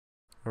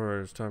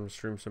Alright, it's time to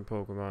stream some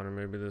Pokemon, and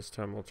maybe this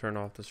time we'll turn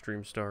off the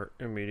stream start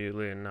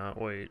immediately and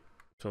not wait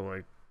till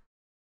like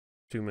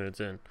 2 minutes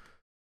in.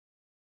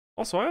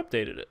 Also, I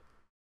updated it.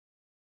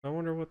 I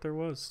wonder what there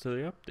was to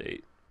the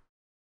update.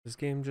 This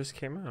game just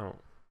came out.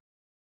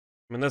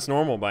 I mean, that's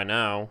normal by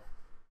now.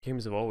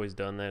 Games have always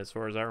done that as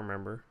far as I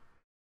remember.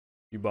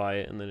 You buy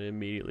it and then it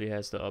immediately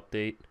has to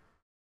update.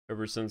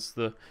 Ever since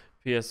the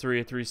PS3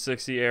 and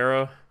 360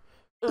 era.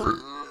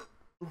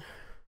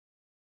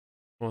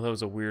 Well, that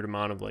was a weird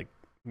amount of like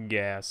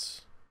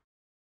gas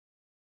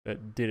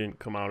that didn't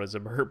come out as a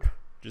burp.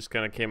 Just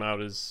kind of came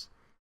out as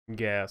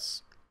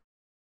gas.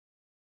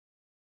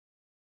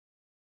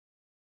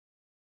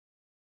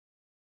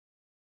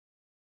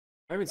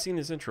 I haven't seen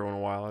this intro in a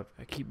while.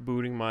 I keep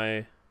booting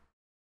my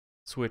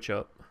Switch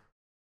up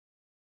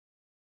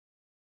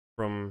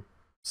from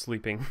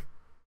sleeping.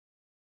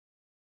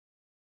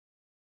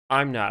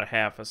 I'm not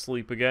half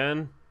asleep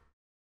again.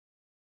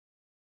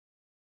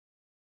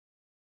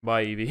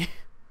 Bye, Eevee.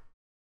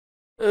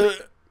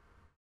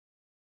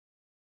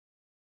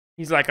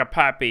 He's like a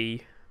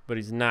puppy, but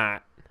he's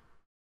not.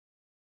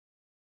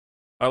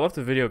 I left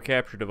the video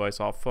capture device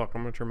off. Fuck,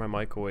 I'm gonna turn my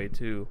mic away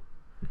too.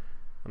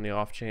 On the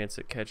off chance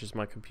it catches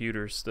my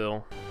computer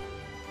still.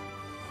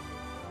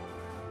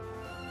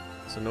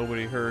 So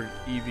nobody heard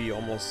Eevee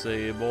almost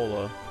say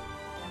Ebola.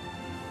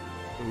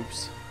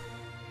 Oops.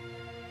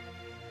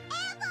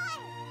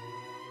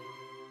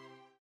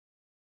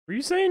 Were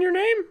you saying your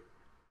name?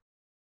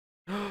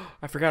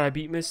 I forgot I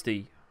beat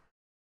Misty.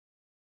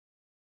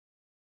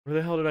 Where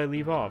the hell did I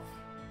leave off?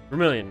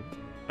 Vermilion.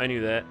 I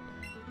knew that.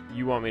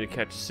 You want me to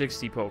catch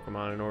 60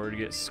 Pokemon in order to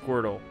get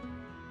Squirtle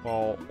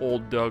while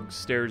old Doug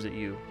stares at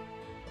you.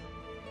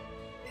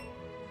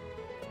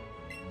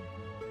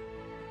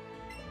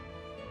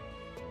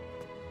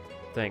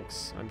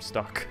 Thanks, I'm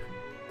stuck.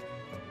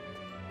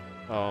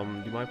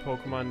 Do my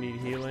Pokemon need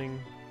healing?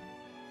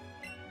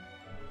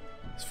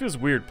 This feels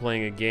weird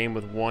playing a game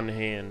with one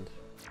hand.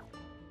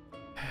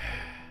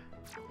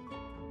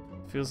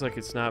 Feels like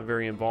it's not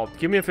very involved.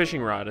 Give me a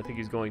fishing rod. I think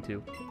he's going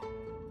to.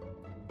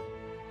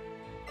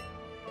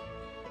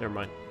 Never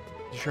mind.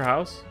 Is this your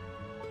house?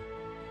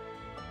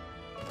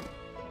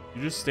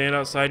 You just stand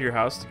outside your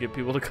house to get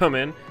people to come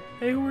in?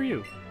 Hey, who are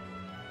you?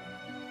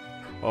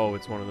 Oh,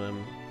 it's one of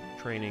them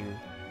training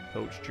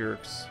coach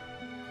jerks.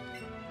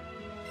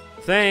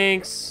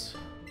 Thanks!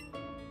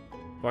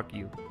 Fuck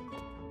you.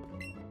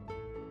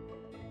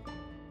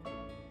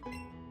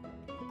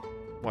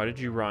 Why did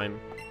you rhyme?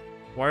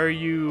 Why are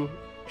you...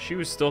 She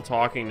was still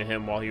talking to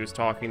him while he was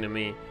talking to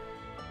me.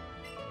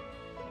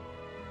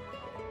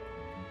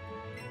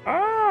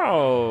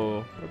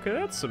 Oh! Okay,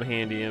 that's some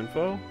handy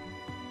info.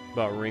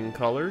 About ring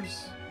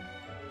colors.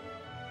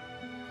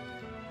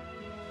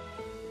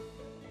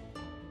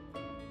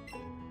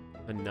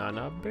 A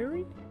Nana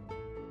berry?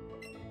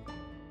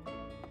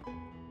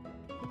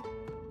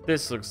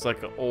 This looks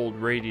like an old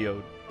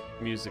radio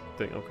music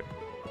thing. Okay.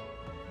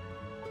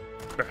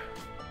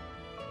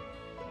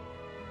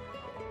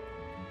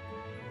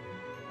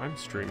 I'm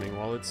streaming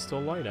while it's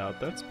still light out.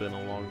 That's been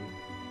a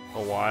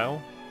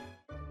while.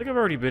 I think I've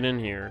already been in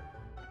here.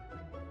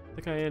 I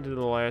think I ended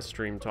the last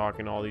stream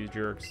talking to all these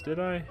jerks. Did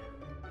I?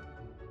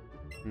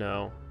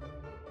 No.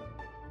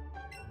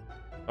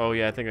 Oh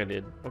yeah, I think I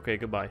did. Okay,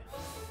 goodbye.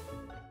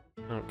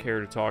 I don't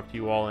care to talk to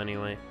you all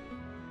anyway.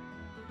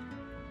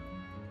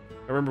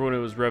 I remember when it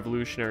was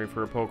revolutionary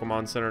for a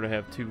Pokemon Center to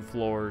have 2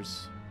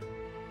 floors. I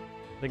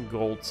think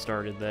Gold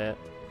started that.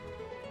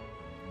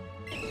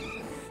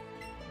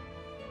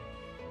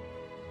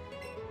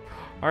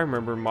 I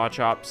remember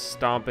Machop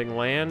stomping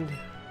land.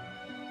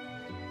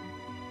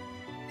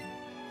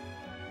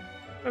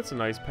 That's a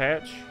nice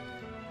patch.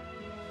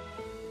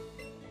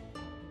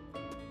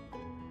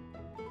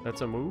 That's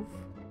a move.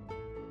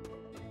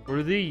 What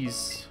are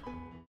these?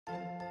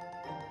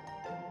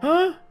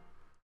 Huh?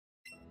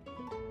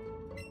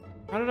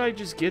 How did I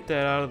just get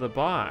that out of the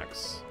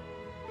box?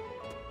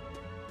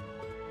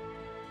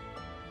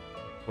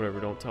 Whatever,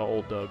 don't tell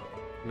old Doug.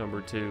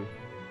 Number 2.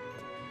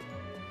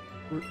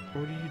 What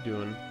are you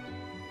doing?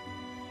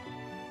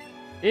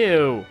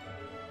 Ew!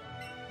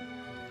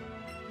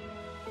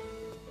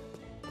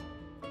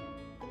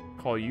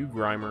 Call you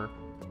Grimer.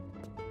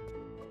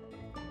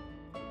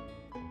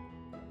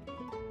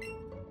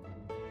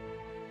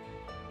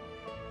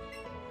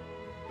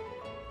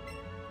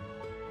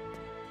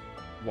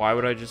 Why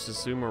would I just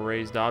assume a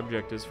raised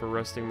object is for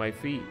resting my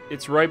feet?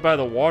 It's right by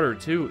the water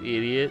too,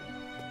 idiot.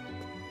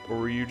 Or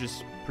were you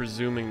just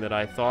presuming that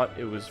I thought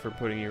it was for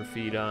putting your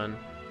feet on?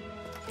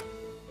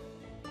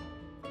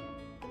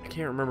 I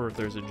can't remember if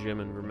there's a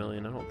gym in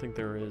Vermilion. I don't think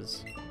there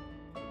is.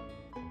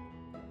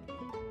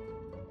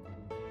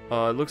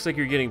 It looks like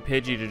you're getting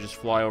Pidgey to just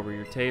fly over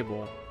your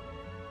table.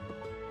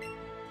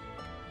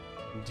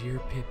 Dear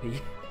Pippi.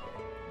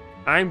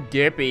 I'm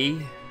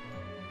Dippy.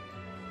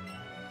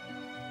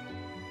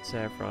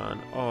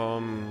 Saffron.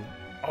 Oh,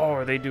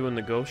 are they doing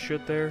the ghost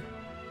shit there?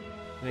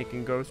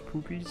 Making ghost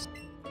poopies?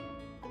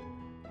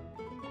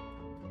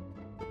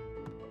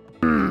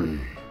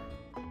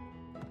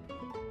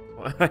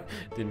 I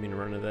didn't mean to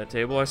run to that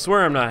table. I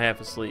swear I'm not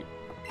half asleep.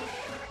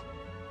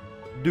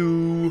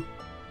 You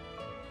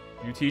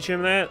teach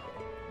him that?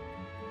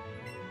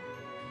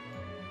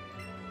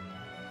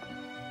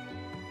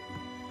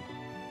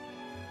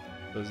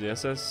 Does the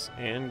SS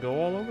and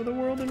go all over the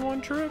world in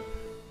one trip?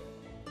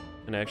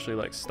 And actually,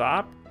 like,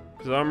 stop?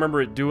 Because I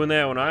remember it doing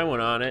that when I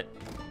went on it.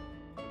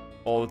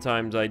 All the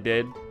times I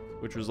did,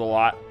 which was a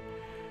lot.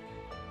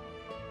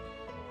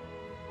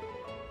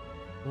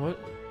 What?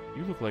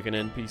 You look like an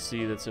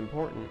NPC that's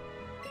important.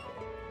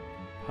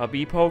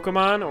 Hubby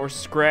Pokemon or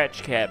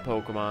Scratch Cat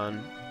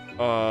Pokemon?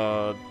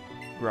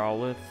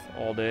 Growlithe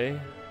all day.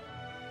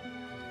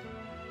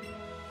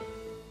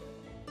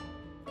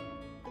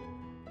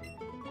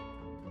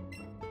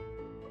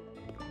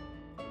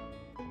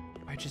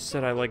 I just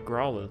said I like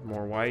Growlithe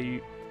more. Why are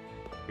you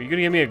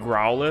gonna give me a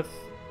Growlithe?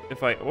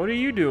 What are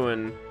you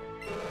doing?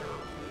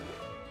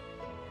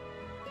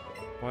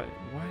 Why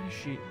does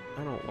she...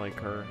 I don't like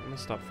her. I'm gonna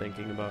stop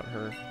thinking about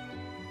her.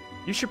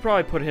 You should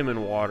probably put him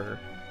in water,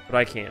 but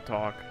I can't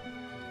talk.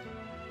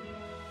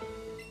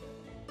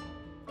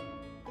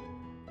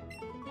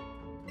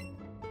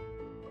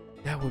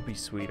 That would be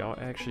sweet. I'll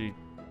actually...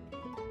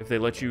 If they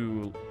let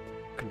you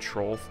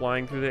control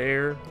flying through the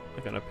air,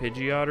 like on a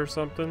Pidgeot or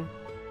something.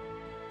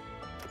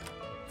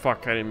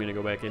 Fuck, I didn't mean to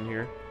go back in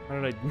here. How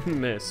did I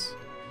miss?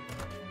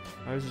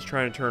 I was just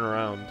trying to turn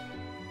around,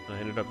 and I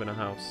ended up in a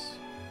house.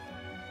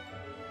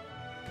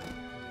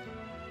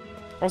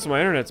 Also,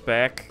 my internet's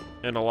back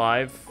and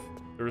alive.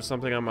 There was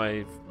something on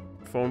my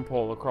phone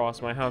pole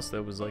across my house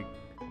that was, like,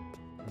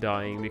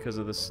 dying because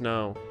of the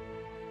snow.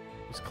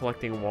 It was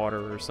collecting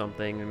water or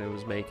something, and it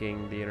was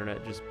making the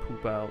internet just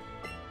poop out.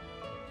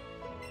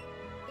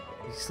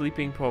 The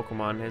sleeping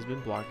Pokemon has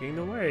been blocking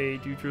the way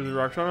due to the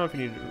rocks. I don't know if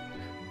you need to...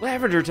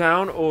 Lavender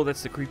Town! Oh,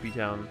 that's the creepy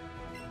town.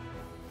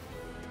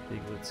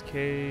 Piglet's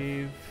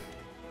Cave.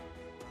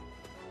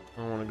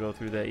 I don't want to go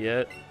through that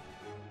yet.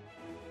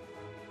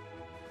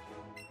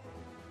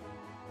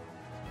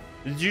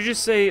 Did you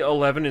just say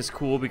 11 is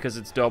cool because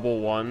it's double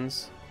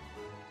ones?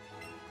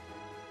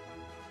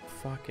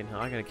 Fucking hell,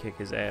 I gotta kick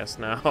his ass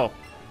now.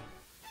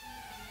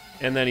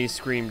 And then he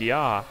screamed,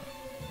 "Yeah!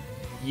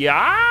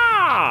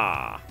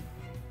 Yeah!"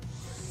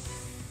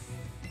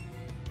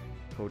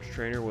 Coach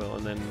Trainer Will,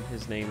 and then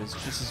his name is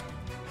just as...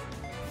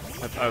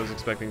 I was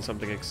expecting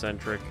something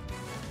eccentric.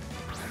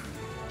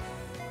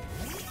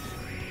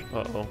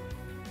 Uh-oh.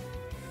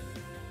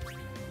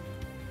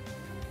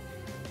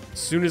 As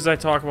soon as I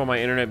talk about my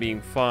internet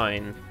being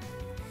fine,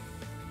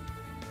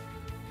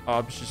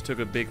 Obs just took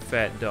a big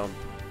fat dump.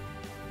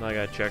 Now I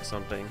gotta check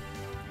something.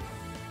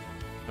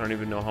 I don't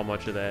even know how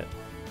much of that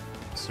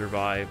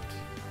survived.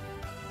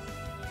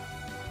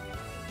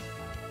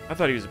 I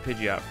thought he was a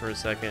Pidgeot for a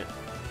second.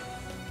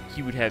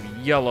 He would have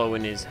yellow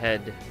in his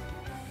head.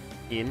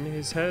 In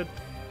his head?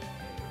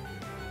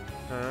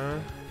 Huh?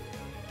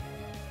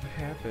 What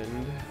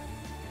happened?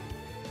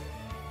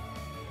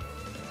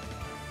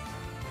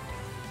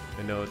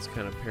 I know it's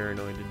kind of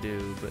paranoid to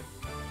do, but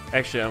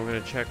actually I'm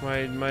gonna check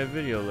my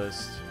video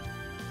list.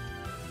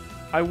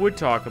 I would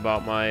talk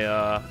about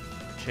my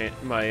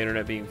my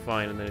internet being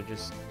fine, and then it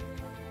just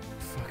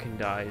fucking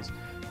dies.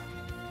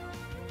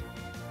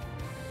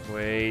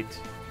 Wait.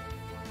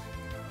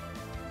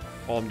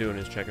 All I'm doing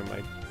is checking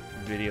my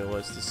video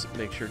list to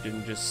make sure it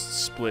didn't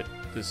just split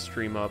this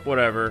stream up.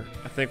 Whatever.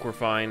 I think we're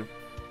fine.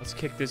 Let's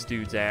kick this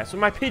dude's ass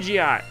with my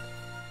Pidgeot.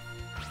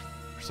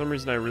 For some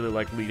reason, I really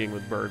like leading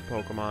with bird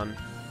Pokemon.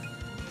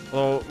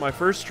 Although my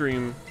first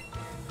stream,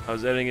 I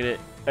was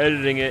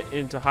editing it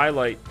into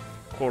highlight,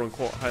 quote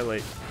unquote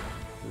highlight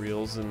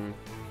reels, and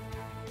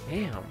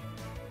damn.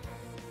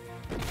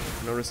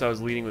 Notice I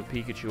was leading with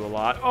Pikachu a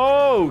lot.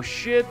 Oh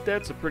shit,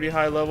 that's a pretty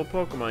high level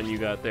Pokemon you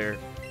got there.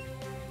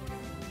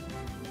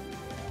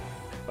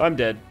 I'm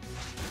dead.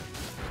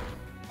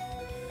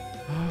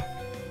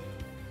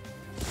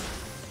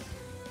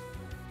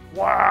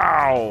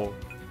 Wow.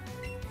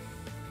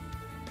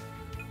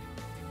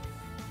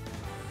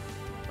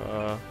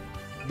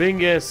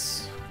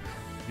 Bingus,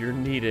 you're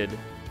needed.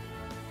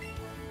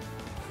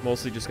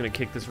 Mostly just gonna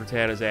kick this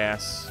Rattata's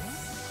ass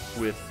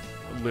with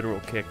literal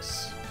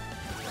kicks.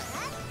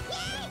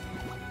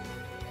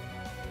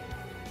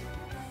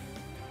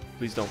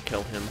 Please don't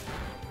kill him.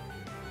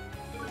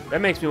 That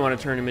makes me want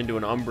to turn him into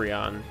an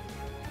Umbreon.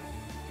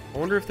 I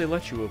wonder if they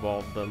let you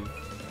evolve them.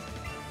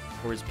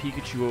 Or is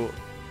Pikachu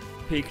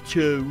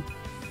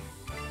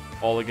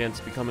all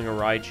against becoming a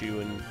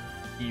Raichu and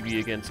Eevee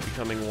against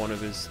becoming one of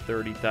his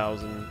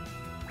 30,000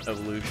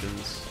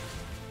 evolutions?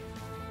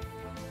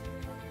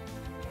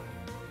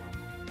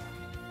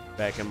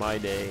 Back in my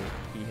day,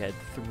 he had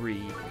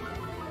 3.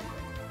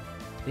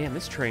 Damn,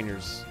 this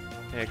trainer's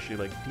actually,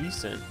 like,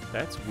 decent.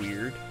 That's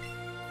weird.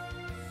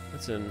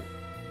 That's an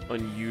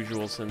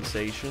unusual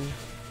sensation.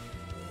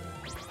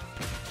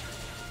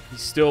 He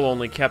still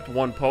only kept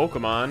 1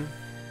 Pokemon.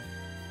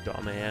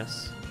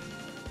 Dumbass.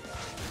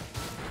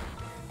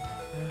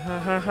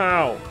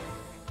 How?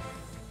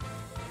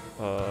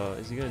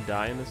 Is he gonna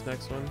die in this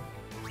next one?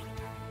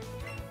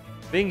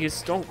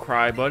 Bingus, don't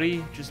cry,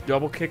 buddy. Just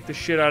double kick the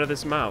shit out of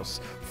this mouse.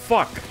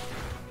 Fuck.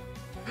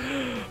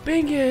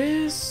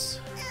 Bingus!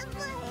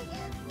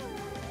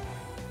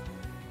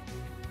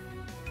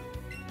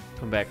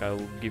 Come back,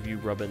 I'll give you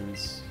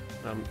rubbins.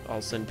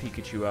 I'll send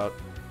Pikachu out.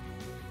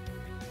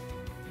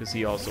 Because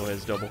he also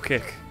has double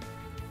kick.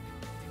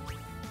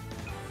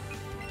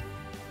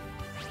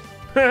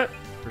 Or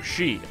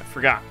she, I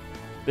forgot.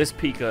 This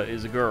Pika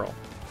is a girl.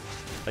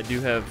 I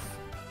do have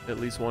at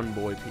least one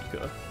boy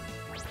Pika.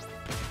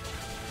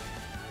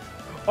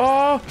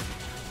 Oh!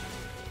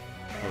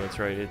 Oh, that's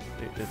right, it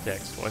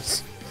attacks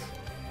twice.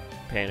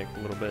 Panicked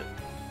a little bit.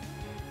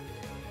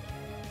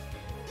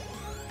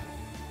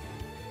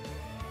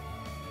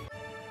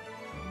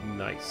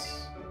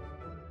 Nice.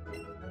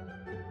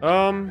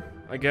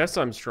 I guess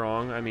I'm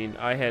strong. I mean,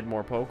 I had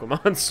more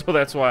Pokemon, so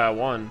that's why I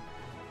won.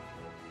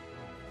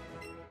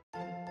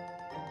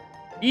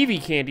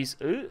 Eevee candies.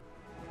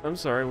 I'm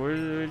sorry,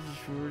 where'd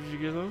you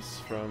get those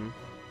from?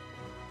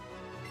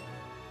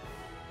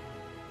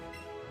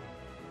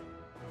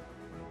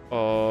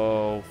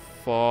 Oh,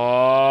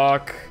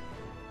 fuck.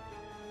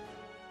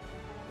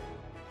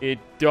 It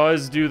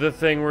does do the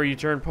thing where you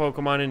turn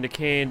Pokemon into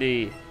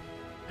candy.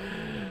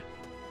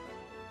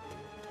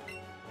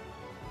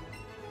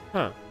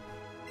 Huh.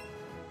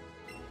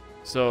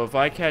 So if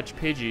I catch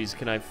Pidgeys,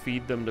 can I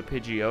feed them to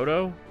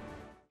Pidgeotto?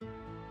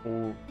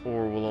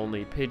 Or will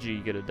only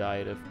Pidgey get a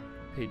diet of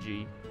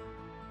Pidgey?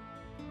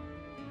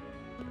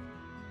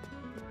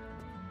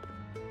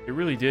 It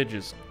really did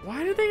just...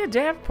 Why did they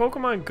adapt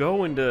Pokemon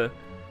Go into...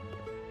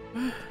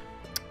 Did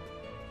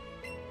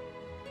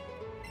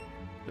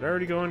I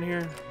already go in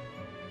here?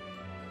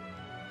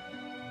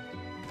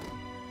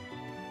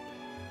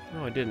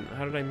 No, I didn't.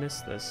 How did I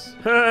miss this?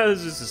 This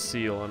is just a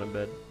seal on a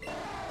bed.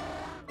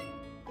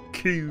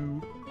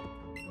 Q.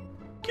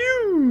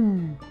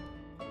 Q.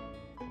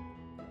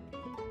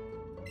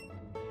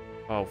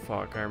 Oh,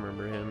 fuck. I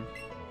remember him.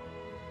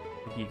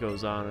 He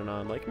goes on and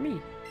on like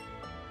me.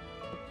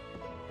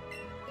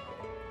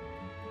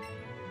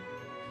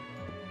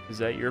 Is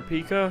that your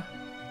Pika?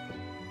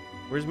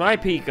 Where's my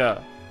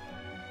Pika?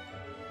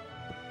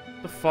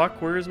 The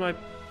fuck? Where is my...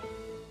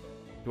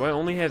 Do I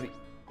only have...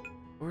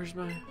 Where's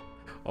my...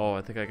 Oh,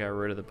 I think I got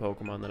rid of the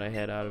Pokemon that I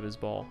had out of his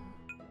ball.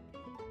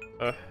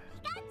 I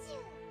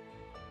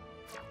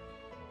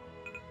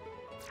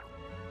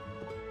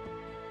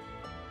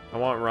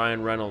want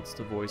Ryan Reynolds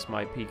to voice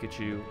my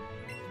Pikachu.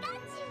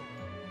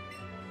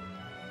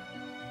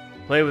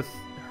 Play with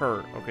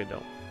her. Okay,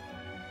 don't.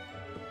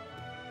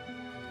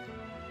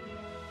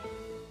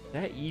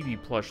 That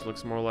Eevee plush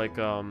looks more like,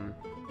 there's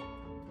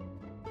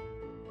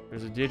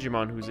a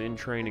Digimon who's in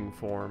training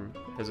form,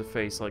 has a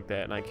face like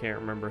that, and I can't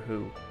remember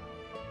who.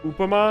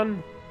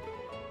 Upamon?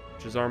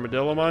 Which is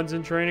Armadillomon's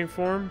in training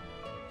form?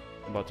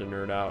 I'm about to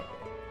nerd out.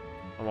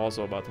 I'm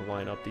also about to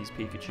line up these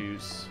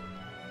Pikachus.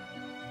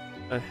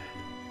 Look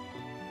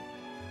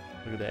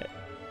at that.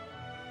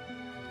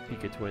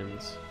 Pika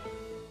twins.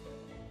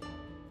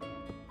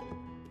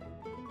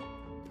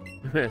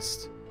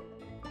 Missed.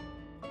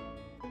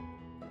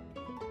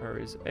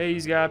 Hey,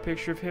 he's got a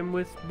picture of him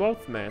with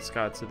both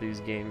mascots of these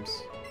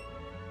games.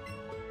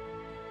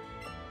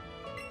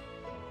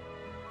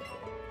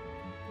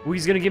 Oh,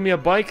 he's gonna give me a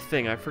bike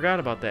thing. I forgot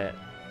about that.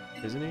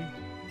 Isn't he?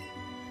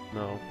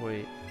 No,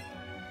 wait.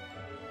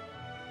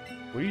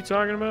 What are you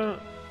talking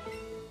about?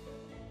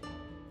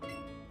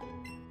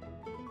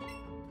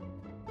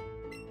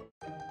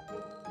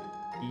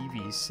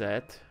 Eevee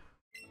set.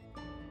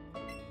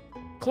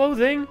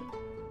 Clothing?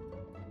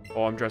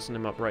 Oh, I'm dressing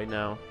him up right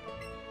now.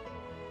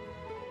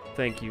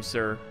 Thank you,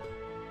 sir.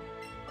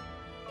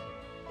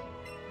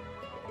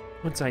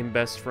 Once I'm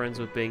best friends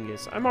with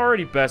Bingus. I'm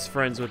already best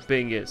friends with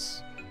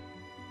Bingus.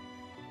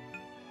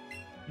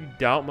 You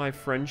doubt my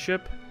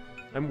friendship?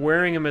 I'm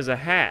wearing him as a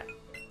hat.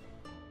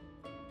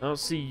 I don't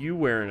see you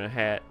wearing a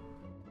hat.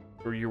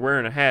 Or you're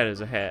wearing a hat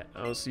as a hat.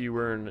 I don't see you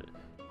wearing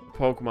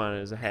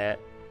Pokemon as a hat.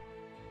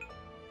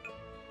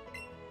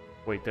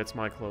 Wait, that's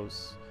my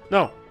clothes.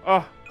 No!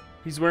 Oh!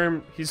 He's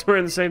wearing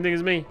the same thing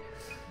as me.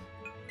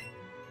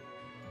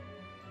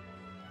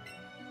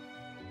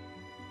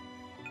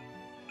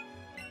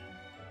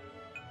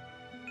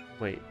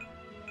 Wait.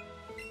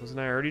 Wasn't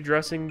I already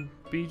dressing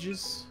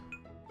Beaches?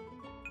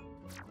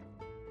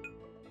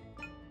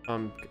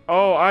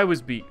 Oh,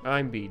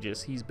 I'm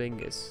Beaches. He's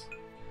Bingus.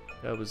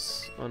 That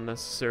was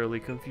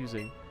unnecessarily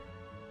confusing.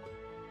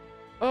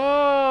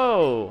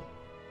 Oh!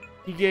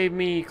 He gave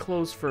me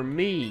clothes for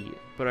me,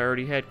 but I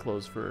already had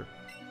clothes for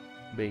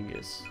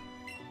Bingus.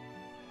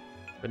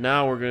 But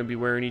now we're going to be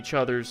wearing each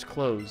other's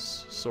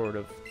clothes, sort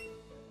of.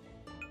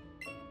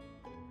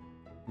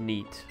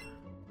 Neat.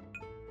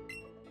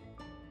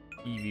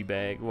 Eevee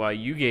bag. Why,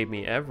 you gave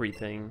me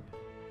everything.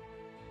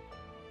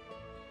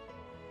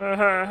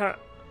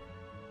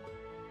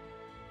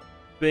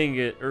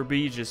 Bingus, or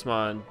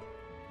Beagismon,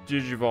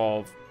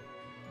 Digivolve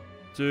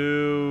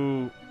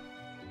to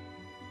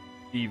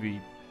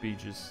Eevee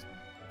Beaches.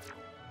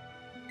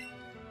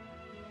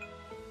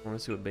 I want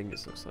to see what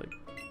Bingus looks like.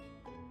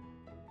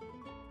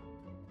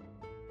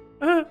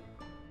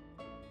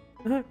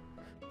 Wait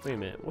a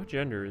minute, what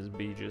gender is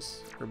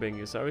Beegis or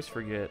Bingus? I always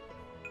forget.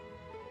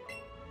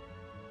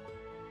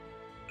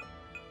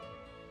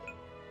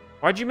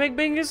 Why'd you make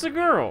Bingus a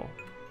girl?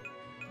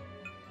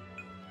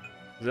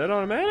 Is that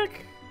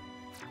automatic?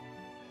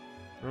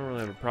 I don't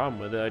really have a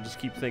problem with it. I just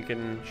keep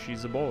thinking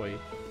she's a boy.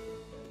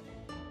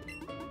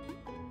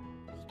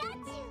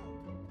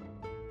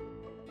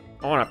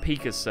 I want a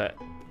Pika set.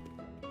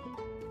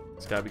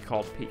 It's gotta be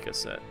called Pika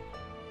set.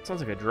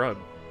 Sounds like a drug.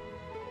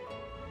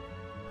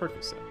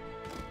 Percocet.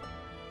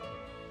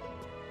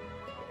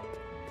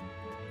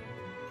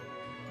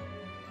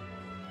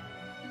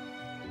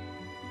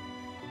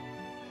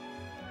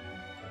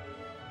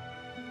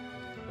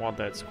 Want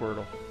that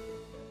Squirtle.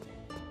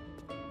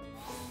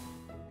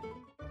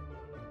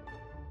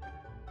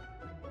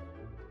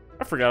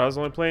 I forgot I was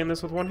only playing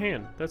this with one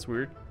hand. That's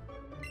weird.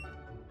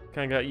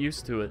 Kinda got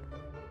used to it.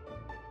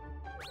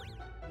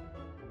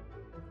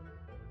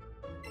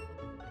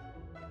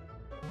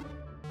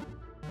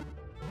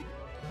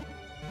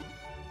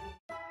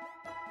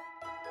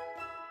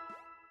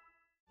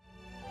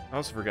 I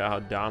also forgot how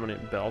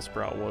dominant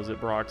Bellsprout was at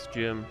Brock's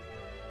gym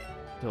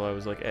until I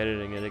was like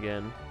editing it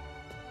again.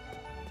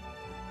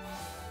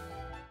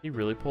 He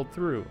really pulled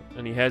through,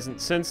 and he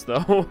hasn't since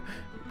though,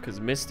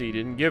 because Misty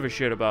didn't give a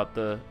shit about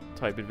the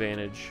type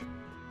advantage.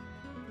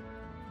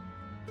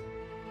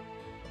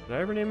 Did I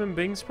ever name him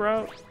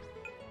Bingspreet?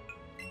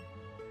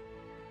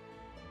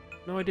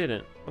 No, I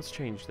didn't. Let's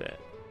change that.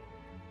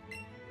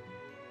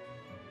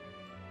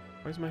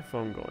 Why is my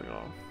phone going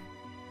off?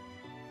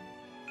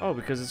 Oh,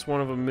 because it's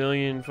one of a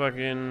million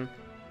fucking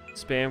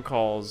spam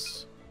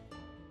calls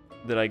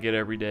that I get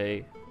every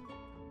day.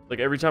 Like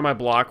every time I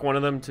block one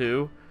of them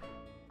too,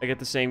 I get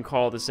the same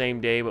call the same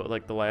day, but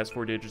like the last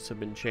 4 digits have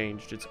been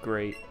changed. It's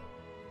great.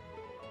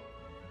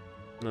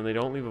 And then they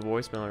don't leave a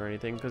voicemail or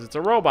anything because it's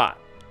a robot.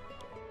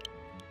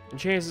 And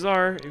chances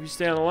are, if you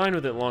stay on the line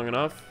with it long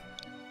enough,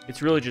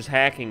 it's really just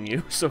hacking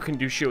you so it can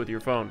do shit with your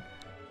phone.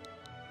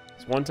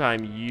 This one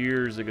time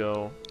years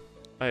ago,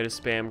 I had a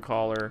spam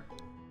caller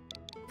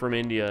from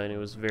India and it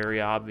was very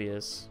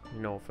obvious.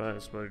 No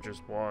offense, but it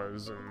just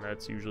was, and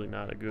that's usually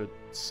not a good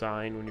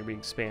sign when you're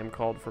being spam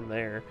called from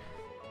there.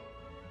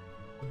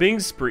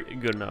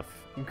 Bingspreet, good enough.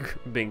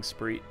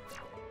 Bingspreet.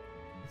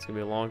 It's gonna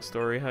be a long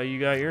story how you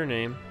got your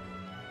name.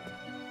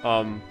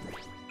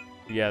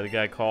 Yeah, the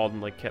guy called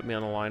and like kept me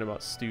on the line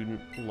about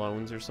student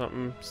loans or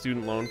something.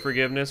 Student loan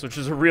forgiveness, which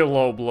is a real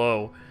low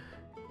blow.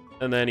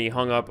 And then he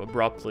hung up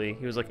abruptly.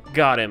 He was like,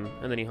 got him,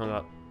 and then he hung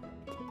up.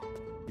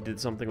 He did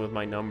something with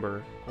my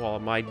number while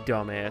my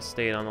dumbass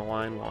stayed on the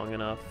line long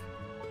enough.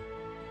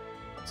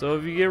 So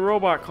if you get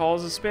robot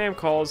calls and spam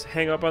calls,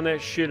 hang up on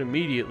that shit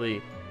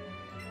immediately.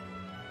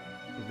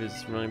 If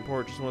it's really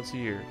important, just once a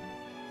year.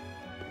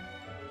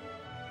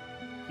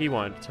 He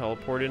wanted to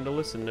teleport in to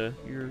listen to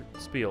your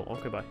spiel.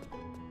 Okay, bye.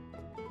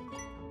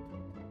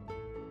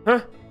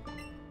 Huh?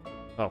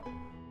 Oh,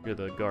 you're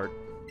the guard.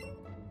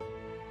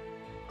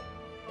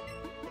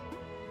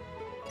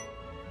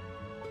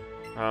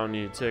 I don't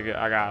need a ticket.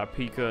 I got a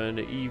Pika and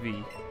an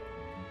Eevee.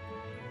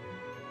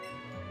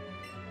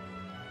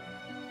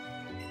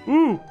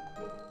 Ooh!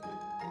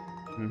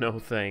 No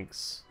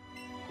thanks.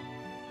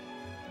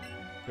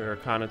 There are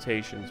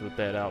connotations with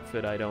that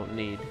outfit I don't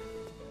need.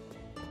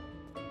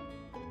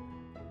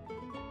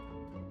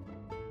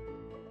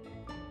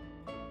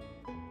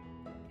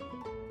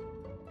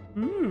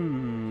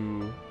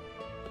 Ooh.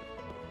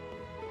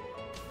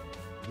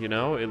 You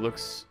know, it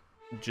looks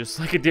just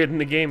like it did in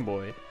the Game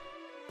Boy.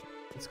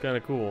 It's kind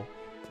of cool.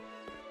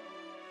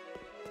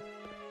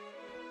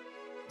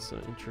 It's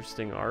an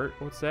interesting art.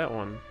 What's that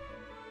one?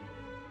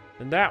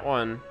 And that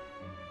one.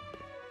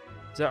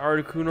 Is that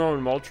Articuno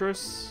and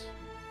Moltres?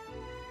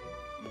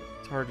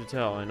 It's hard to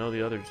tell. I know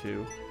the other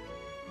two.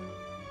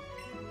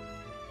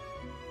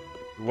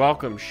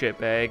 Welcome,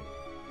 shitbag.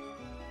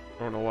 I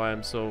don't know why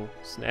I'm so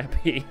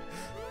snappy.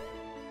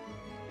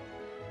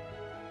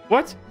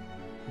 What?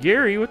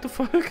 Gary, what the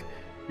fuck?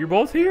 You're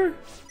both here?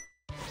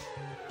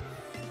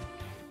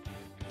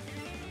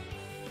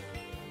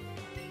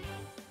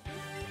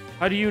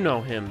 How do you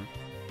know him?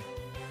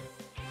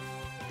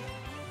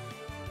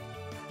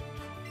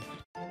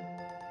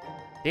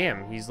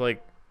 Damn, he's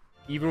like,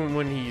 even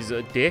when he's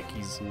a dick,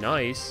 he's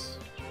nice.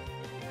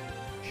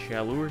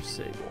 Shallour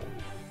Sable.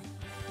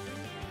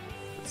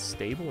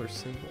 Stable or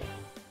Sable?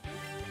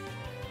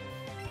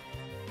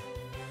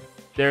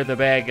 They're the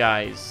bad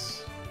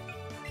guys.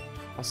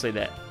 I'll say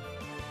that,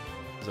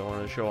 because I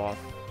wanted to show off.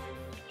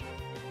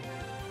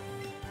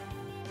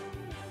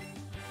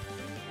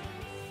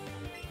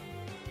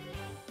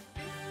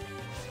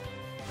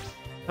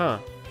 Huh.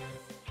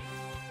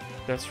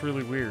 That's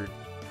really weird.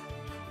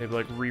 They've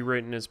like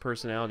rewritten his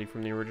personality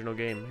from the original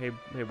game.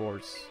 Hey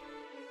Boris.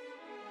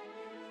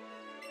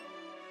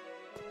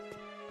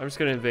 I'm just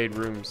gonna invade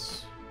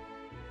rooms.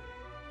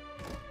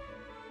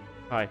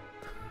 Hi.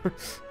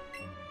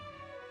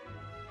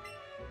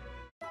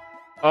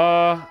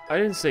 I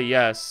didn't say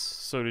yes.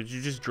 So did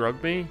you just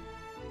drug me?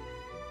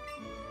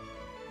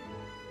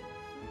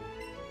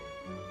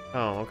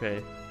 Oh,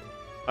 okay.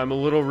 I'm a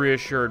little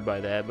reassured by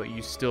that, but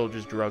you still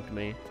just drugged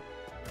me.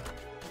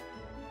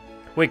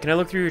 Wait, can I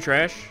look through your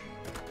trash?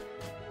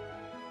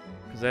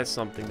 Because that's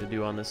something to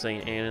do on the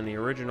St. Anne in the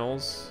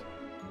originals.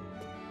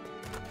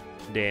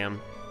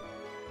 Damn.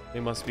 They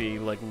must be,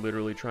 like,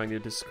 literally trying to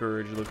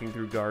discourage looking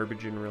through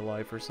garbage in real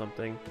life or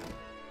something.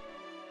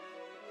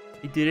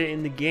 I did it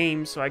in the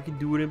game so I could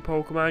do it in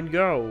Pokemon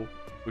Go.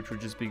 Which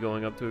would just be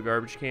going up to a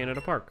garbage can at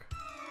a park.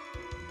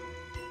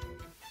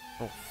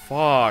 Oh,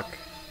 fuck.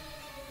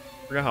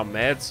 Forgot how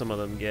mad some of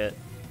them get.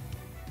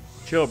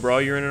 Chill, bro.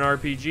 You're in an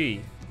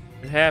RPG.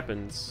 It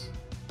happens.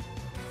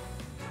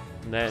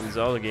 And that in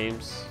Zelda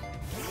games.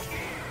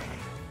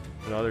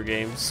 In other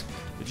games.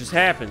 It just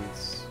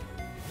happens.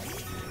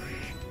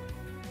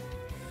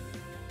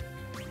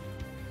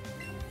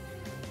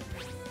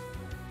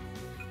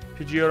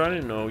 Pidgeotto, I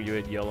didn't know you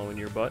had yellow in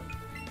your butt.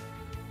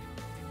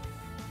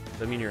 Does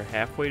that mean you're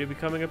halfway to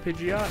becoming a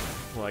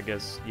Pidgeot? Well, I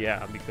guess,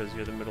 yeah, because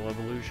you're the middle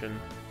evolution.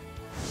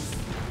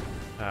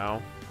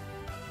 Ow.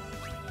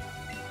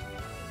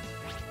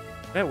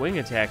 That wing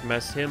attack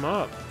messed him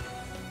up.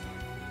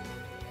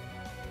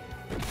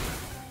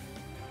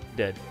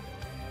 Dead.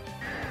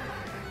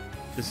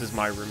 This is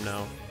my room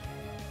now.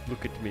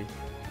 Look at me.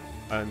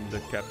 I'm the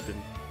captain.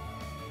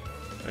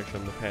 Actually,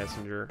 I'm the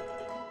passenger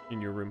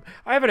in your room.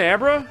 I have an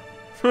Abra?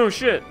 Oh,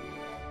 shit.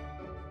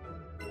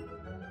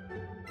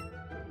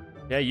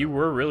 Yeah, you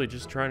were really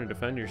just trying to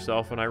defend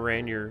yourself when I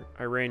ran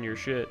your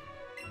shit.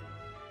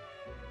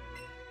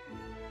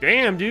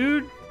 Damn,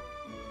 dude.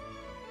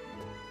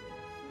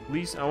 At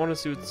least I want to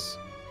see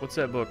what's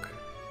that book.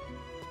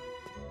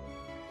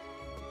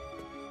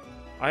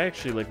 I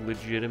actually like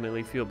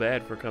legitimately feel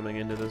bad for coming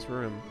into this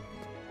room.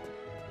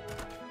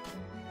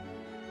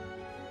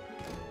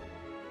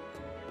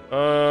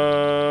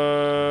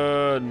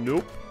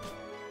 Nope.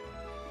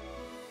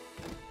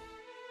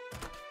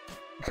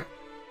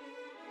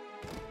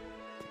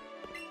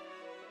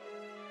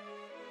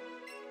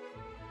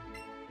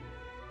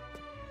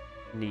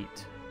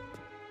 Neat.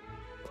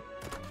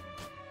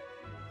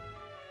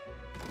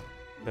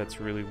 That's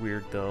really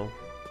weird, though.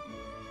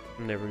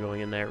 I'm never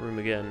going in that room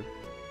again.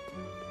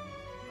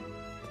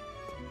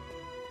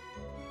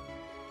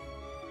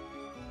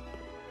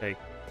 Hey.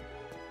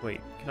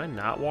 Wait, can I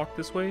not walk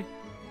this way?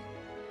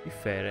 You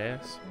fat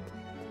ass.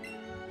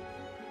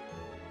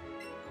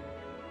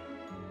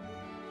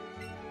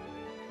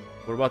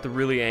 What about the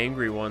really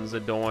angry ones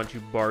that don't want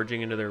you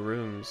barging into their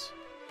rooms?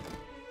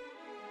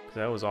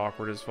 That was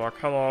awkward as fuck.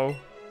 Hello.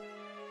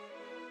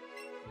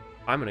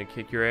 I'm gonna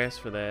kick your ass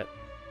for that.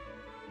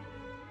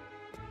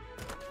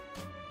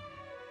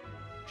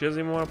 She doesn't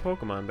even want a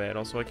Pokemon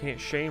battle, so I can't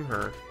shame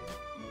her.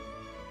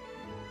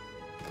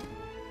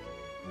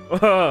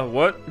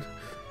 What?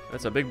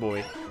 That's a big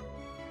boy.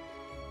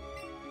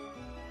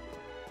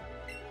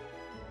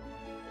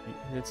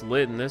 It's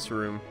lit in this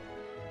room.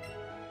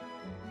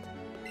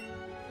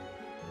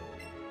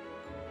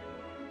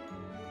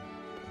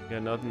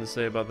 Got nothing to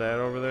say about that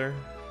over there?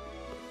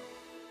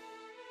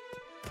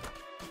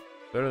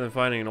 Better than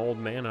finding an old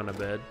man on a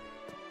bed.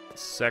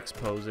 Sex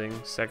posing,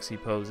 sexy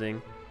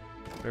posing,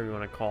 whatever you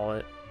want to call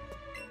it.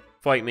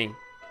 Fight me.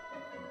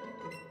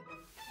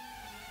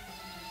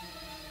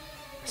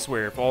 I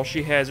swear, if all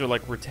she has are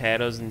like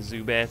Rattatas and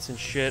Zubats and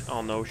shit,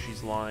 I'll know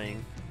she's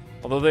lying.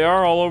 Although they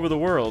are all over the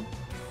world.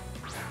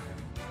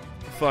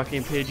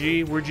 Fucking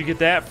Pidgey, where'd you get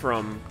that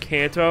from?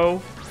 Kanto?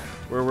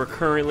 Where we're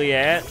currently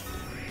at?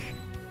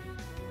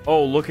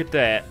 Oh, look at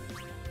that.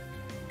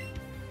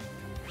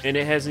 And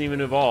it hasn't even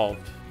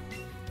evolved.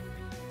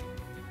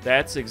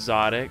 That's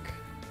exotic.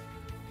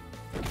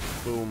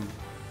 Boom.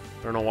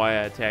 I don't know why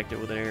I attacked it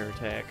with an air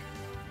attack.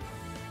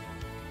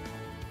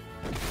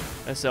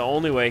 That's the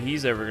only way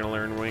he's ever gonna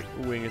learn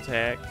wing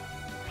attack.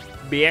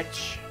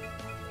 Bitch.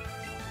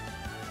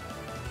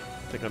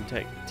 I think I'm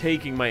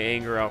taking my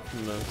anger out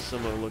from the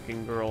similar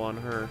looking girl on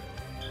her.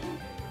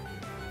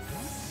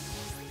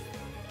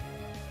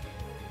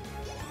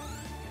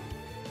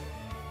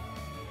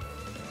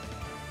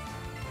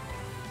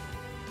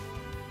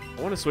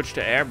 I want to switch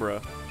to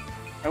Abra.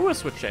 I will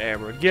switch to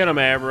Abra. Get him,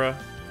 Abra.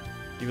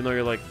 Even though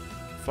you're like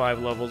 5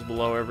 levels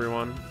below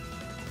everyone.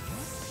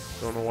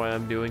 Don't know why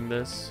I'm doing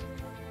this.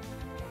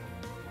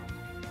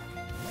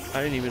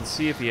 I didn't even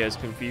see if he has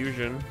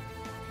confusion.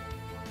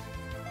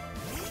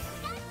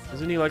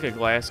 Isn't he like a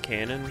glass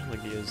cannon?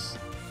 Like he has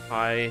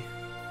high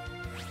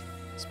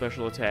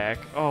special attack.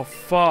 Oh,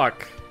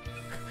 fuck.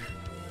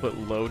 But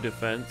low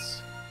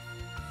defense.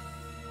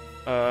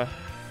 I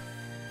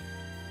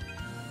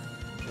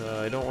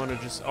don't want to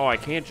just... Oh, I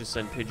can't just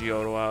send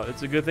Pidgeotto out.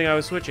 It's a good thing I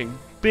was switching.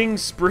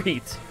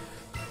 Bingspreet!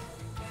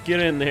 Get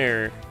in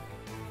there.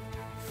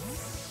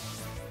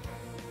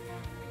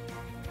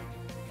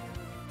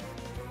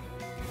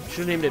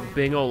 Should have named it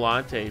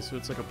Bingolante, so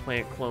it's like a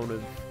plant clone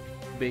of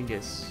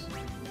Bingus.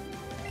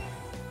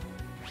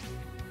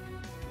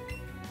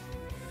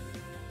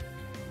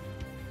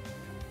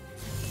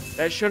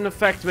 That shouldn't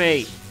affect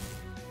me.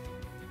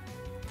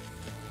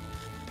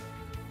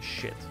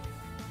 Shit.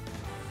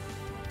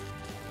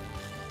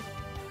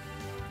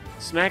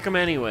 Smack him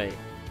anyway.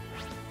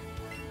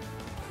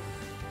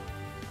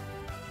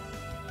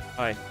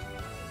 Hi.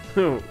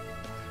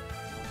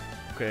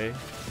 Okay.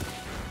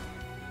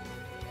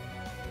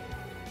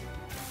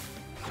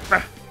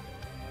 Ah!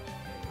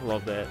 I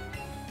love that.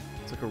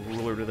 It's like a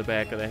ruler to the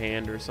back of the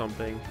hand or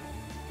something.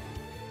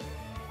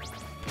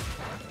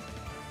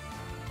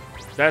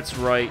 That's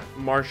right.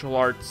 Martial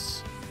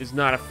arts is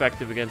not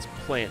effective against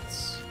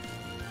plants.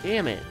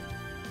 Damn it.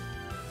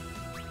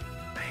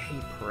 I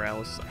hate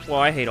paralysis. Well,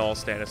 I hate all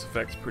status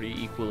effects pretty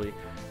equally.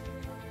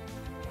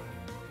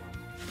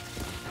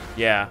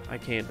 Yeah, I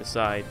can't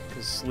decide,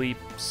 because sleep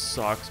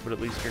sucks, but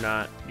at least you're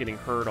not getting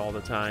hurt all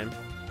the time.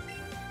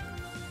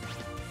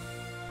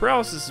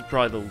 Paralysis is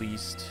probably the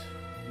least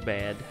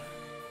bad,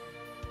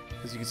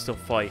 because you can still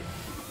fight.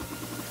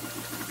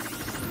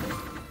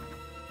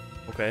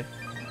 Okay.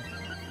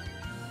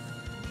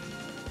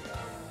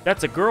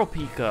 That's a girl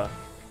Pika.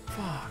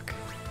 Fuck.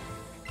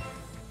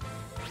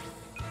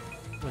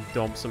 I'm gonna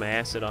dump some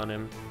acid on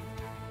him.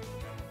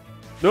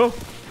 No!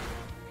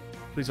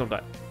 Please don't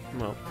die.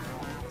 Well,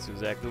 that's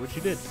exactly what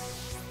you did.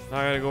 Now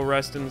I gotta go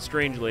rest in the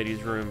strange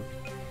lady's room.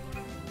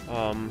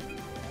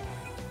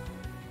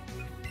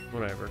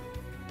 Whatever.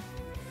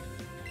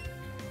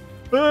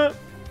 Ah!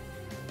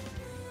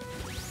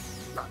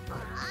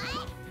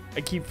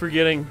 I keep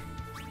forgetting,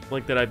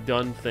 like, that I've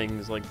done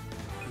things, like,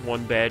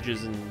 won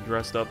badges and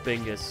dressed up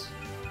Bingus.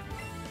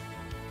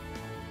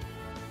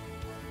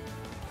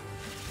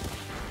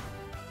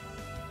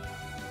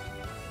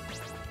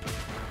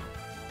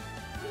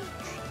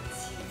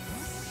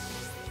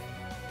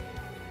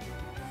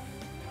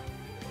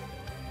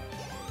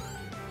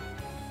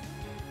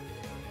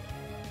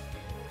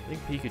 I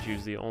think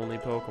Pikachu's the only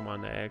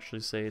Pokemon to actually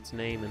say its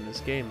name in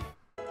this game.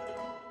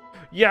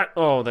 Yeah!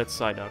 Oh, that's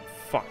Psyduck.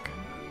 Fuck.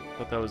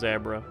 Thought that was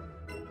Abra.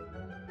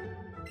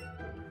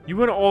 You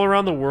went all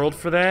around the world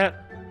for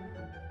that?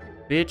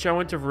 Bitch, I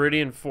went to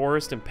Viridian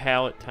Forest and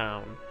Pallet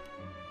Town,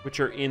 which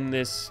are in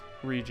this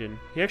region.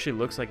 He actually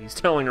looks like he's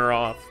telling her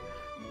off.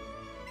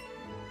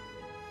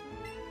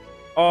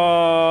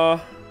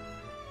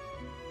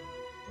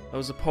 That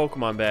was a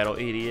Pokemon battle,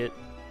 idiot.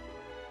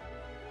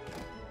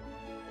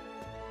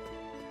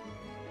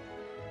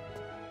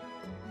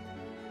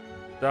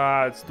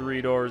 Ah, it's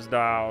 3 doors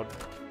down.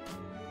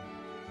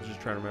 I was just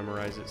trying to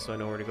memorize it so I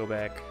know where to go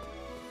back.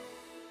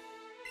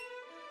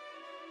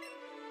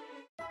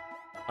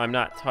 I'm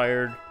not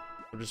tired.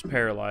 I'm just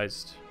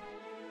paralyzed.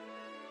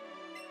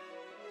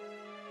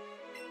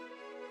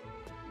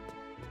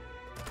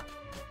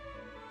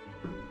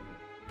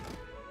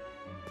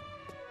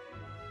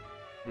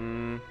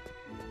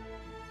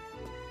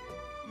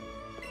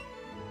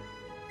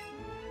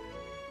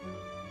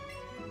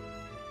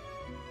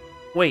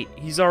 Wait,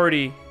 he's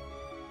already...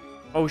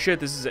 Oh shit,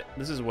 this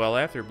is well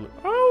after Blue.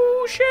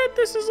 Oh shit,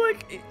 this is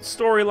like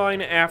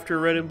storyline after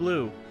Red and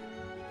Blue.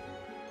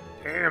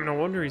 Damn, no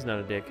wonder he's not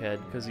a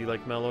dickhead, because he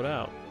like mellowed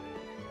out.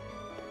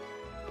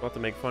 I'll have to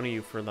make fun of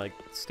you for like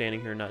standing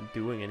here not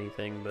doing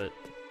anything, but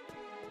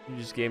you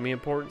just gave me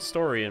important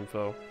story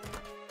info.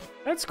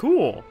 That's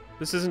cool.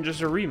 This isn't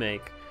just a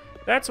remake.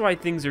 That's why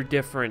things are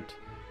different.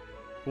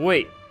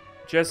 Wait,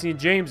 Jesse and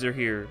James are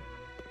here.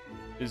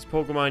 Is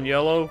Pokemon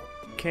Yellow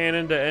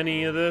canon to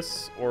any of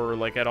this, or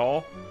like at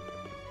all?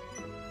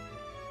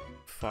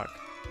 Fuck.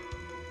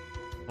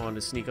 I wanted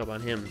to sneak up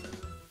on him.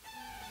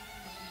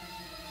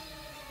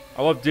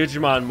 I love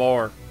Digimon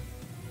more.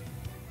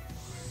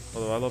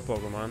 Although I love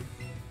Pokemon.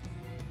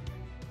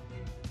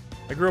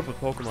 I grew up with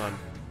Pokemon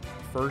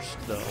first,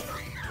 though.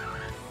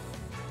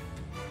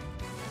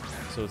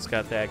 So it's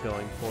got that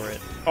going for it.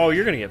 Oh,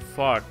 you're gonna get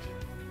fucked.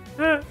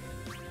 Eh.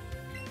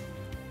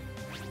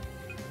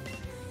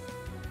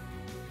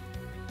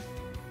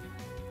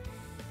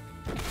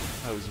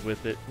 I was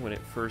with it when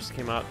it first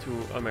came out to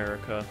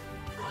America.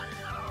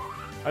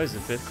 I was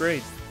in 5th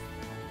grade.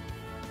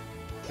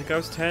 I think I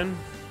was 10.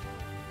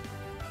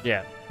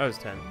 Yeah, I was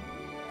 10.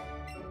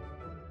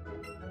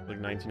 Like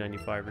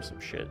 1995 or some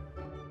shit.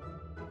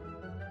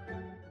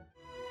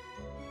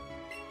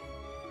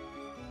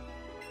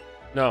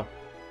 No.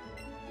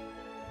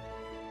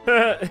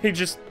 He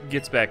just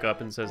gets back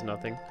up and says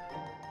nothing.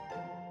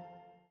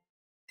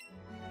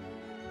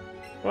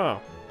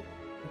 Wow.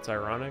 That's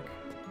ironic.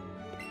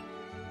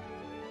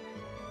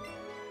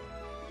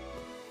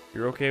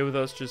 You're okay with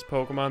us just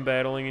Pokemon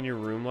battling in your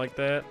room like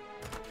that?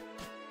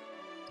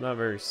 It's not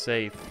very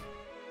safe.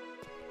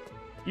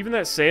 Even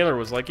that sailor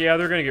was like, yeah,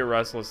 they're gonna get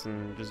restless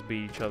and just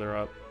beat each other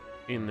up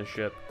in the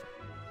ship.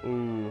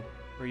 Ooh,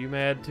 are you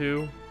mad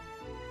too?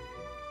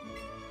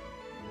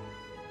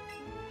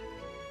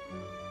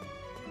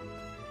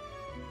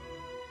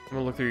 I'm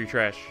gonna look through your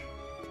trash.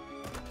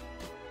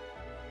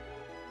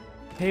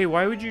 Hey,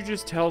 why would you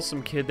just tell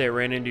some kid that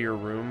ran into your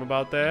room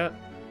about that?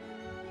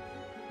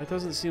 That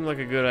doesn't seem like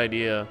a good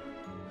idea.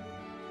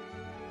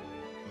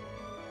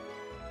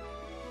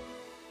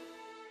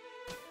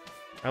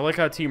 I like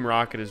how Team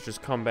Rocket has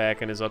just come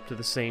back and is up to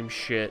the same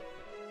shit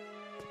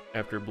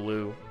after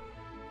Blue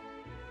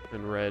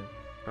and Red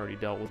already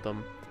dealt with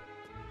them.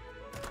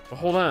 But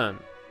hold on.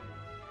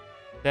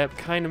 That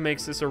kind of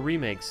makes this a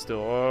remake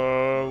still.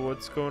 Oh,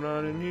 what's going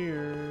on in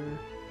here?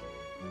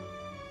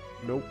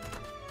 Nope.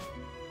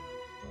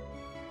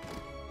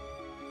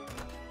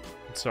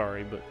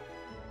 Sorry, but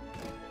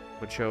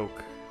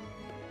Machoke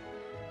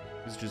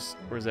is just...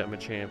 Where's that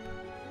Machamp?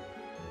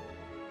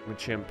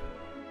 Machamp.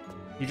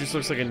 He just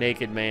looks like a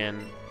naked man,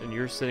 and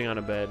you're sitting on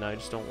a bed, and I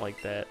just don't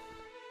like that.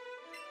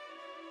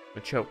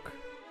 Machoke.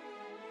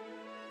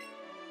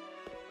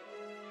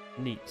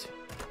 Neat.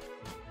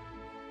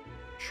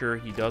 Sure,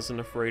 he doesn't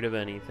afraid of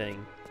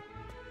anything.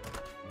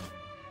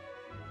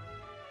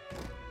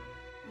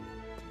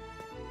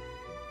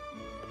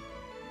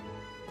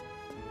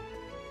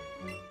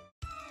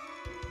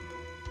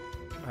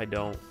 I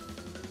don't.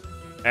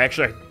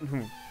 Actually,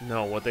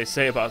 no, what they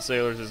say about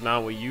sailors is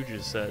not what you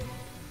just said.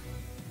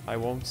 I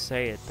won't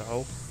say it,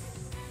 though.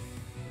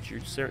 But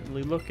you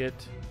certainly look it.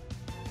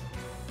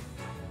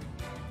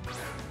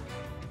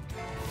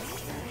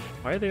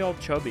 Why are they all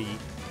chubby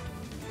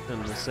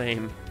and the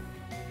same?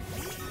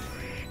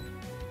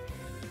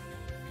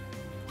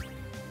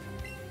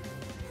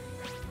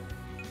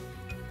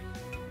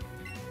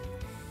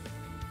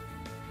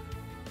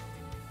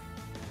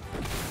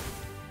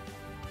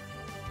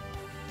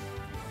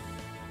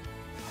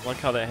 I like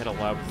how that had a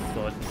loud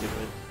thud to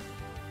it.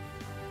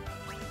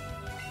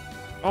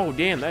 Oh,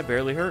 damn, that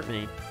barely hurt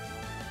me.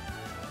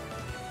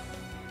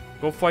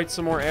 Go fight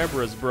some more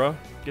Abras, bruh.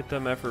 Get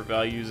them effort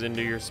values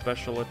into your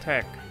special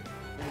attack.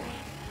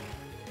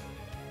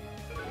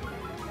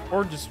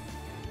 Or just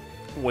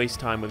waste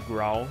time with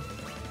Growl.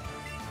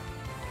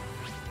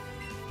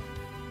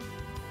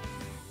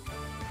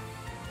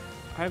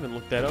 I haven't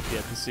looked that up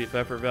yet to see if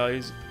effort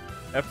values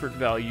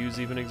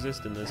even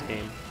exist in this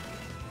game.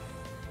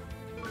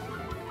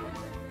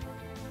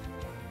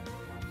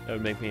 That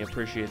would make me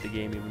appreciate the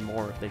game even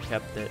more if they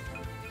kept it.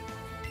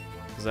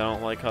 Because I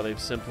don't like how they've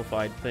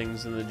simplified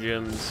things in the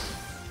gyms.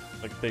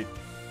 Like they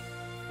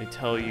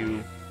tell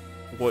you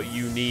what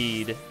you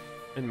need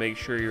and make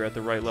sure you're at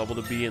the right level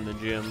to be in the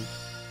gym.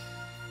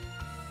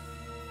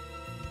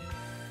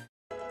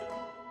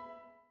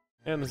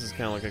 And this is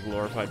kind of like a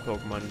glorified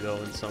Pokemon Go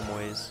in some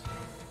ways.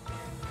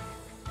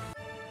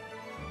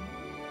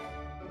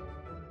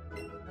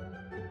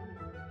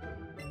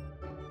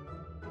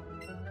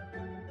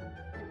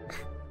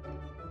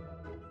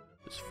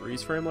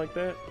 Freeze frame like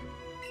that?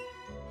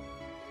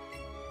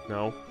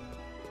 No.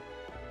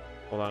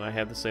 Hold on, I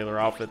have the sailor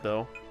outfit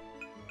though.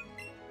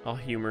 I'll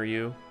humor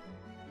you.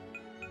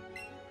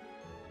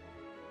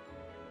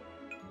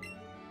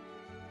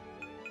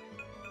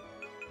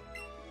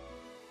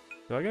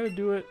 Do I gotta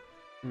do it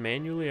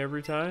manually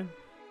every time?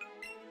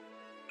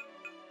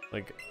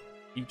 Like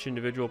each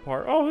individual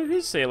part? Oh,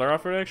 his sailor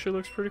outfit actually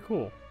looks pretty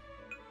cool.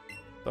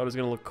 Thought it was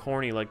gonna look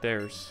corny like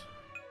theirs.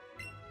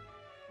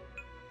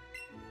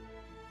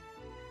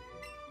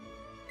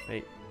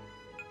 Hey.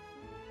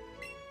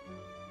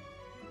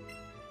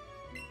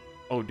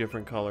 Oh,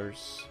 different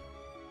colors.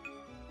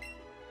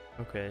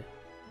 Okay.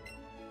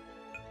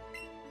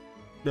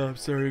 No, I'm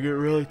starting to get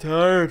really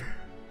tired.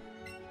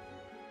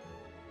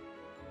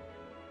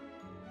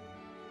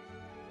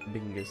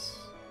 Bingus.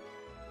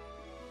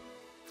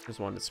 Just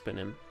wanted to spin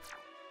him.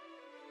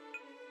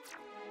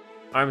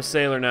 I'm a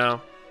sailor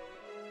now.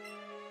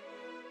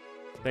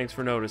 Thanks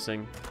for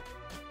noticing.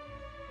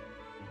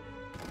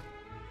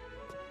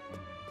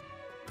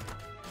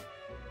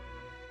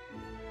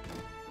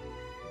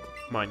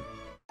 Mine.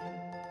 I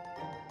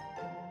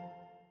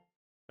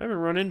haven't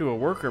run into a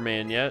worker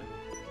man yet.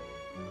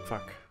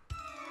 Fuck.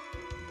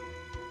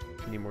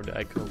 I need more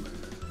Diet Coke.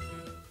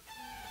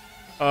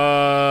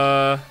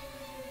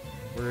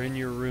 We're in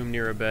your room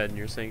near a bed and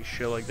you're saying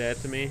shit like that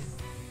to me?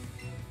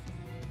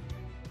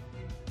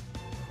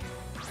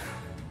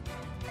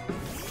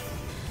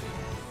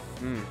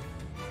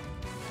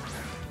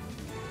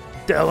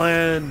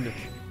 Dylan!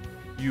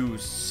 You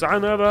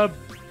son of a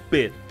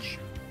bitch!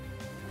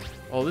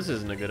 Oh, this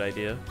isn't a good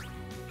idea.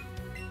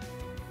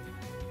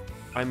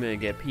 I'm gonna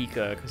get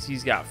Pika, because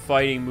he's got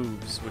fighting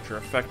moves, which are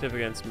effective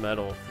against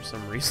metal for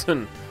some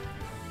reason.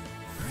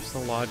 Where's the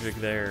logic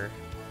there?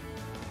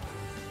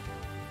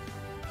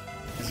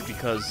 Is it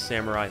because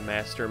Samurai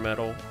master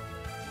metal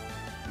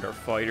and are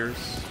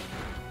fighters?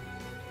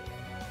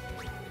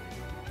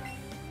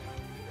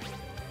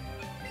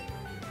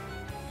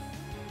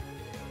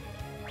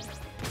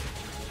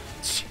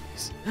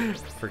 Jeez.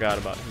 Forgot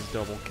about his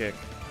double kick.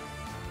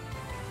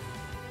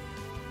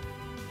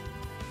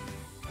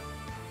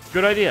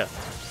 Good idea.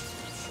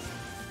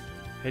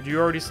 Had you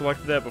already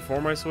selected that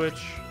before my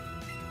switch?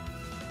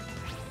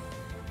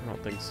 I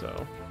don't think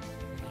so.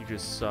 You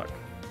just suck.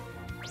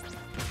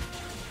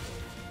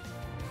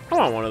 I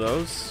want one of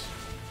those.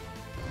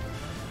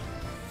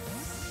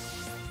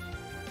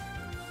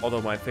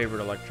 Although my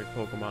favorite electric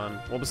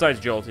Pokemon, well, besides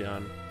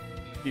Jolteon,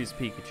 is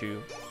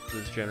Pikachu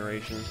this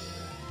generation.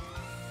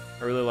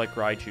 I really like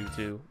Raichu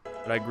too,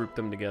 but I grouped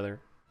them together.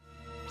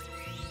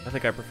 I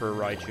think I prefer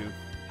Raichu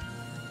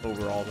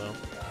overall though.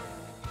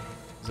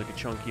 It's like a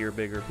chunkier,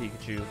 bigger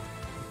Pikachu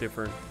with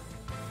different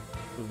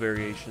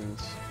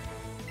variations.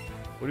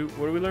 What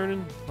are we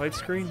learning? Light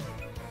screen?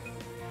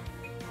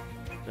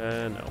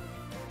 No.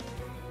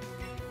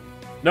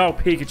 No,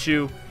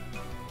 Pikachu!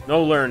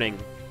 No learning.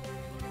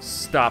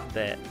 Stop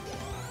that.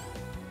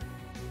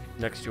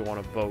 Next, you'll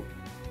want to vote.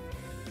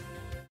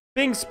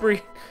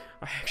 Bingspreet.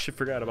 I actually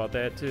forgot about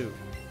that too.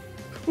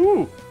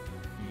 Ooh.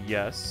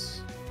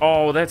 Yes.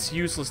 Oh, that's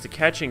useless to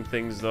catching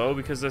things though,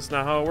 because that's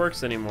not how it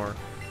works anymore.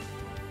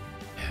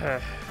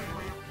 Get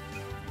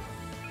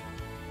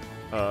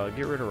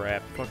rid of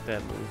Rap. Fuck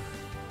that move.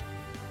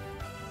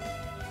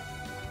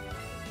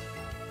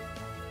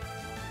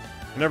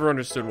 I never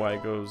understood why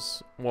it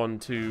goes 1,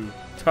 2,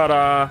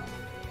 ta-da!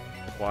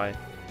 Why?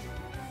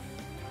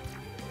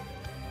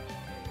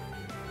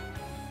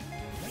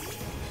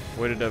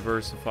 Way to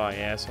diversify,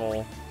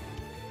 asshole.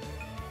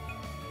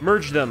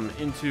 Merge them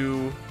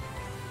into...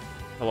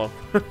 Hello.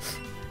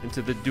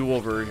 Into the dual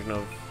version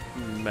of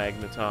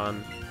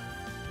Magneton.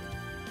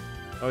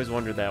 I always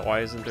wondered that.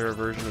 Why isn't there a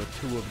version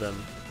with 2 of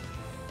them?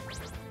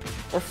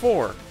 Or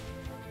 4?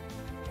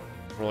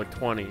 Or like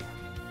 20.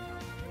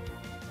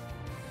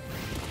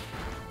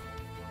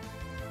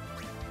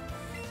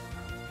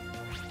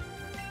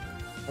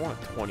 I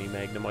want 20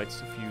 Magnemites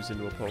to fuse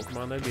into a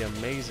Pokemon. That'd be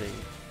amazing.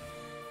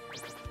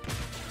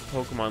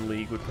 Pokemon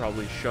League would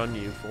probably shun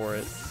you for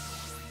it.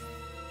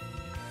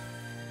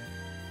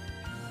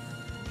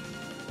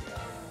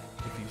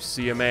 If you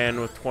see a man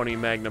with 20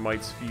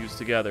 Magnemites fused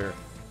together,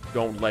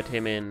 don't let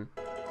him in.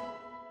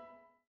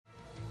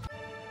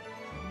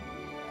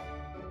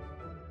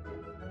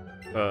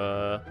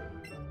 I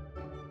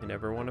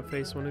never want to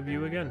face one of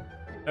you again.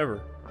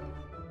 Ever.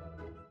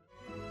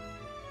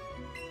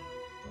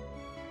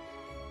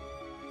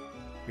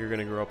 You're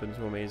gonna grow up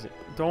into amazing.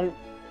 Don't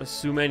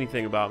assume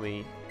anything about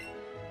me.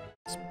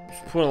 It's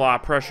putting a lot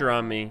of pressure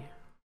on me.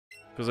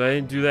 Because I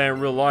didn't do that in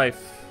real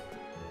life.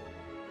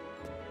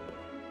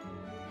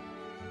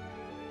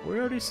 We're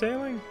already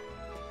sailing?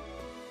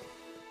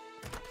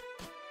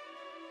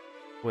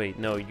 Wait,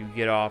 no, you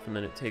get off and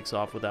then it takes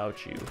off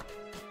without you.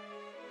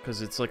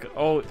 Because it's like,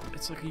 oh,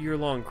 it's like a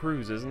year-long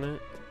cruise, isn't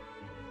it?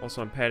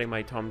 Also, I'm patting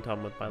my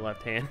tum-tum with my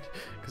left hand.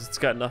 Because it's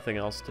got nothing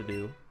else to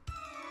do.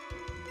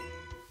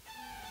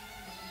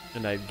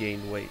 And I've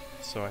gained weight,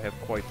 so I have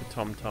quite the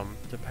tum-tum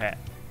to pat.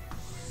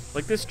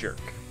 Like this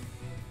jerk.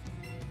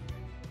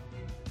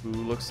 Who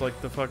looks like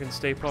the fucking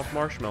Stay Puft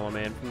Marshmallow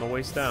Man from the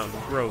waist down.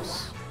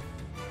 Gross.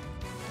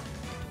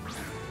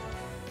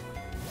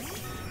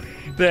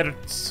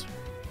 Berts.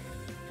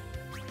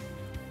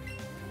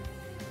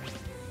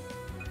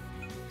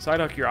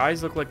 Psyduck, your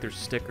eyes look like they're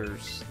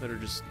stickers that are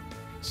just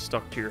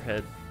stuck to your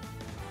head.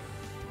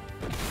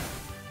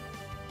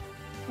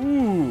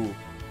 Ooh.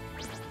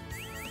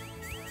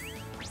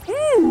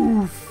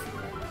 Oof.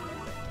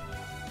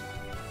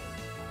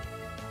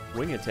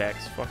 Wing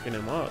attack's fucking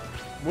him up.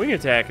 Wing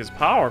attack is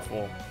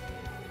powerful.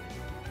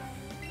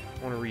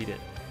 I want to read it.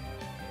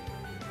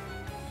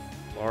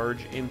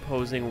 Large,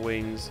 imposing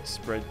wings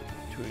spread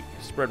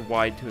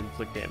wide to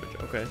inflict damage.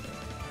 Okay.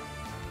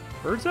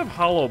 Birds have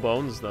hollow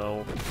bones,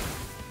 though.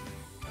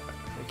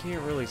 I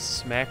can't really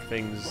smack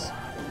things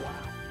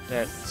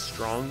that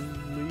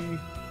strongly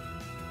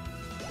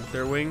with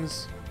their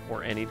wings,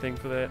 or anything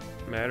for that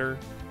matter.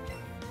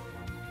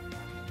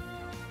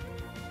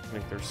 I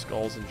think their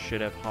skulls and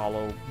shit have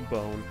hollow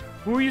bone.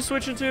 Who are you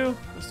switching to?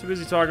 I was too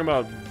busy talking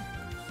about...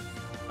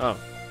 Oh.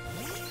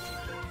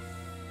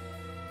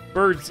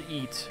 Birds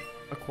eat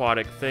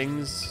aquatic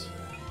things.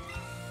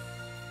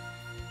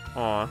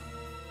 Aw.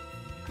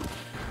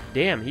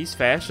 Damn, he's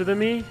faster than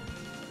me?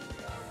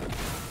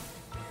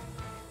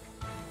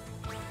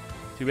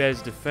 Too bad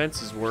his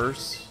defense is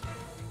worse.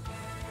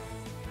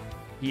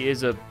 He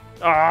is a...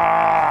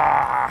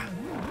 Ah!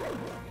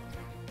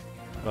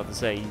 I'm about to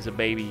say, he's a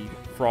baby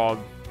frog.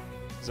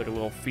 He's like a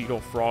little fetal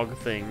frog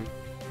thing.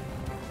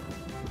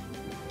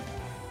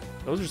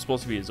 Those are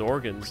supposed to be his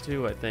organs,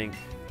 too, I think.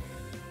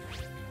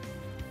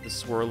 The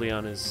swirly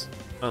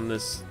on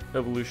this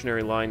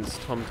evolutionary line's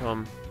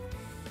tum-tum.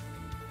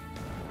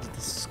 It's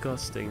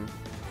disgusting.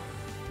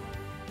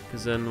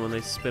 Because then when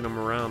they spin them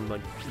around,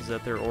 like, is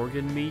that their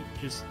organ meat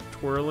just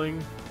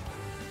twirling?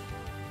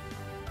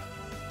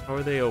 How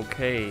are they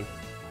okay?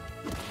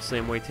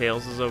 Same way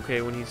Tails is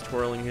okay when he's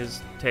twirling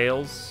his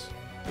tails?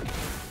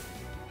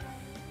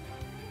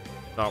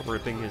 Without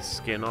ripping his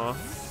skin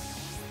off?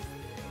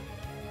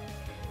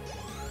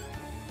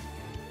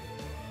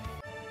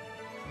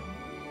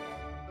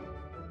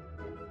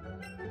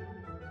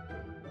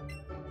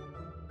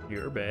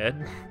 You're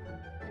bad.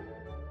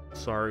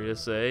 Sorry to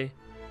say.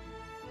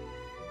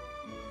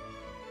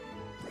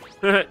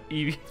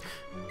 Eevee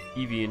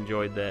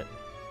enjoyed that.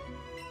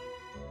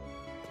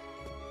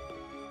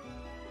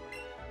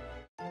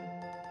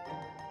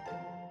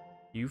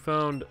 You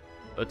found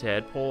a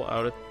tadpole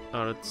out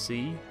at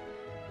sea?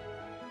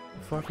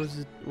 The fuck was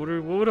it? What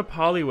would a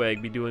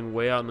Poliwag be doing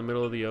way out in the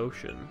middle of the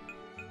ocean?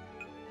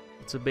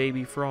 It's a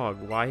baby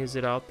frog. Why is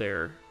it out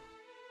there?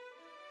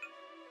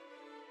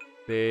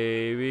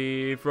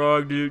 Baby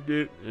frog,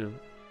 dude.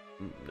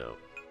 No.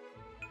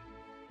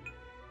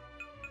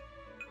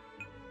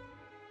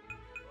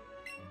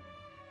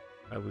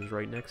 I was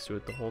right next to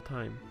it the whole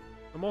time.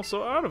 I'm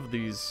also out of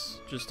these,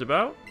 just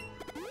about.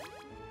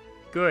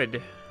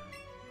 Good.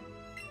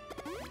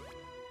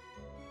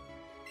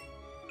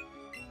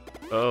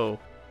 Oh.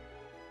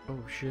 Oh,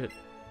 shit.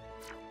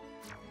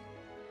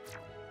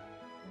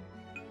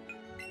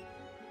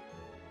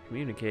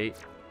 Communicate.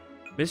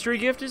 Mystery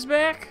gift is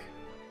back?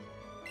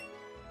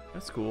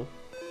 That's cool.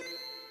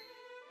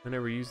 I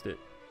never used it.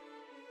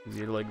 Did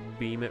you like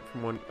beam it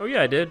from one? Oh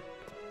yeah, I did.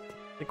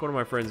 I think one of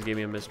my friends gave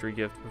me a mystery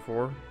gift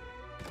before.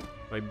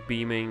 By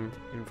beaming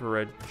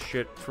infrared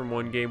shit from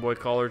one Game Boy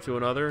Color to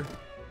another.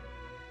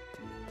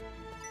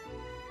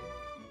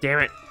 Damn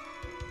it!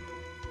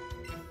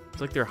 It's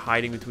like they're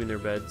hiding between their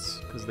beds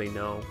because they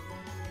know.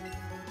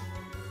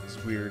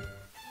 It's weird.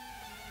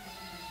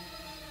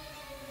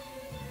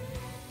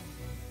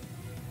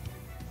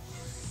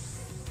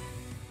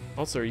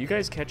 Also, are you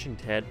guys catching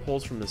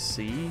tadpoles from the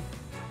sea?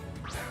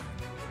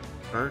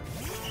 Aren't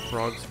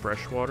frogs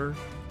freshwater?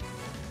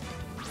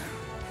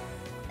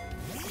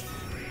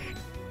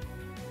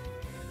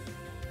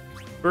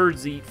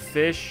 Birds eat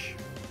fish.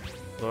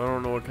 So I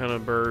don't know what kind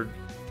of bird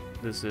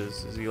this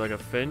is. Is he like a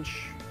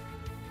finch?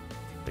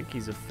 I think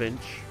he's a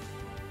finch.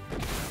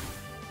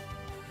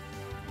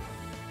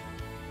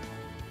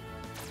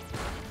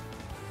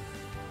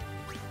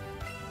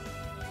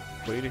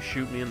 Way to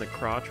shoot me in the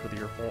crotch with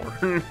your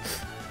horn.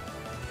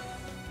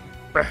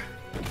 I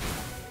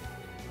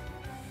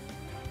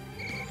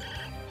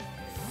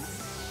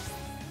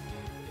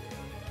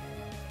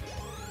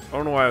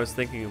don't know why I was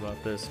thinking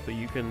about this, but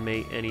you can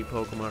mate any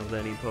Pokemon with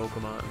any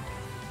Pokemon.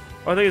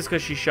 Oh, I think it's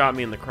because she shot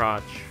me in the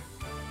crotch.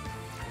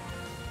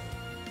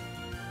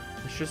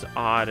 It's just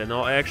odd, and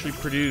they'll actually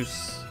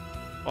produce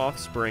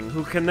offspring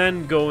who can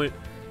then go in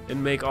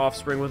and make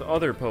offspring with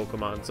other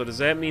Pokemon. So does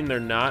that mean they're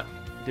not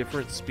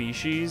different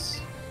species?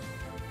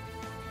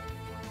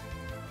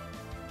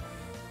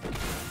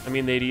 I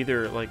mean, they'd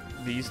either, like,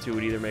 these two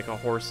would either make a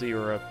Horsey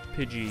or a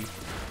Pidgey,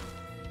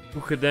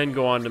 who could then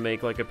go on to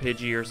make, like, a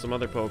Pidgey or some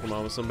other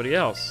Pokemon with somebody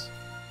else.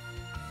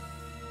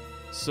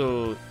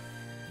 So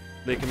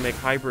they can make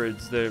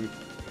hybrids that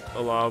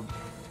allow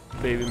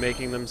baby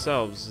making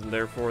themselves, and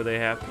therefore they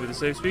have to be the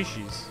same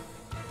species.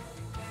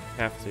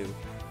 Have to.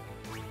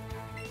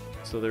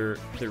 So there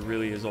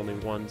really is only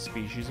one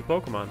species of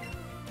Pokemon.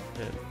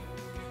 And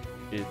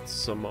it's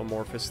some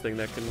amorphous thing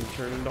that can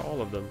turn into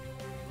all of them.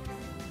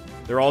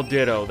 They're all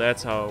Ditto,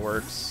 that's how it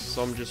works.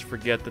 Some just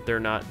forget that they're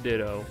not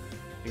Ditto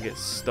and get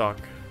stuck.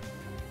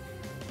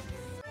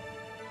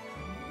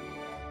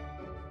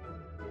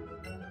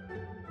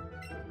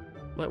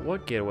 Let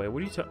what get away?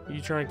 What are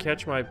you trying to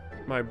catch my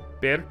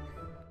bear?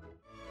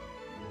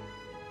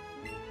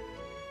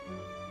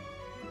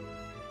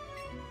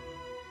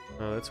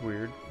 Oh, that's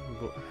weird.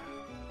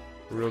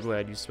 I'm real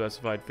glad you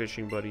specified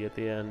fishing buddy at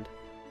the end.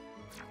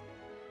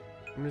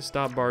 I'm gonna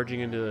stop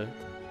barging into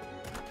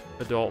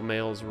adult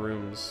males'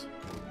 rooms.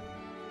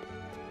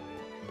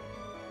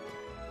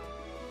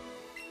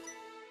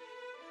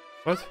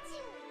 What?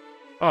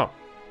 Oh.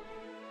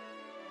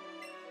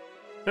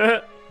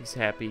 He's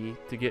happy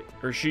to get,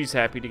 or she's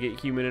happy to get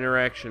human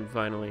interaction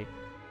finally.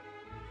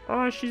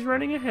 Oh, she's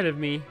running ahead of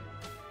me.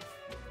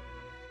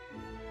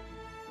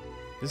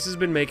 This has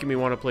been making me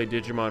want to play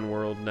Digimon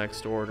World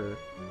Next Order.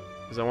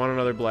 Because I want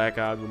another Black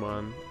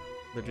Agumon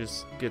that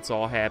just gets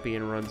all happy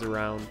and runs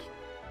around.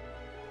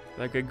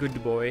 Like a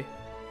good boy.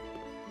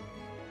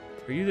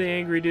 Are you the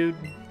angry dude?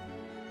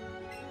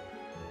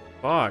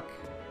 Fuck.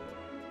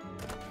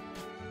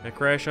 I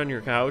crash on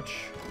your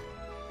couch?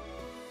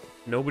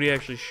 Nobody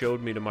actually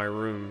showed me to my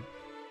room.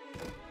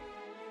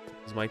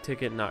 Does my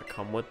ticket not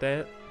come with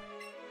that?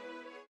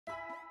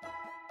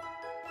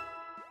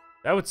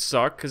 That would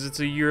suck, because it's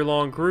a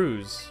year-long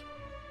cruise.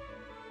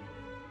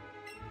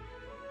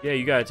 Yeah,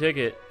 you got a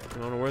ticket. I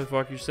don't know where the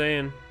fuck you're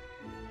saying.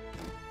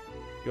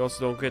 You also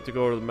don't get to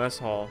go to the mess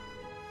hall.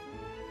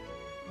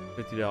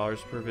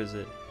 $50 per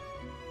visit.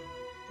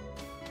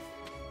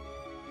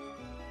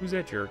 Who's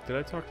that jerk? Did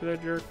I talk to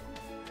that jerk?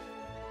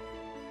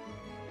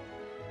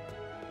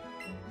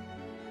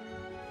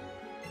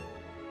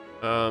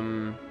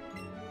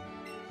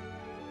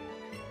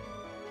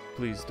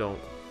 Please don't.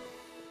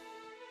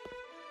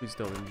 Please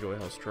don't enjoy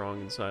how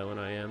strong and silent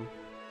I am.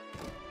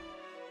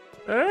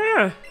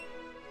 Ah!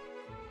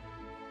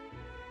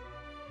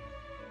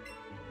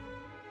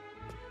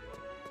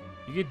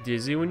 You get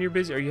dizzy when you're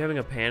busy? Are you having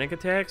a panic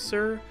attack,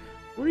 sir?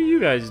 What are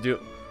you guys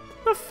doing?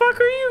 What the fuck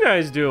are you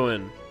guys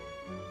doing?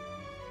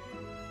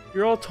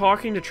 You're all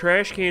talking to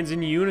trash cans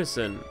in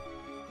unison.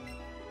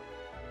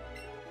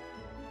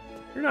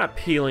 You're not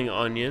peeling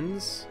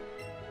onions.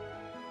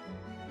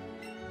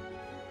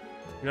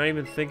 You're not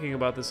even thinking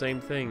about the same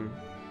thing.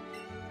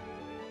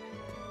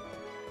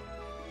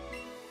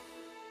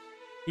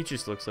 He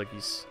just looks like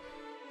he's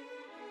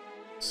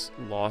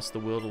lost the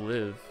will to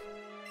live.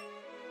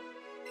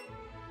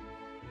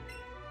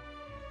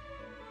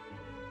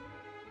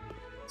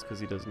 It's because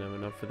he doesn't have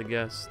enough for the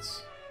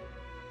guests.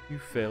 You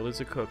fail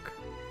as a cook.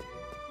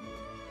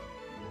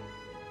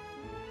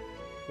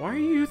 Why are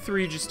you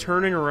three just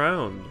turning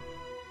around?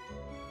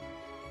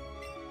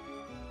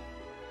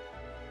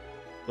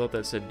 I thought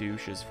that said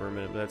douches for a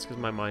minute, but that's because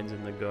my mind's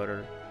in the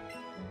gutter.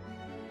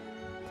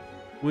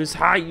 Whiz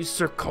high, you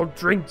sir, cold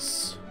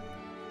drinks!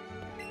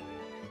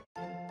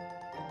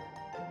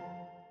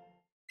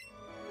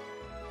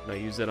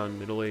 use that on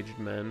middle-aged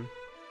men.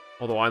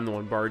 Although I'm the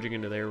one barging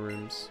into their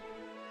rooms.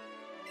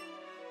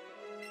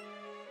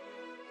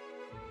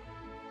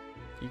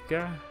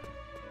 Kika?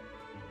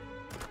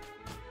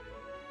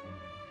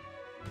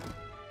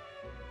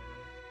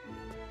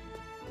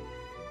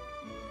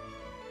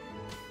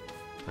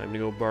 Time to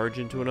go barge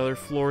into another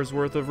floor's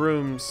worth of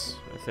rooms,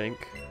 I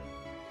think.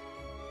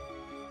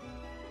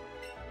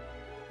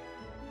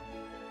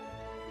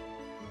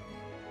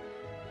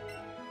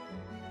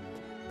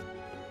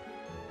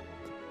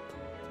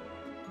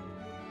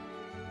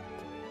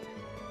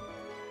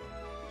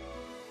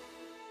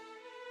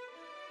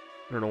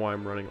 I don't know why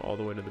I'm running all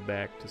the way to the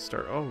back to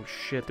start. Oh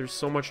shit, there's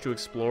so much to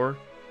explore.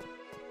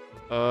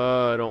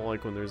 I don't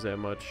like when there's that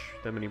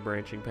many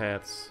branching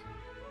paths.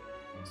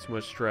 It's too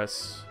much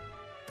stress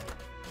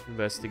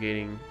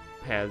investigating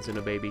paths in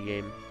a baby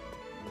game.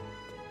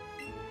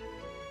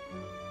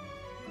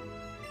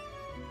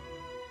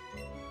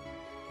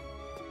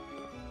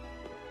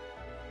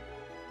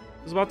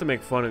 I was about to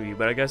make fun of you,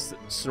 but I guess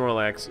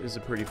Snorlax is a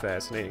pretty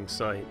fascinating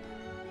sight.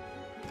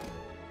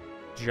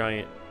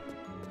 Giant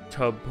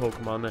tub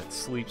Pokemon that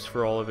sleeps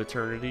for all of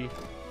eternity.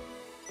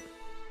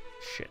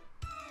 Shit.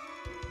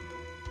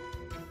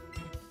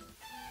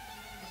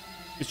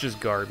 It's just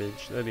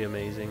garbage. That'd be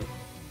amazing.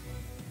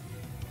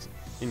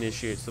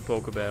 Initiates the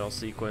Poke Battle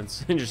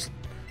sequence and just,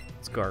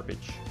 it's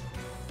garbage.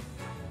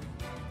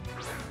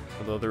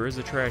 Although there is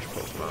a trash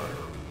Pokemon.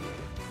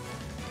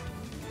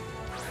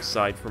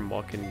 Aside from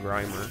Muck and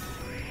Grimer.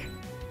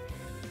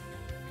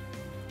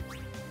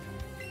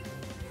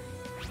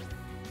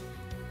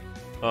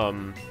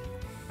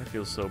 I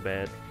feel so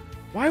bad.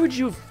 Why would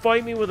you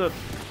fight me with a...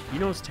 You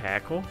know it's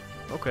Tackle?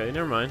 Okay,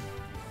 never mind.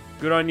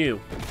 Good on you.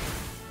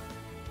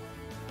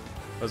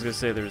 I was gonna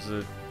say there's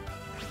a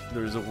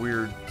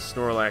weird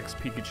Snorlax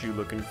Pikachu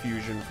looking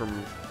fusion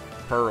from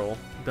Pearl,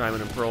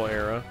 Diamond and Pearl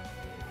era.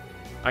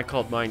 I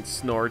called mine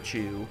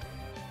Snorchu.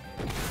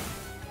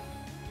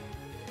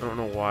 I don't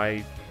know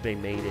why they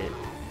made it.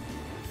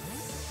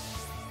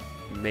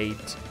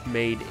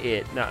 Made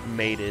it, not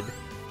mated.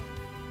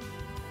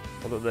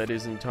 Although that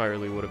is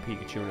entirely what a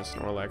Pikachu and a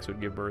Snorlax would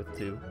give birth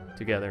to.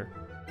 Together.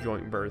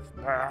 Joint birth.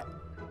 Ah.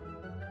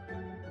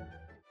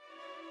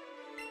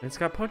 It's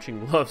got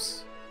punching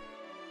gloves.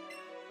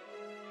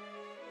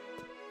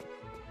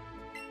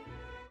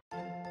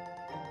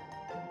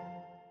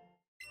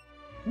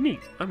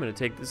 Neat. I'm gonna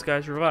take this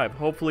guy's revive.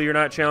 Hopefully you're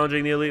not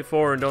challenging the Elite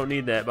Four and don't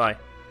need that. Bye.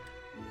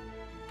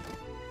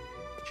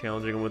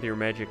 Challenging him with your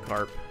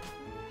Magikarp.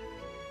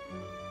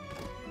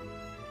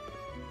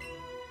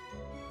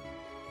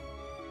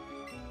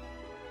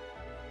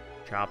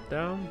 Chop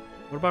down?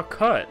 What about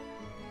cut?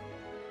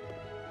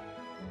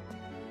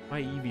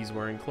 My Eevee's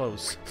wearing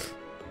clothes.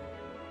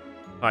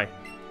 Hi.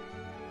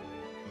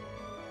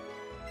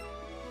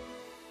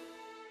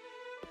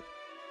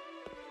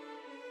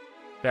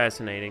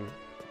 Fascinating.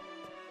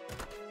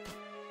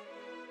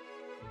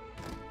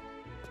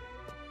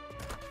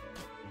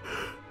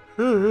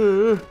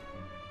 I've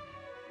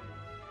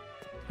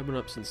been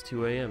up since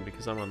 2 a.m.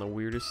 because I'm on the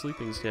weirdest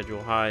sleeping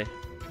schedule. Hi.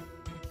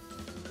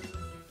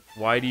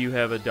 Why do you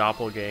have a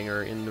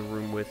doppelganger in the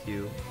room with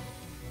you?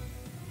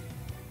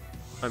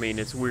 I mean,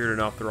 it's weird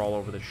enough they're all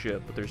over the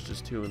ship, but there's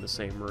just two in the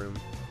same room.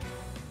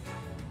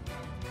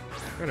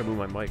 I'm trying to move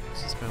my mic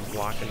because it's kind of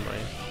blocking my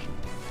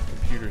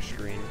computer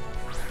screen.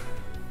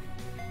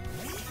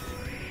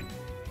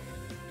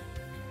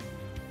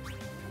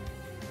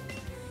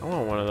 I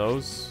want one of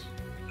those.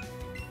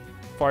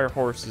 Fire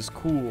Horse is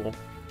cool.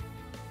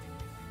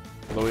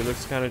 Although he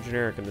looks kind of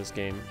generic in this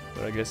game,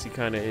 but I guess he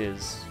kind of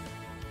is.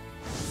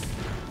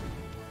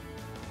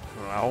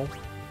 Wow.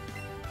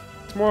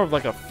 It's more of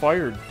like a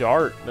fire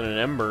dart than an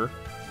ember.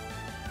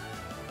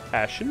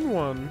 Ashen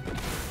one.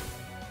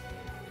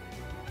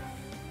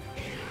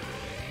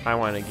 I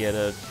want to get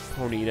a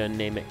Ponyta and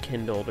name it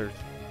Kindled or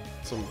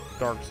some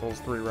Dark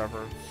Souls 3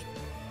 reference.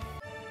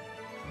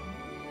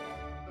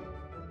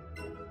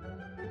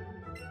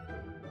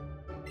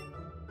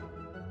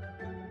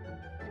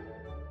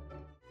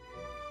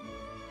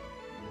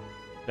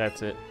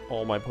 That's it.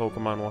 All my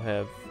Pokemon will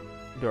have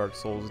Dark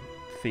Souls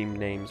themed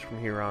names from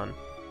here on.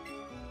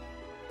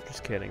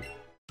 Just kidding.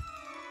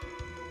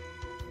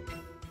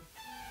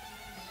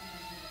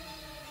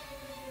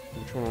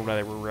 Which one would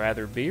I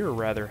rather be or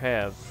rather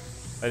have?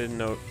 I didn't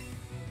know.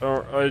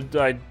 Or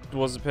I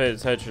wasn't paying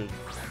attention.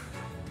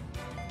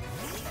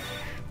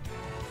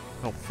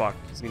 Oh fuck,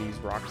 he's gonna use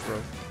Rock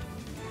Throw.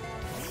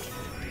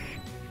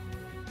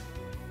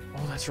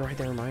 Oh, that's right,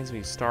 that reminds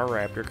me.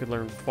 Staraptor could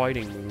learn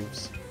fighting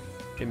moves.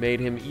 It made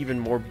him even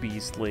more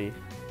beastly.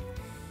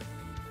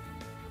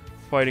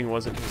 Fighting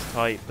wasn't his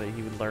type, but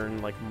he would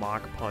learn like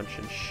Mach Punch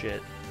and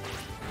shit.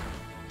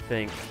 I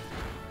think.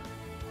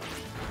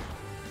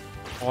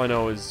 All I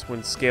know is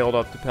when scaled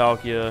up to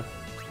Palkia,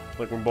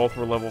 like when both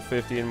were level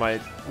 50 in my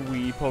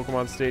Wii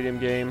Pokemon Stadium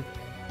game,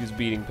 he was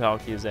beating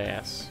Palkia's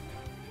ass.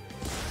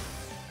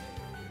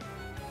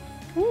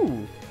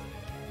 Ooh.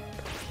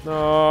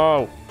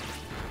 No.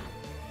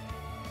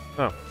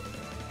 Oh.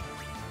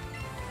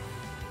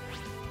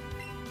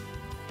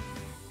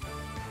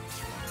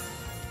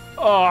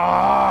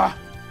 Ah!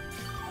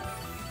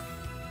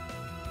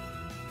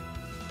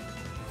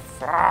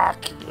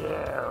 Fuck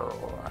you.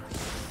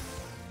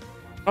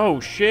 Oh,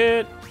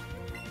 shit.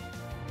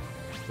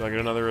 Do I get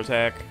another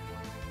attack?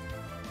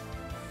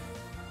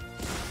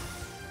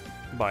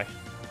 Bye.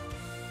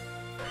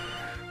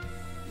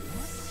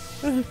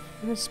 I'm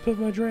gonna spill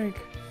my drink.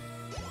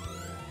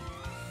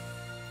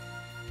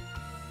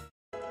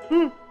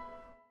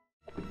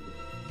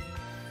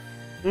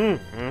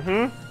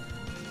 Mm-hmm.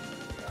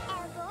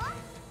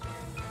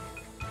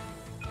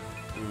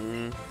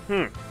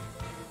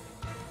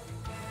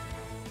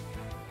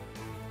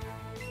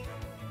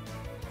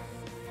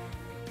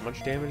 How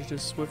much damage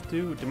does Swift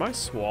do? Did my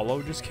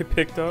swallow just get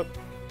picked up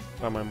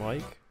by my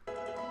mic?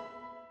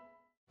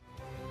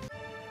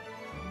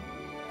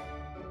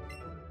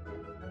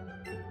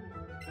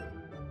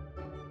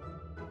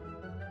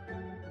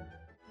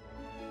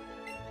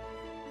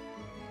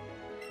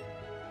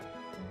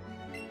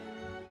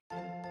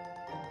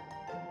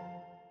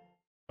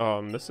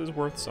 This is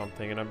worth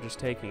something, and I'm just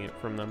taking it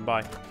from them.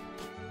 Bye.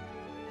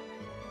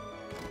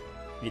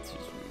 This is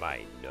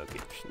my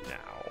nuggets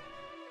now.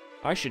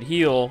 I should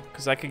heal,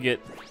 because I could get...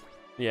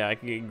 Yeah, I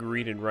could get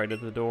greeted right at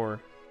the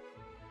door.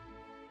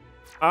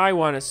 I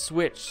want to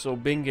switch so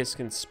Bingus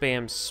can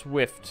spam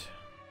Swift.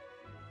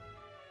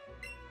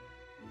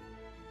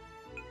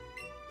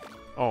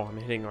 Oh, I'm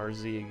hitting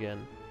RZ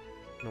again.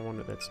 No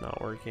wonder that's not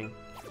working.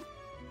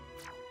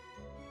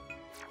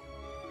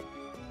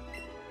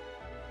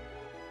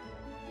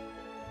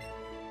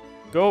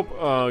 Go!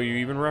 Oh, you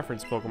even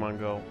referenced Pokemon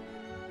Go.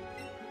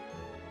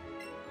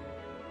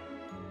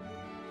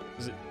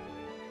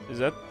 Is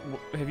that...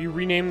 Have you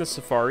renamed the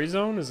Safari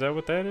Zone? Is that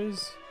what that is?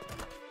 Is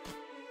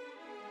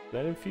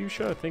that in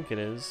Fuchsia? I think it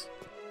is.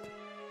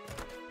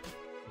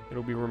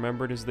 It'll be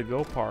remembered as the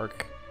Go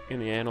Park in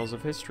the annals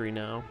of history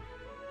now.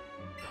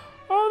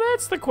 Oh,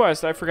 that's the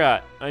quest! I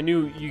forgot. I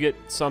knew you get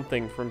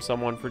something from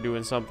someone for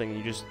doing something.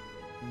 You just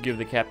give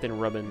the captain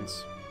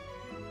rubbins.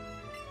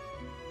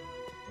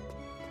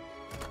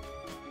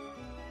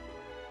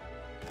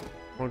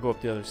 I want to go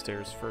up the other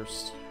stairs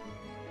first.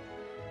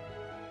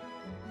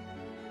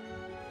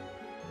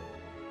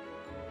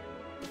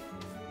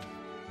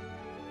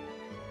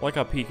 I like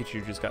how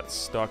Pikachu just got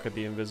stuck at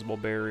the invisible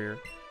barrier.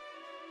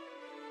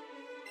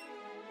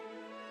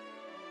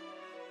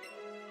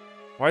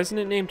 Why isn't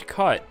it named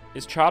Cut?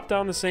 Is Chop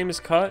Down the same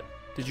as Cut?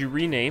 Did you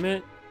rename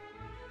it?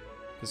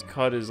 Because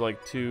Cut is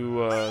like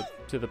too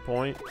to the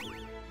point.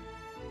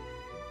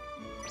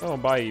 Oh,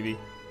 bye, Eevee.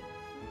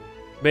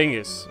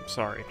 Bingus. I'm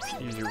sorry.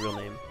 Use your real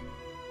name.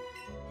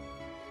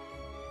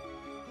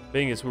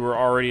 Bingus, we were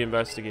already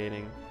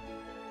investigating.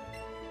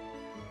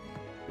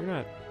 You're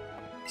not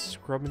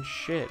scrubbing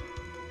shit.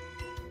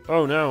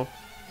 Oh no.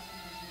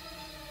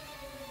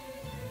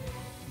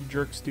 You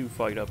jerks do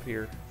fight up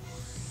here.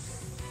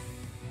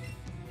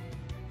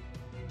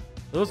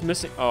 Are those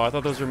missing? Oh, I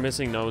thought those were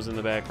missing nose in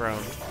the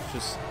background.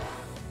 Just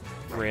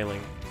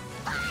railing.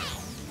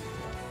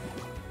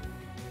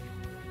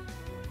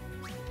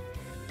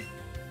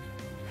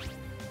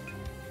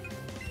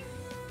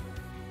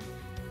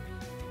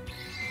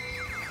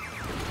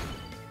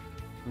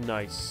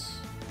 Nice.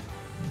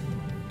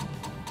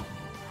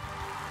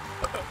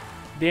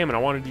 Damn it, I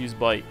wanted to use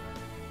Bite.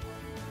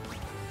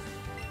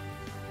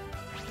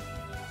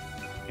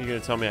 You're gonna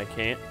tell me I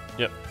can't?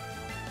 Yep.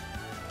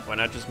 Why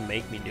not just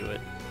make me do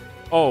it?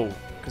 Oh,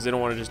 because they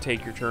don't want to just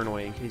take your turn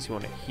away in case you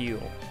want to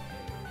heal.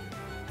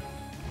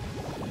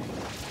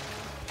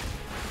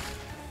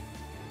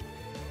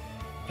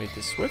 Wait,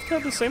 does Swift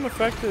have the same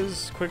effect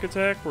as Quick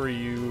Attack, where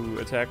you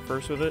attack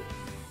first with it?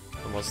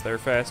 Unless they're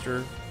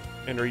faster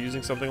and are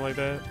using something like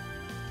that?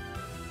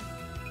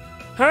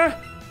 Huh?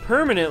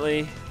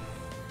 Permanently?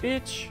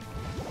 Bitch.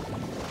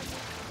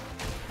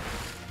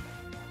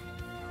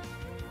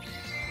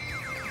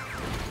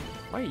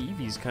 My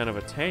Eevee's kind of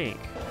a tank.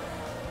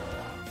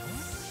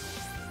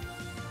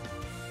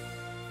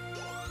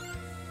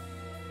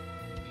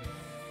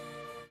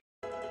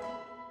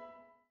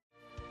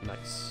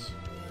 Nice.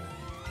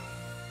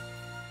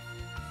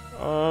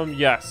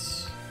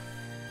 Yes.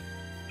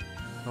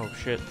 Oh,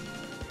 shit.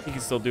 He can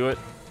still do it.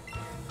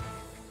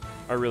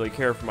 I really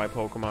care for my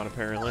Pokemon,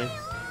 apparently.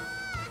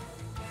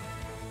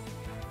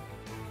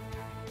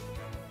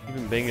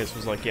 Even Bingus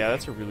was like, yeah,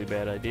 that's a really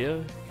bad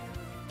idea.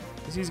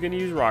 Because he's going to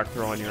use Rock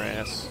Throw on your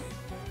ass.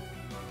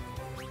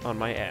 On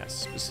my ass,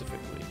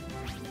 specifically.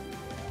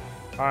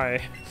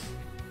 Hi.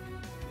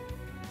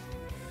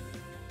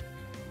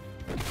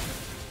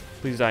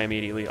 Please die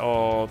immediately.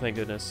 Oh, thank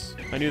goodness.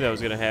 I knew that was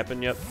going to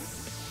happen, yep.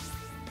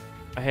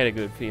 I had a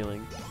good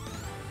feeling.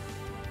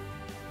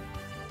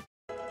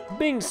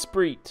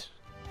 Bingspreet.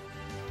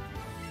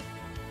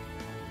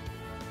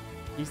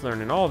 He's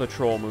learning all the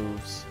troll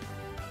moves.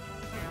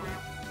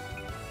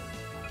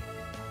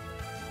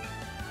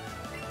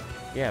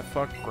 Yeah,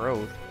 fuck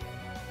growth.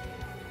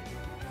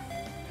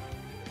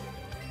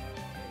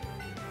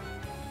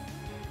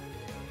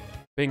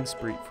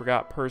 Bingspreet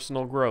forgot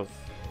personal growth.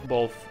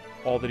 Both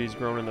all that he's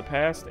grown in the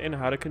past and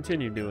how to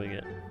continue doing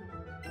it.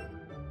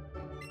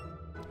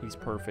 He Eevee's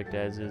perfect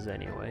as is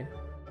anyway.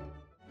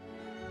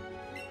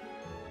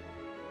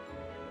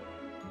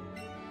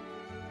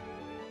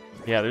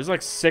 Yeah, there's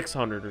like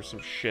 600 or some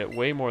shit.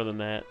 Way more than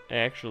that,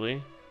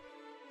 actually.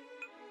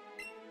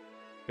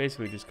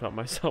 Basically just cut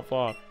myself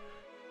off.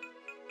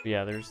 But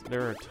yeah,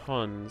 there are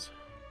tons.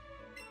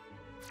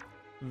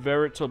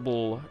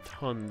 Veritable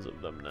tons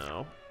of them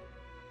now.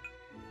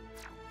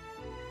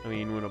 I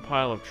mean, when a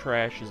pile of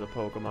trash is a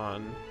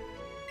Pokemon,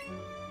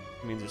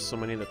 it means there's so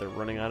many that they're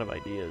running out of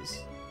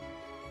ideas.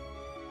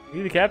 Are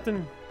you the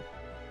captain?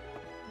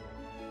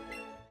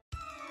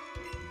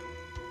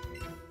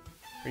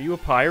 Are you a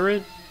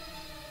pirate?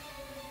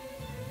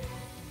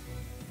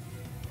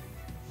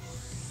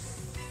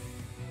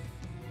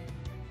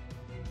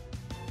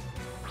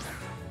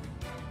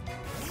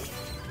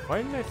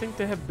 Why didn't I think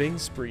to have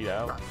Bingspreet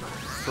out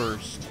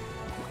first?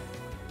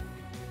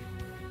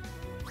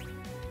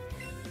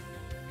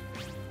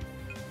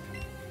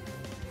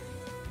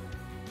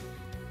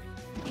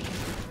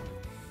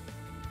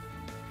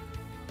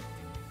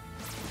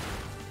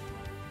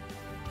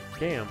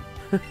 Damn.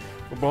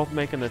 We're both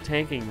making the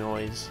tanking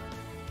noise.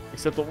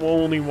 Except that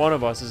only one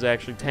of us is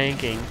actually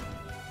tanking.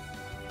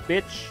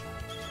 Bitch.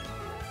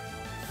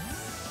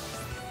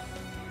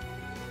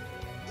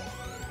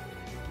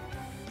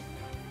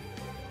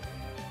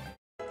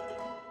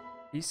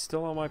 He's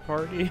still on my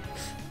party?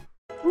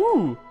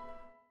 Ooh!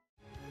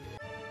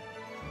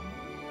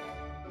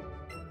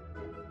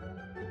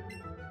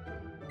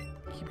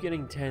 Keep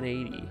getting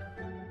 1080.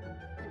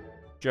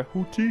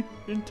 Jahuti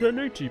in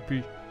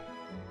 1080p.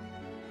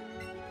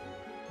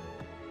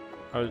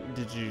 I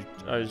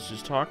was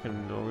just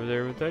talking over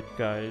there with that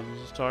guy. He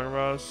was just talking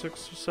about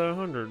 600 or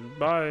 700.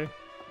 Bye.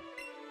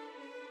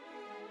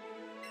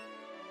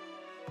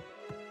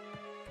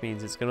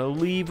 Means it's gonna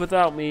leave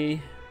without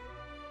me.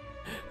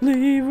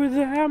 Leave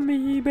without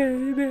me,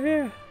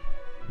 baby.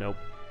 Nope.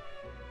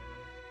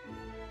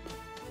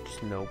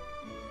 Just nope.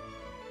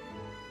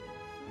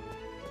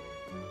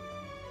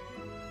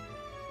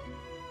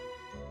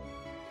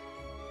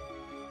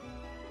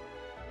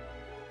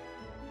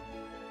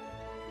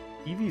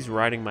 Eevee's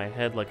riding my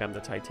head like I'm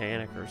the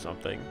Titanic or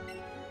something.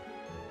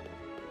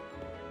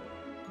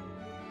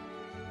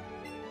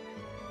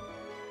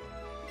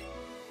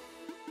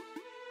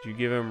 Did you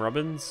give him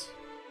rubbins?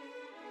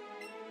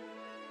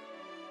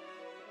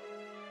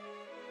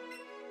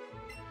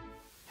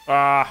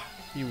 Ah,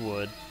 you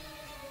would.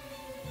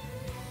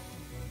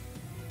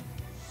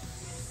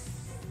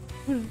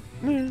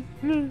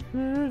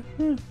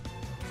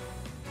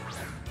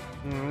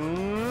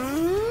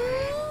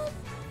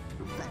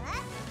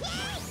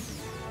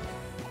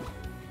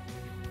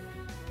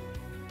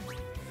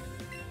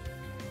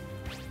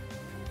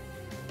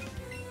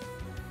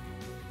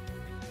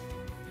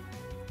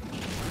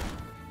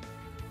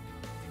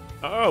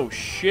 Oh,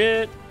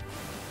 shit.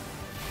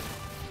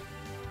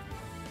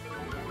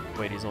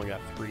 Wait, he's only got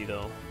 3,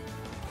 though.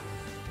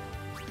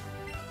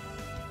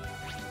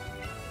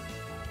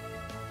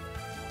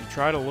 If you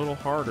tried a little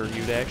harder,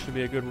 you'd actually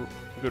be a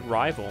good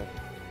rival.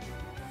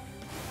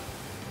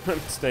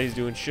 Instead, he's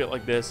doing shit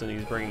like this, and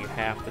he's bringing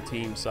half the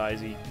team size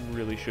he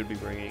really should be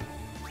bringing.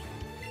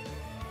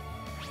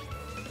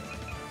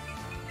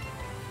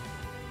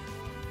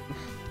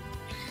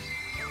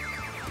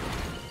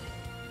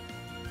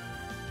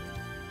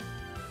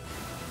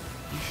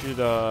 Should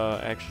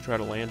actually try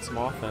to land some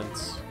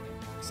offense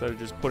instead of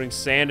just putting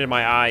sand in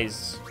my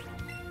eyes.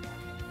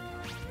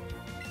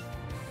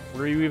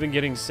 Where are you even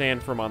getting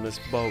sand from on this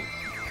boat?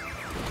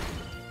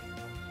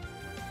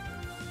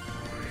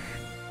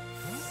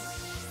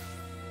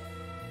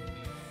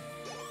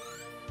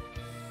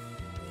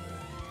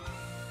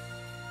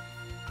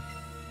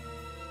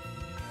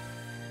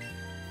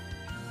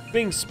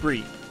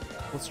 Bingspreet.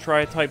 Let's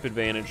try a type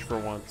advantage for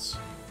once.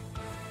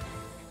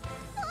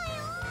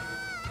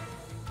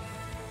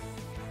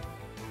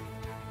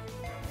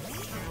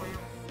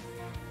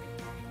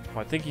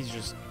 I think he's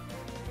just...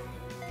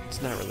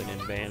 It's not really an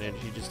advantage.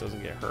 He just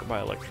doesn't get hurt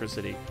by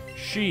electricity.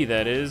 She,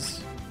 that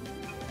is.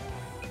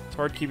 It's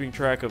hard keeping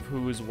track of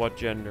who is what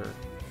gender.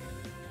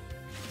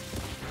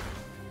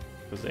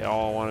 Because they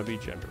all want to be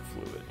gender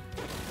fluid.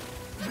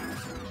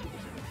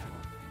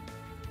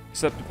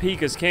 Except the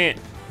Pikas can't.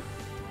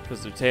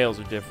 Because their tails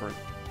are different.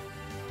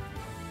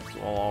 So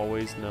I'll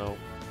always know.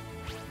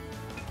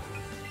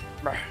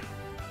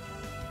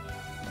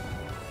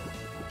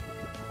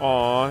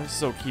 Aw,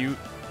 so cute.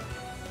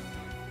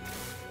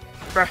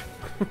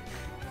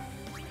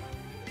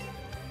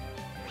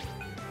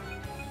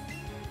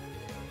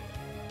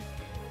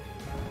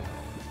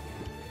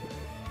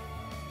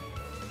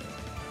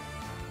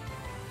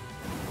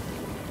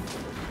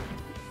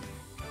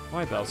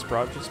 My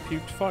Bellsprout just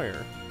puked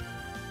fire.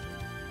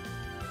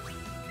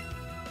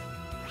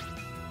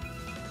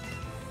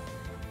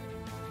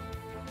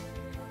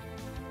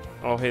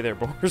 Oh, hey there,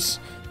 Boris.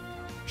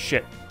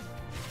 Shit.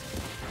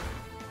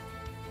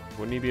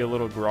 Wouldn't he be a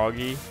little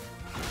groggy?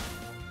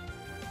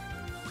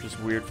 Just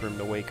weird for him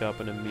to wake up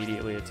and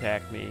immediately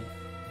attack me.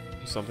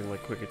 Something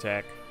like quick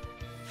attack.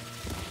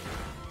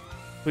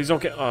 Please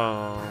don't get...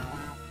 Oh.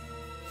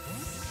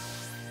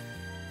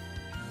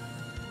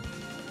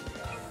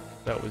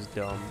 That was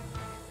dumb.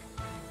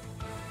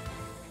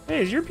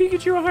 Hey, is your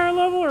Pikachu a higher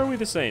level, or are we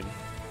the same?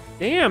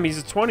 Damn, he's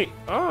a 20.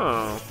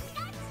 Oh.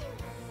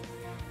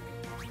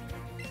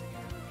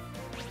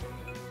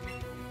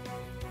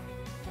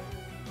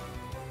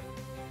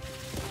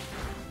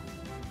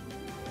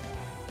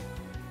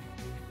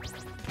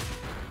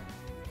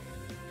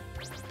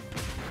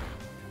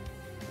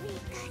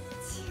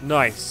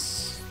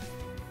 Nice.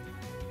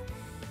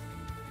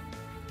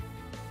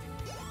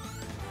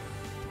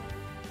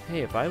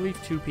 Hey, if I leave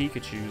 2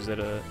 Pikachus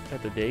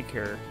at the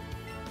daycare,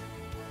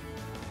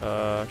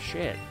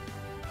 shit.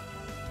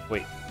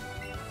 Wait.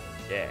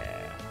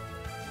 Yeah.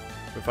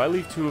 If I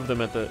leave 2 of them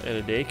at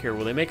a daycare,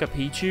 will they make a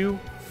Pichu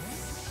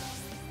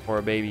or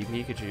a baby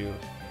Pikachu?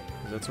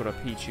 'Cause that's what a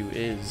Pichu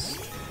is.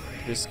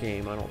 This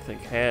game, I don't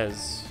think,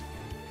 has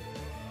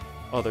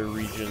other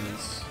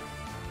regions.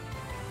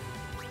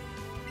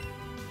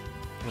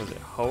 Was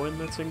it Hoenn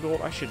that's in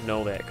gold? I should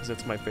know that because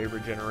it's my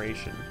favorite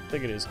generation. I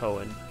think it is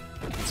Hoenn.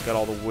 It's got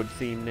all the wood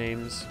theme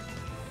names.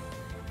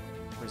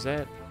 Where's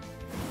that?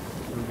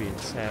 Ruby and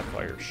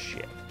Sapphire.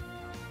 Shit.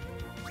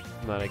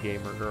 I'm not a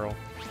gamer girl.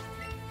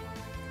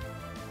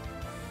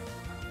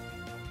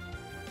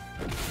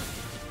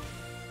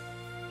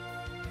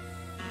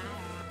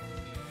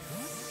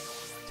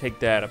 Take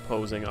that,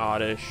 opposing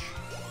Oddish.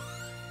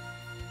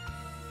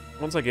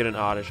 Once I get an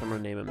Oddish, I'm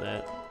gonna name him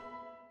that.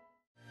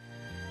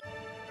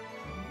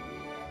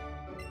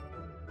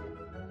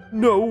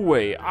 No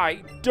way!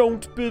 I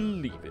don't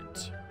believe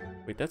it.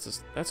 Wait,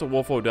 that's a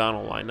Wolf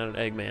O'Donnell line, not an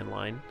Eggman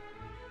line.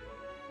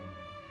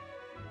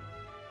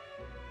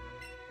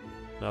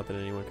 Not that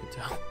anyone could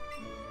tell.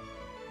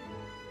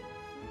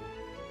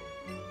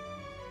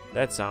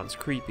 That sounds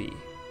creepy,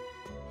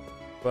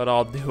 but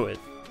I'll do it.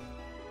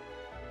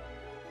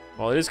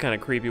 Well, it is kind of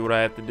creepy what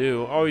I have to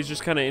do. Oh, he's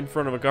just kind of in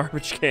front of a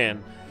garbage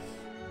can.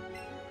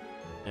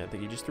 Yeah, I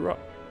think he just threw up.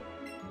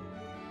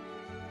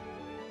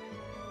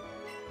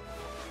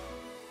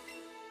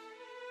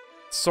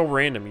 It's so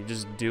random, you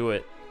just do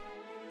it.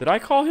 Did I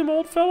call him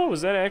old fellow?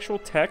 Was that actual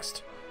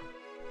text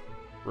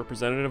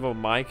representative of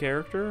my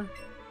character?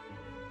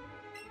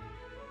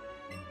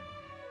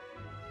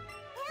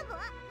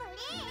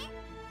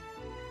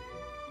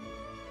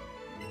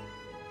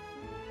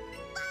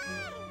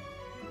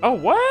 Oh,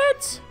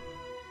 what?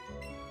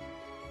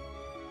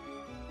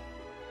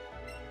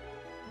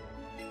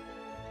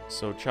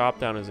 So chop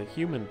down is a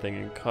human thing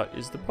and cut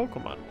is the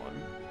Pokemon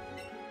one.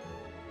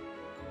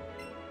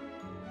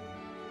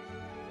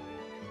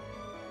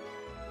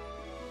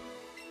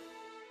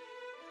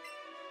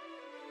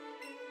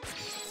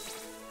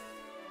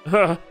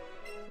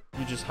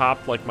 You just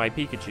hopped like my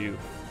Pikachu.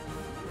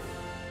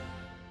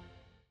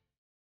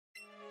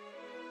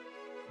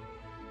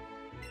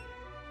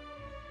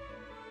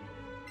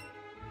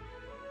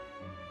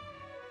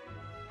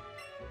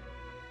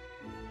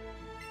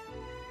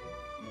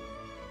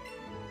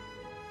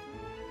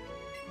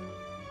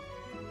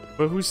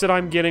 But who said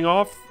I'm getting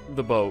off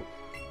the boat?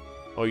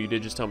 Oh, you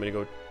did just tell me to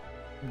go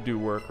do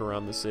work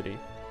around the city.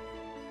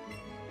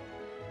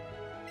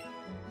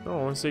 No,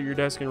 I want to sit at your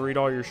desk and read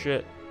all your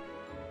shit.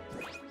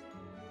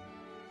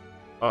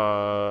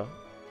 I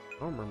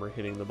don't remember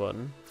hitting the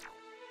button.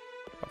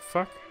 Oh,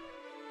 fuck.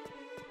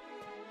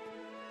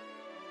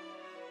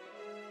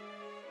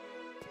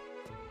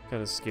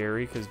 Kind of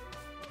scary because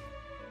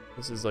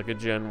this is like a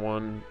Gen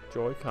 1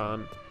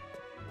 Joy-Con.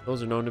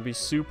 Those are known to be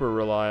super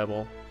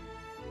reliable.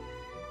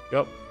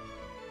 Yep.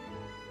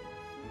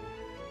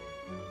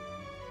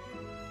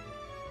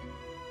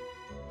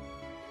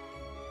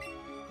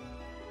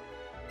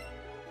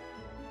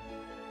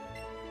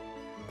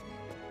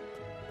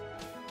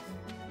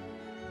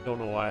 Don't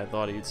know why I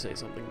thought he'd say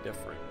something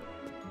different.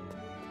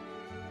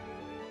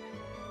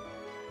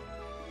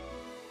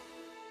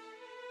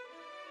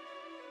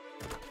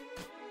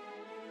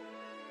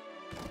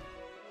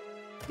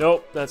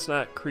 Nope, that's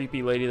not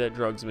creepy lady that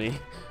drugs me.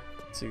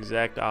 It's the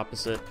exact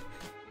opposite.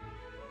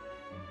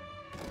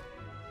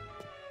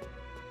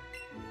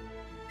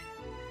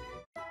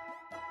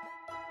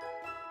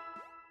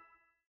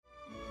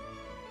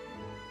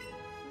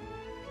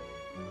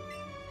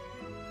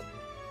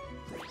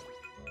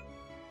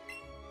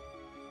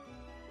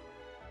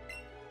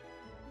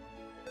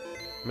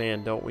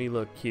 Man, don't we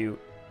look cute?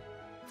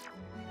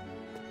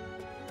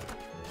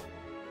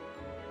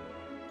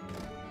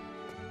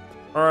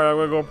 Alright, I'm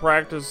gonna go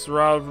practice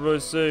around for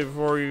the city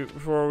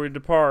before we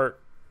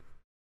depart.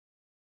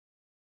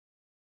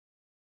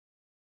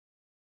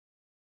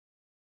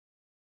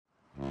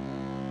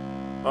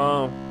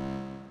 Oh.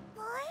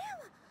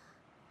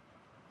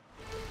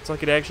 It's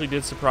like it actually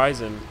did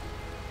surprise him.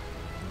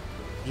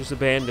 Just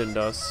abandoned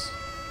us.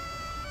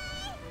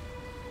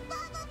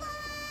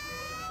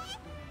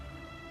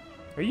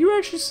 Are you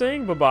actually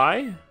saying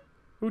bye-bye?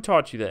 Who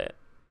taught you that?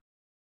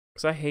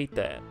 Because I hate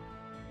that.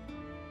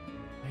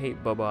 I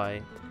hate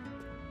bye-bye.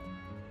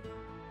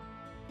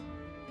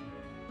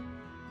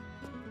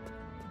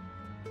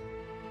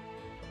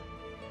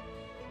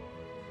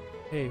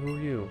 Hey, who are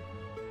you?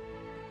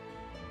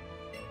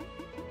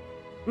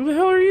 Who the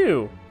hell are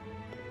you?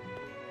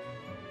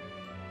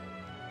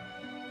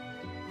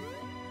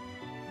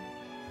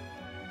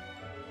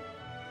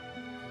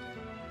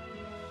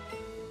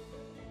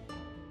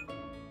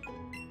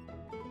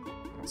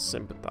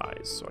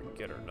 sympathize so I can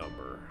get her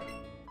number.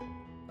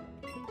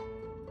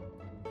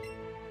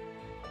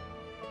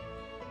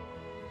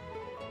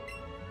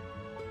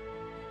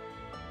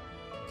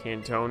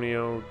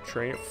 Cantonio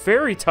trainer.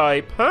 Fairy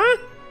type, huh?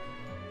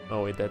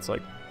 Oh wait, that's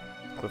like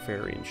the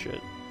fairy and shit.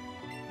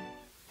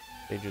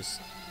 They just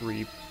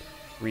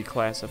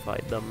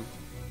reclassified them.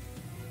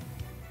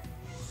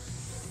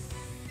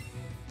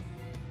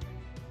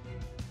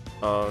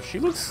 She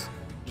looks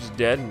just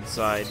dead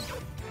inside.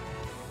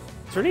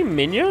 Is her name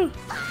Minya?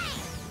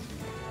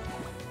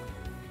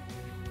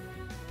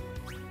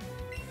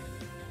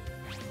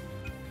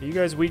 Are you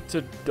guys weak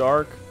to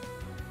dark?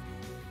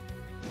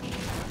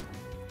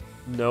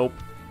 Nope.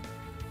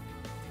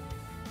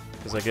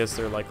 Because I guess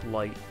they're like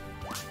light.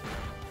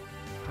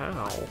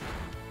 How?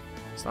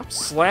 Stop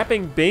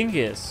slapping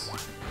Bingus.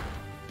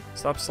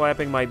 Stop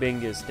slapping my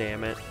Bingus,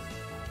 damn it.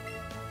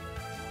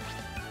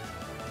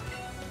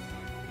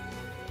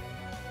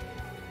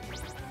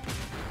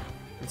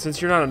 And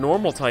since you're not a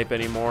normal type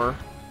anymore,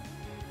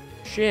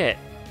 shit.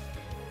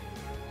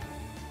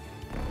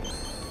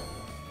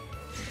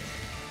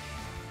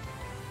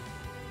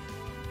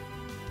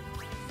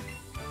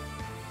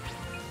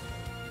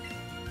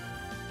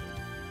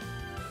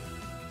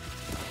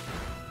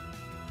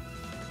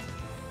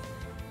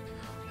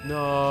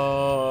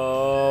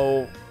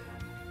 No.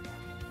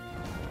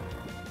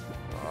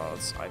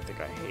 I think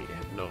I hate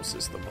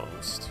hypnosis the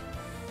most.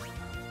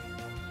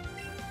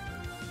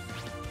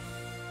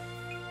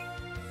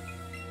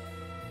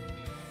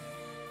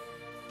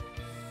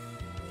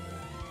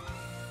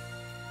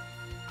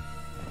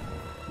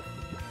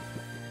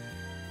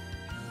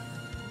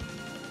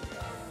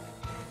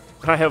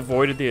 I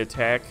avoided the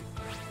attack.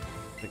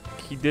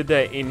 Like, he did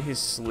that in his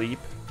sleep.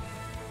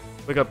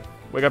 Wake up,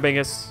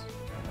 Bingus.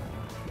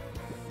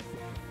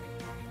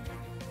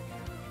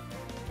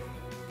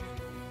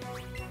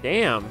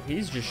 Damn,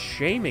 he's just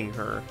shaming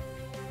her.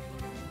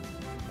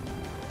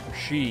 Or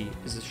she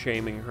is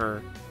shaming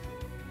her.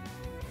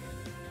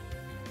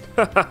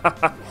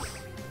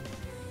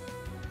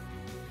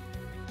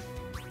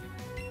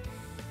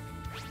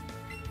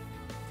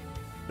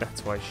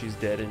 That's why she's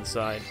dead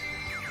inside.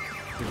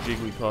 The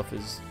Jigglypuff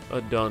is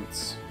a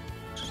dunce.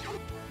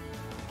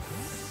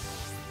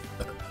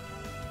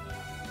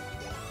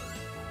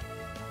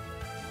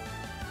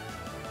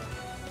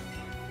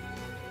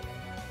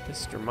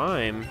 Mr.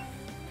 Mime.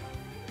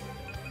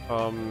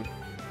 I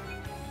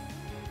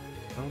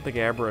don't think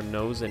Abra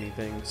knows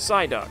anything.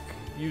 Psyduck.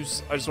 I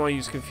just want to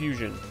use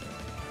Confusion.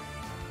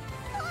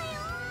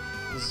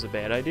 This is a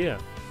bad idea.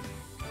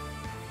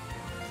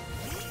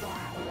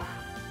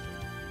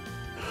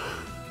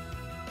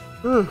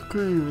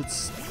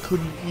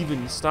 Couldn't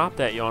even stop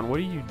that yawn. What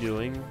are you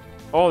doing?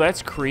 Oh,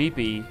 that's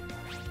creepy.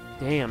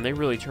 Damn, they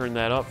really turned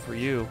that up for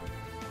you.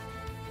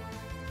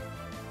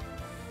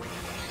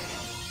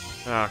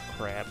 Ah,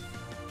 crap.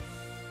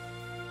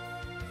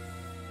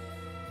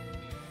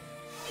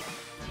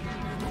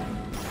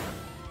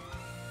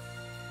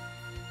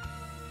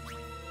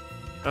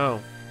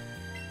 Oh.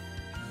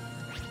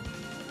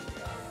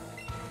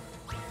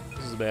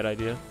 This is a bad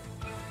idea.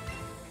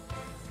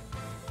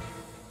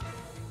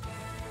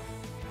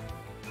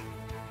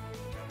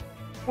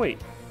 Wait.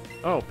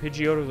 Oh,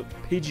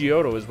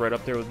 Pidgeotto is right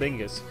up there with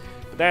Bingus.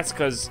 But that's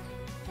because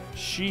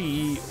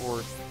she, or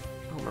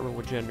I don't remember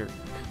what gender.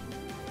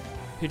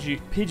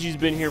 Pidgey's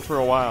been here for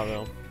a while,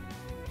 though.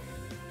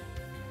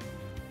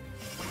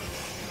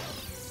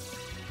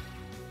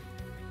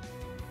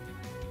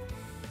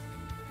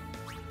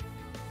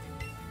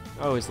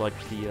 I always like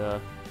the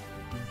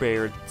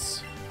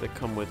bears that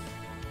come with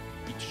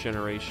each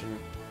generation.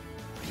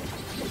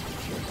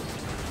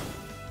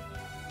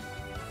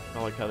 I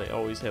like how they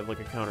always have like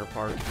a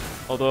counterpart.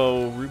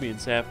 Although Ruby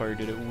and Sapphire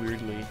did it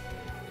weirdly.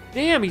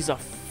 Damn, he's a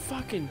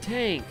fucking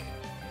tank.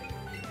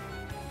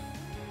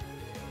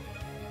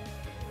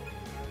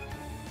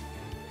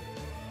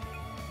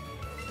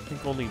 I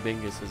think only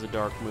Bingus has a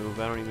dark move.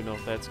 I don't even know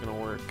if that's gonna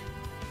work.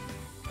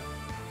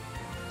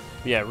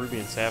 Yeah, Ruby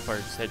and Sapphire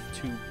just had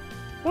two.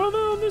 Well,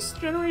 no, this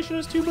generation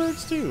has two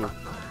birds too.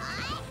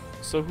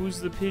 So who's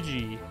the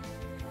Pidgey?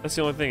 That's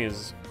the only thing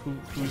is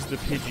who's the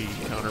Pidgey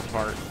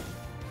counterpart?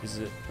 Is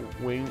it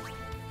Wing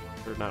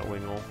or not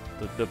Wingle?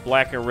 The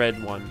black and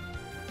red one.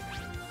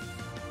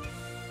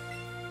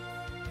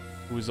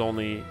 He's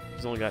only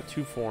got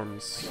two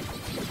forms.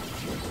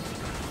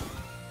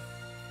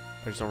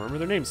 I just don't remember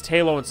their names.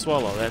 Tailo and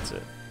Swallow, that's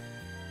it.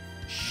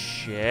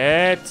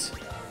 Shit.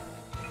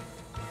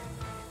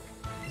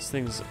 This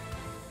thing's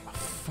a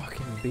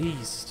fucking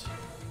beast.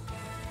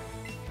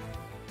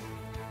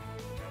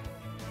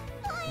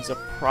 He's a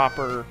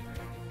proper,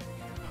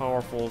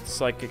 powerful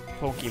psychic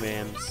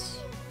Pokemans.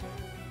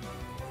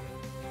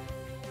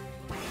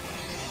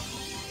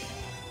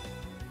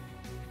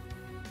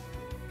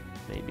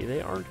 Maybe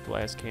they aren't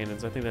glass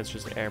cannons. I think that's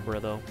just Abra,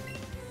 though.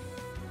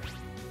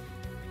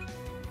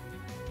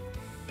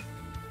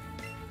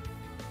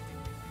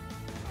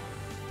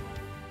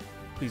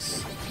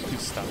 Please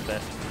stop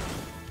that.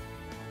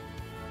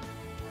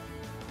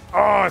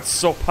 Oh, it's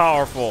so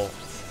powerful.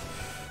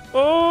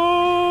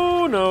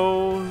 Oh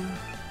no!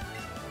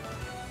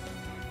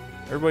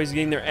 Everybody's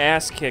getting their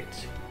ass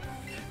kicked.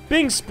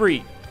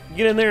 Bingspreet!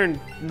 Get in there and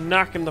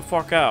knock him the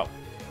fuck out.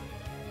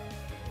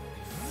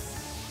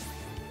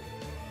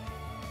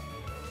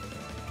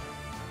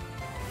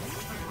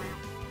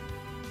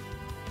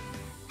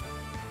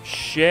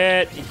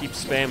 Shit, he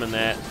keeps spamming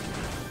that.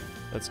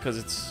 That's because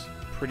it's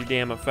pretty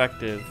damn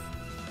effective.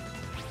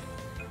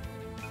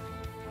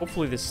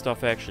 Hopefully this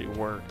stuff actually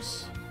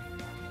works.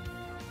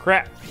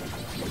 Crap!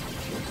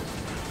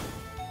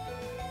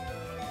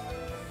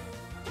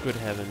 Good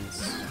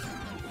heavens.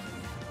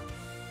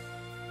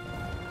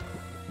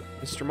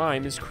 Mr.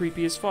 Mime is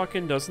creepy as fuck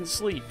and doesn't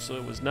sleep, so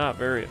it was not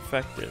very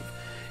effective.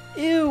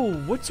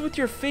 Ew, what's with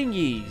your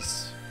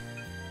fingies?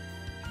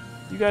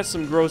 You got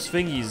some gross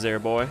fingies there,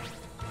 boy.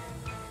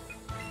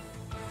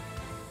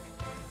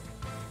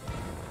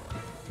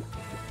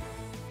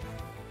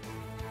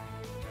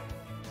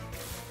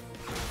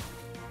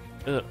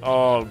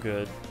 Oh,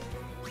 good.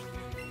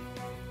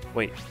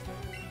 Wait.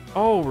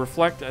 Oh,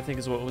 Reflect, I think,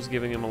 is what was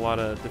giving him a lot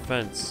of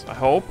defense. I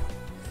hope.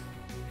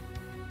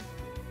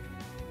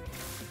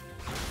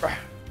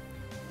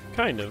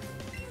 Kind of.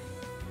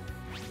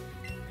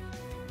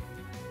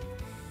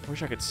 I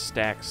wish I could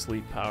stack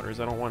sleep powders.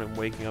 I don't want him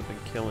waking up and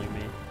killing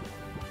me.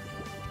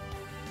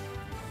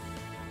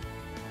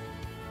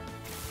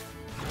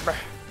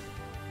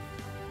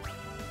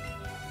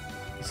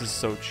 This is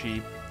so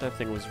cheap. That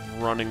thing was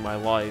running my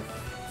life.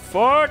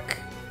 Fuck!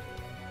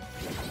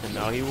 And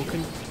now he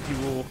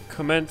will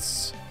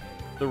commence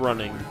the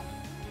running.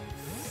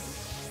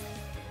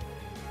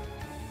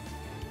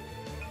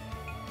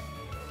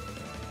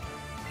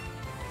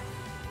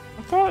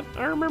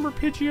 I remember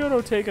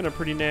Pidgeotto taking a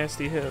pretty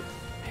nasty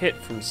hit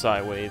from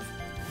Psywave.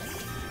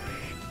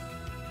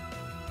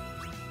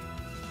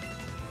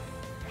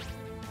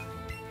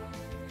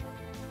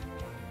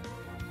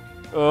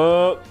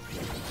 Oh,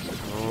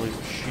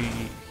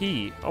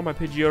 he. Oh, my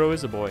Pidgeotto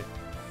is a boy.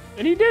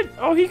 And he did.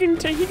 Oh, he can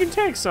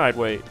tag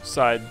sideways.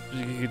 That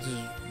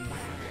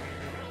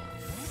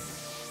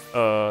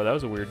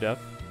was a weird death.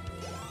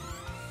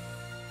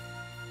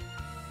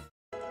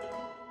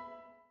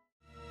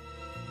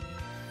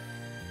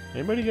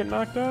 Anybody get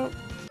knocked out?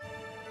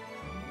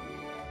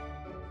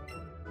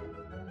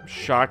 I'm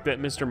shocked at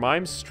Mr.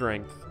 Mime's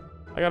strength.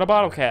 I got a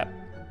bottle cap.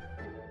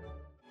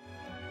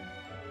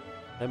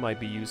 That might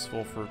be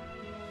useful for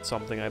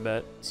something, I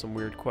bet. Some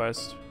weird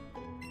quest.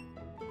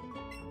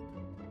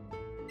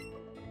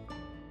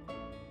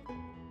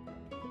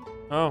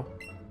 Oh.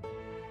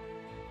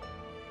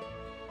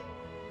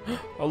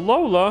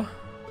 Alola?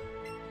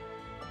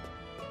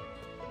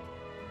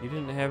 You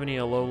didn't have any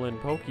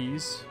Alolan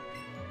Pokies.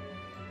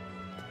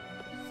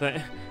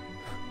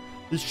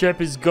 The ship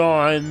is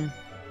gone.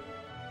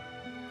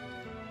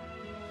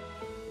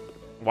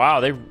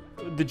 Wow, the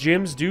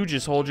gyms do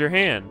just hold your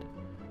hand.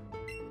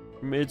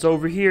 It's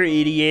over here,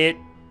 idiot.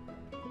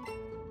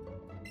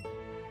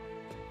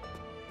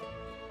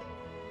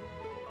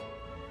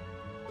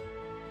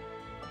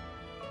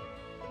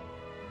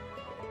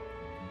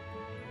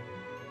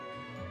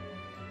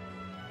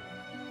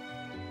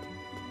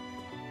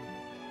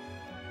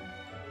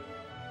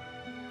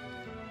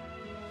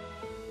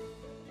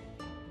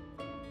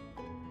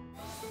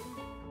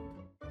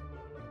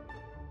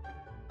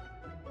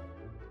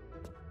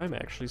 I'm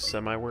actually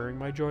semi-wearing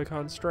my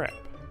Joy-Con strap.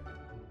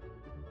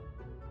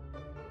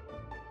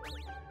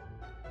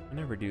 I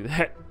never do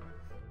that.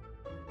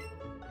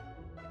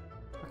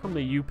 How come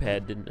the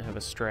U-pad didn't have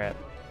a strap?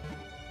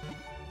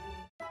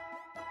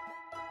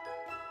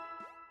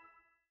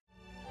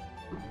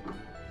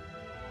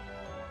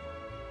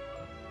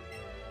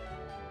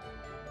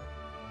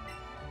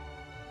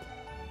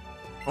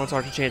 I want to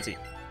talk to Chansey.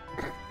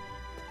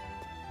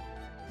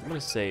 I'm gonna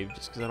save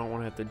just because I don't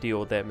want to have to deal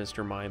with that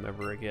Mr. Mime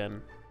ever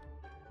again.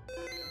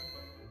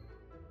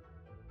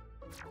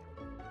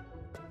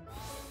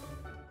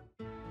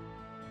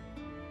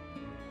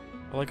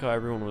 I like how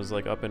everyone was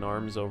like up in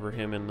arms over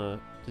him and the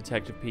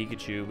Detective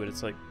Pikachu, but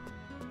it's like,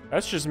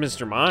 that's just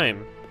Mr.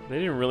 Mime. They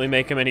didn't really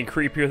make him any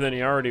creepier than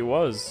he already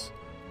was.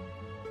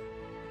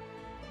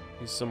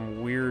 He's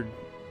some weird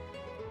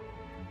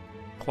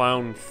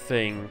clown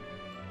thing.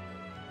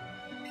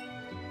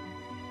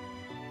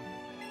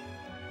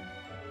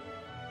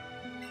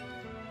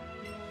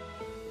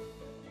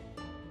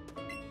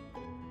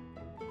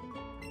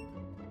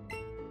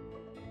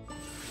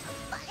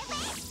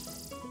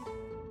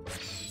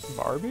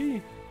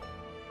 Barbie?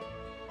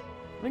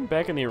 I think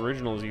back in the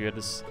originals you had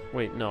to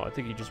wait, no, I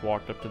think you just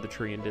walked up to the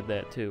tree and did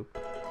that too.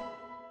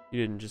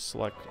 You didn't just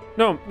select...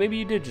 No, maybe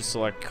you did just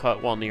select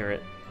cut while near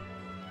it.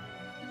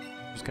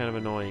 It was kind of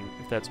annoying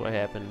if that's what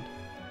happened.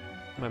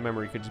 My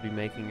memory could just be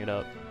making it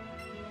up.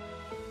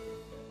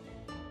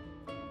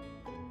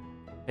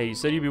 Hey, you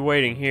said you'd be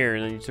waiting here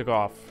and then you took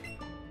off.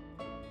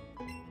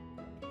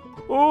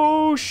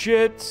 Oh,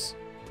 shit!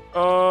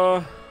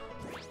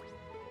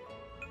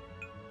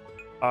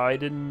 I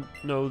didn't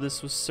know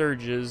this was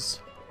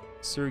Sergey's.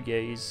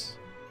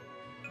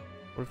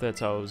 What if that's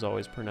how it was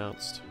always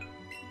pronounced?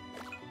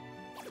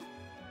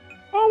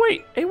 Oh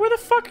Wait, hey, where the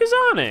fuck is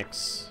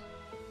Onyx?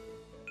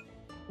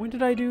 When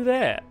did I do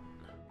that?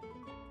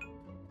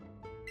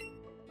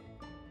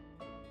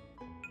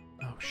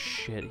 Oh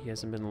shit, he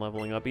hasn't been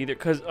leveling up either,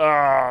 cause,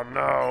 oh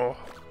no.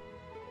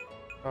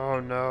 Oh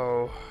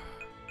no.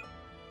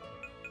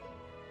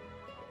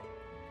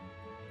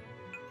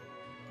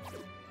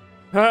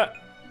 Huh!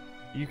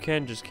 You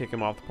can just kick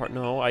him off the part.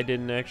 No, I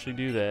didn't actually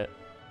do that.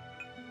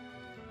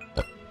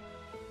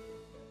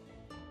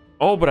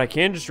 Oh, but I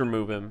can just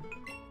remove him.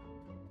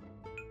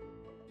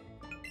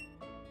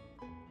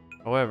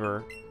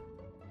 However,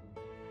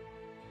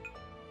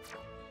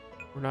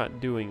 we're not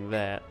doing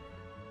that.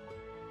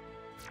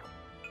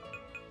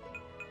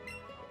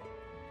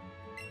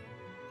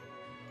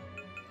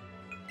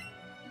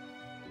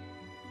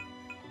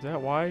 Is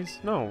that wise?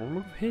 No,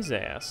 remove his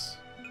ass.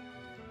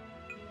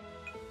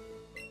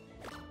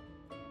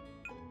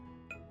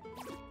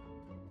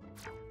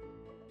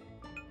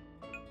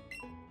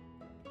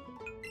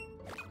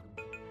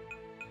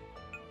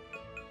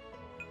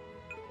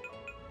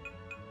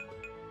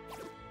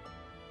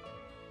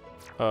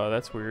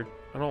 That's weird.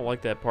 I don't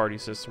like that party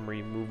system where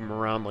you move them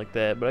around like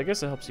that, but I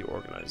guess it helps you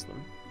organize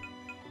them.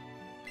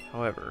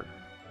 However,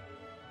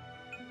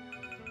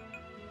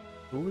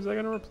 who was I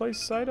gonna replace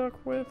Psyduck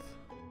with?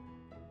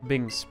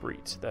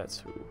 Bingspreet, that's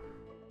who.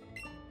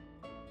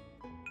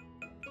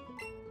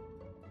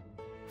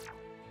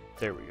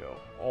 There we go.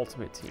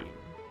 Ultimate team.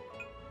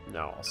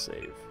 Now I'll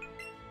save.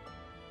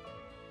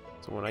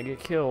 So when I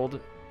get killed,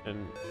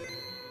 and,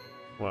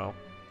 well,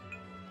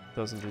 it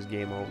doesn't just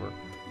game over.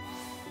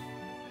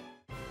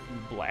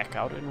 Black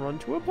out and run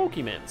to a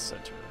Pokemon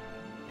Center.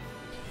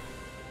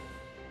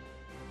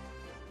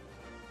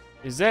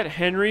 Is that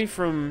Henry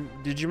from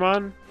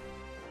Digimon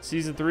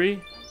Season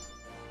 3?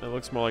 That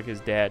looks more like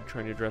his dad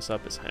trying to dress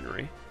up as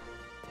Henry.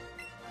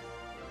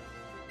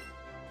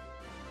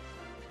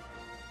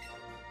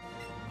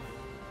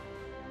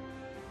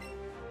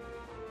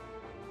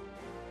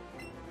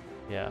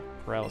 Yeah,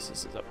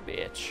 paralysis is a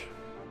bitch.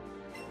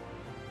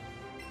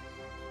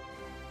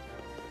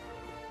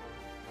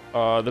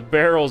 The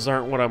barrels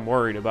aren't what I'm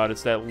worried about.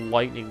 It's that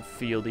lightning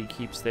field he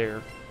keeps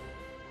there.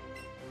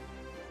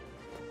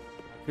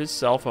 If his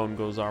cell phone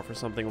goes off or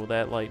something, will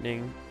that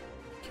lightning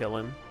kill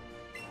him?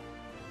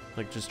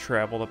 Like, just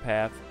travel the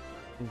path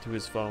into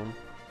his phone?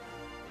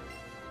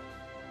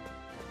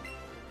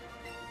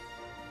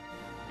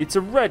 It's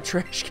a red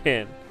trash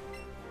can!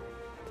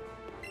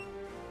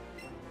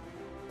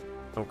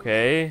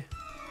 Okay.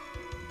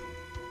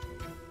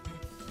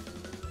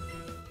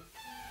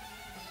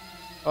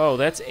 Oh,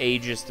 that's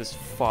ageist as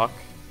fuck.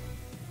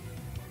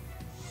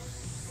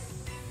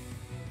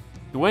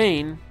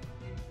 Dwayne?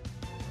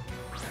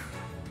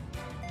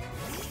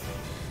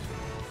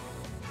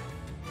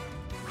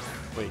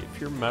 Wait,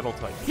 if you're metal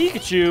type.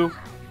 Pikachu!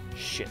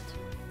 Shit.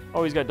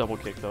 Oh, he's got double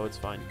kick though, it's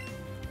fine.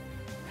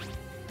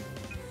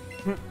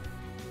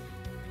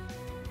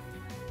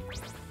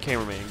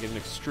 Cameraman, get an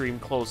extreme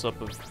close-up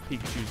of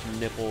Pikachu's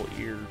nipple,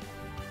 ear,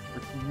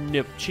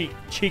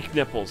 cheek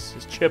nipples,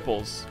 his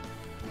chipples.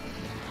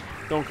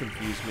 Don't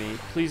confuse me.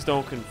 Please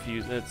don't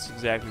confuse. That's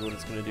exactly what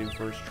it's going to do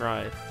first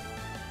try.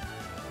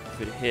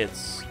 If it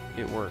hits,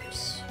 it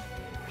works.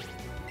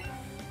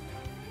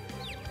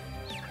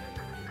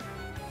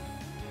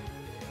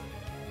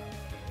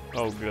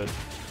 Oh, good.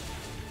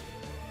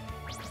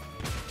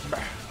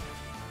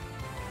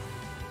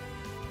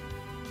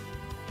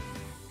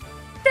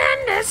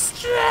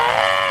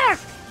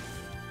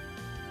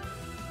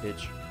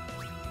 Bitch.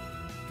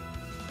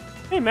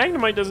 Hey,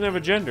 Magnemite doesn't have a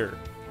gender.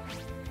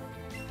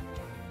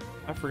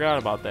 I forgot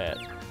about that.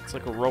 It's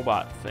like a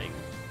robot thing.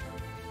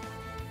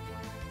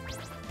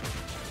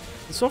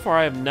 And so far,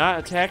 I have not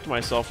attacked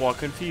myself while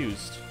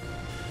confused.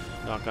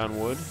 Knock on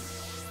wood.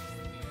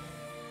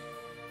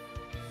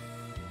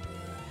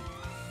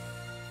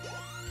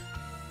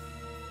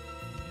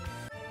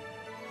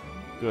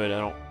 Good, I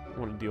don't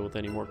want to deal with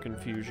any more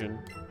confusion.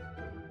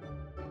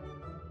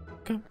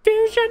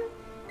 Confusion!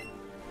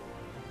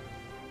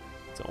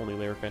 It's the only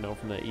lyric I know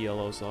from that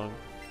ELO song.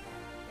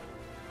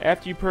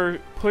 After you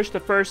push the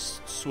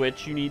first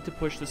switch, you need to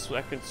push the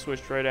second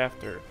switch right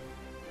after.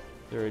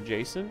 They're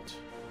adjacent.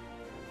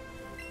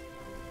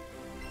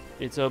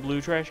 It's a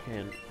blue trash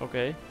can.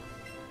 Okay.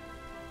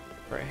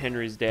 Right,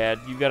 Henry's dad.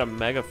 You got a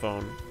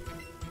megaphone.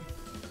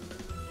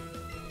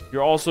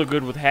 You're also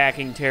good with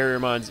hacking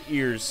Terriermon's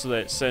ears so that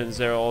it sends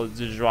their all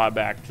digital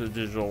back to the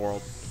digital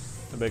world.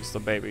 It makes the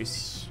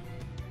babies.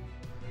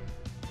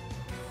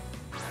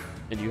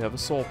 And you have a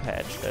soul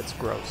patch. That's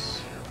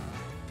gross.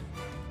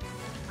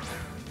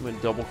 I'm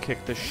gonna double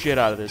kick the shit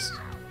out of this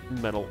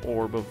metal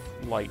orb of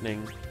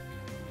lightning.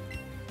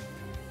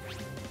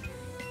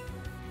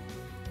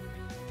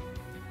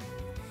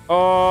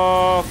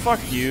 Oh, fuck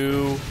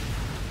you.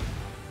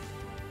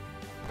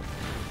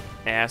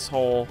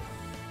 Asshole.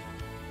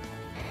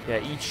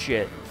 Yeah, eat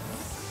shit.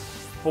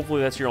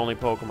 Hopefully that's your only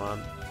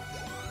Pokemon.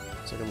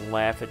 So I can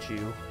laugh at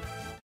you.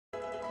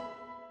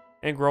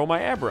 And grow my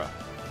Abra.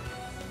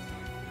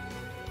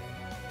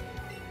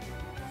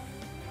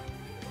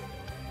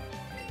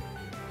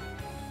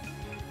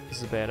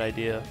 is a bad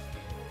idea.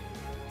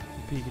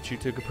 Pikachu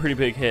took a pretty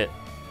big hit.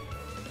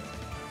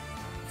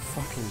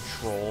 Fucking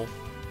troll.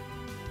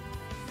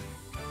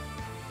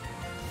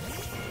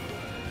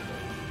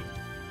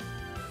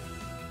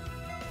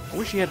 I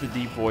wish he had the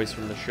deep voice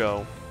from the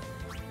show.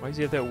 Why does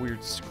he have that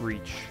weird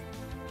screech?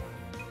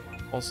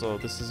 Also,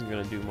 this isn't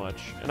gonna do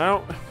much. And I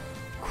don't...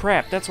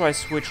 Crap, that's why I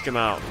switched him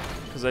out.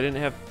 Because I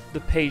didn't have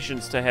the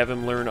patience to have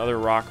him learn other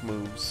rock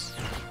moves.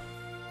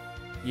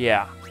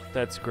 Yeah,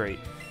 that's great.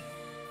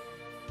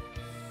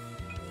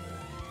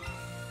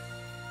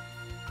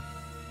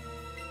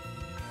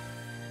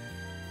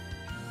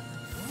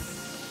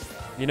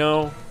 You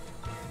know,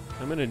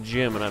 I'm in a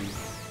gym and I'm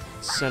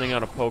sending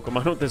out a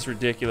Pokemon with this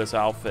ridiculous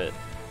outfit.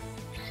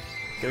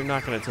 They're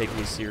not going to take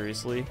me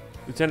seriously.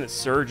 Lieutenant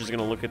Surge is going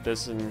to look at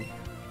this and...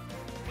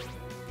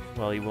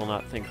 well, he will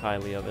not think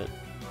highly of it.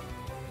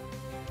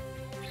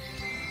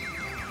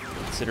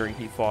 Considering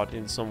he fought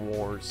in some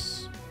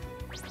wars.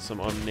 Some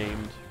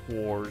unnamed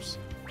wars.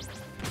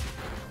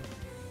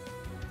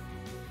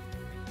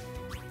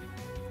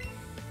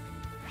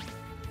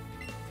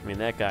 I mean,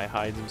 that guy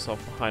hides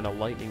himself behind a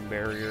lightning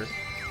barrier.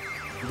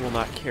 He will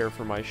not care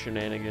for my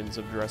shenanigans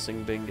of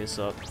dressing Bingus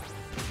up.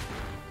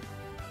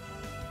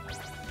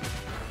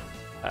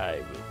 I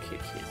will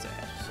kick his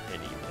ass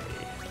anyway.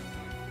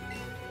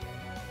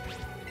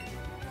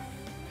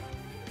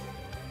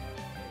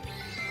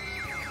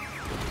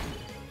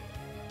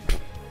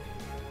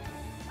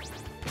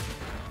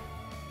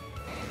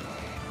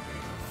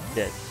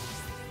 Dead.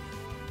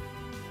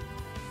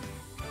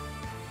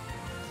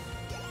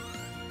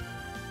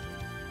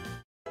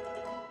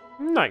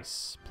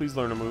 Nice. Please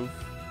learn a move.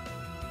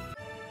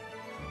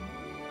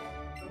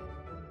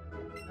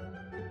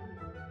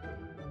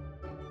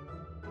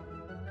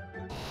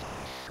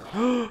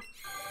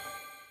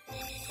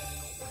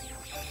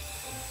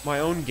 My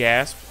own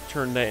gasp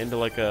turned that into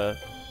like a...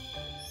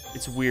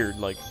 It's weird,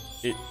 like,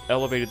 it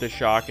elevated the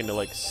shock into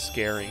like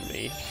scaring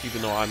me,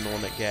 even though I'm the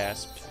one that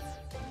gasped.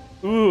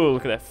 Ooh,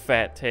 look at that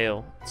fat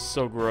tail. It's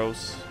so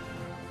gross.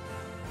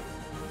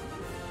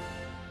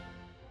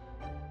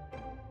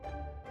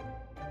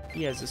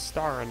 He has a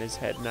star on his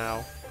head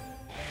now.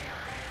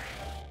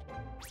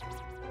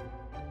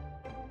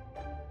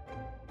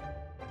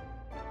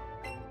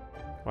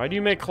 Why do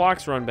you make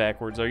clocks run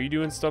backwards? Are you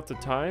doing stuff to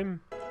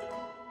time?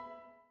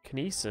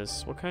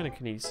 Kinesis? What kind of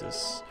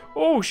kinesis?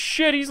 Oh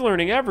shit, he's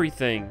learning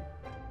everything!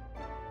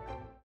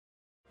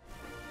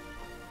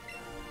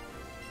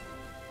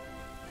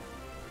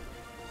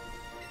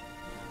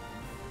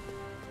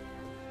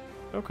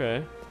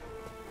 Okay.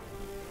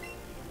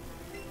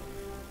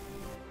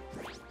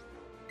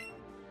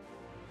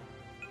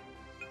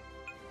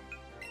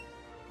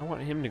 I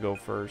want him to go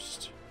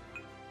first.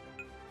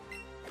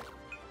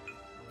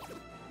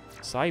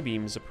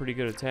 Psybeam's a pretty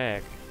good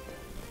attack.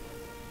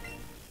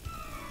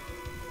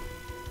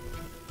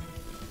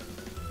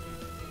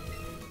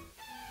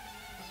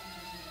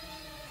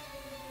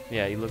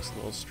 Yeah, he looks a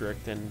little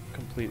strict and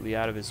completely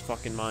out of his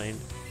fucking mind.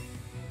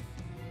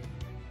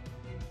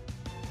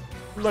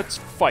 Let's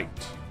fight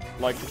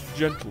like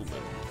gentlemen.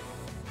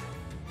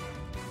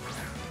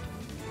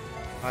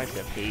 Hi,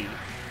 Dippy.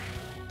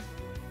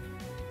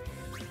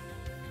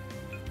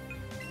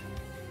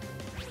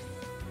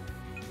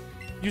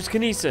 Use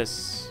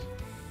Kinesis.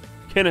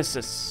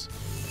 Kinesis.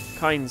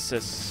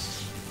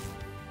 Kindsis.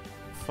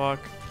 Fuck.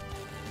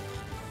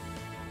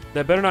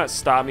 That better not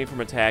stop me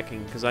from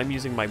attacking, because I'm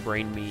using my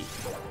brain meat.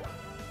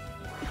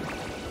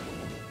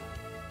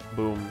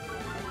 Boom.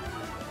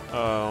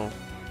 Oh.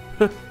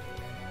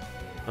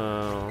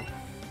 Oh.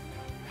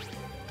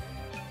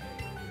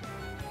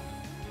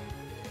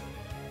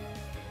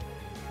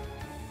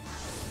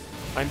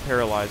 I'm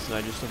paralyzed and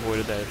I just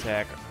avoided that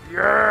attack.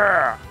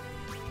 Yeah!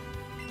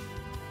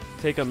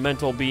 Take a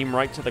mental beam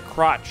right to the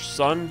crotch,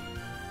 son.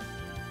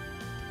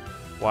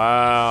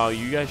 Wow,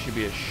 you guys should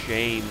be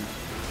ashamed.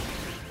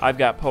 I've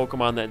got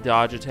Pokemon that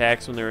dodge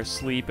attacks when they're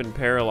asleep and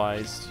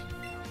paralyzed.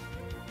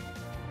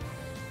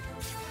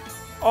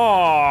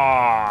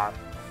 Aww,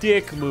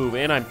 dick move.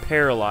 And I'm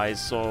paralyzed,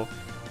 so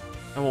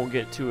I won't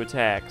get 2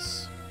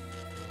 attacks.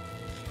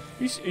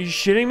 Are you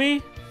shitting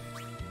me?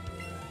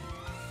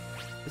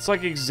 It's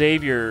like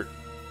Xavier.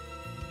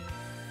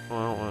 Well,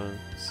 I don't want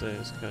to say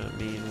it's kind of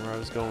mean where I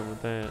was going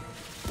with that.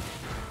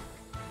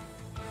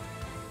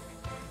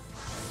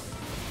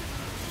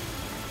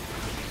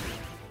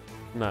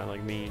 Not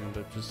like mean,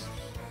 but just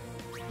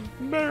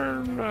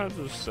better not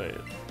just say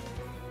it.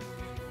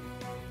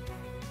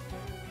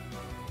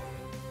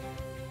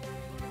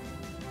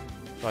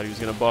 Thought he was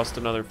gonna bust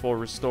another full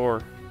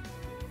restore.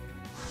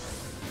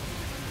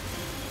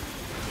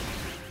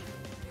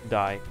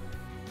 Die.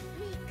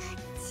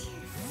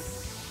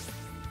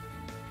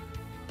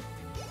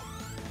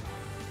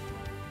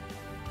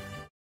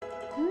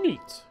 Neat.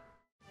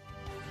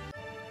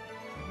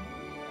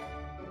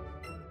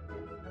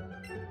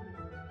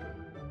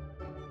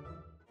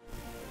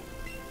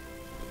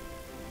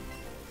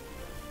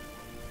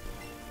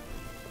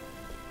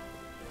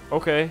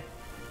 Okay.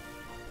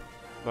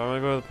 But I'm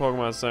gonna go to the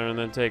Pokemon Center and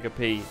then take a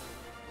pee.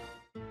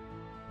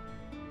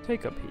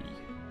 fake a P.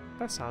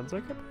 That sounds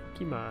like a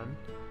Pokemon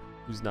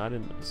who's not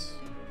in this.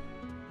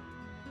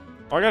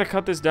 Oh, I gotta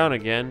cut this down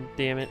again.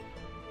 Damn it.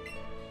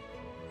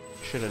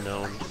 Should have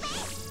known.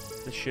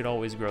 This shit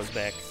always grows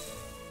back.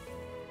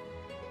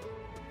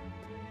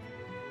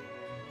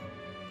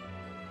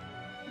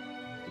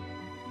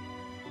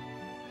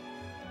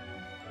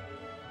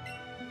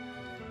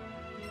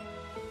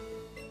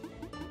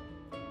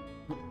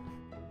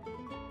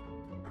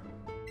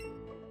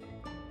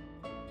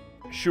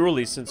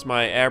 Surely, since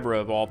my Abra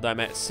evolved, I'm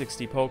at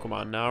 60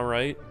 Pokemon now,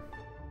 right?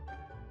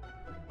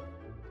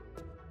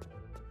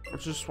 I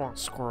just want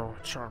Squirrel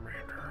and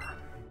Charmander.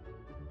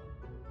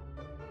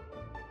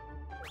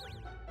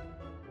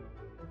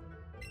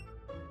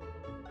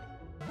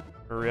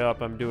 Hurry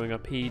up, I'm doing a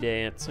pee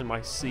dance in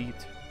my seat.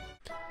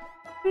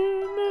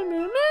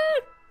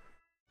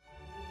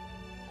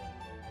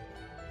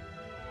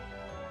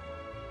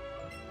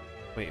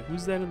 Wait,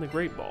 who's that in the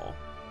Great Ball?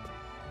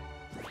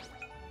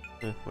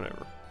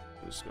 Whatever.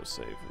 I'm just gonna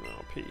save and then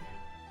I'll pee.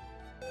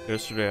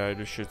 Yesterday I had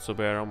this shit so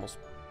bad I almost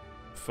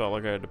felt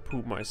like I had to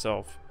poop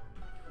myself.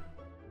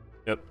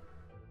 Yep.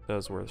 That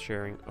was worth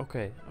sharing.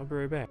 Okay, I'll be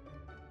right back.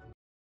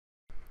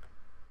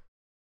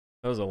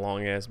 That was a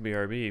long ass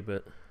BRB,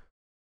 but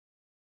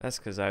that's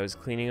because I was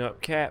cleaning up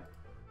cat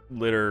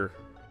litter.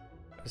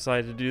 I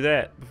decided to do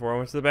that before I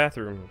went to the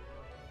bathroom.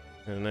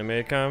 And I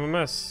made kind of a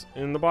mess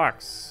in the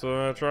box,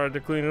 so I tried to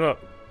clean it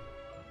up.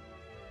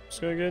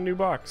 Just gonna get a new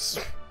box.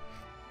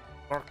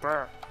 Fuck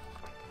that.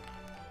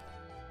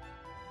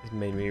 It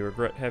made me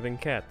regret having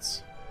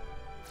cats.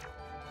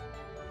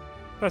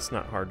 That's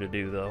not hard to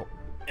do, though.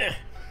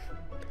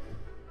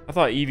 I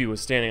thought Eevee was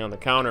standing on the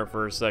counter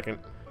for a second.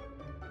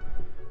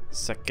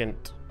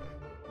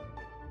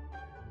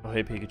 Oh,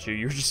 hey, Pikachu.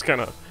 You're just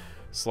kind of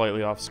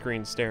slightly off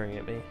screen staring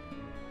at me.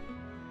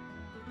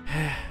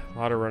 A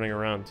lot of running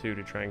around, too,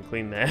 to try and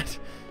clean that.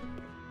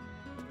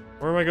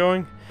 Where am I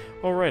going?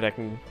 Oh, right. I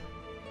can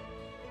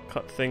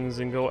cut things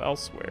and go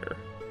elsewhere.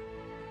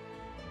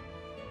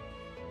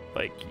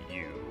 Like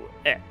you.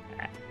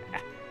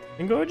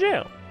 And go to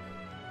jail.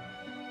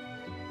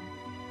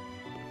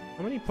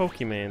 How many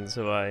Pokemons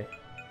have I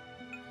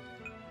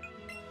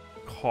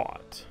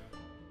caught?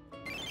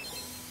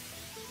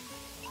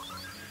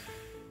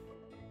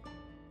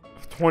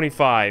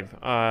 25.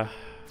 I'm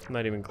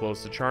not even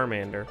close to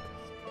Charmander.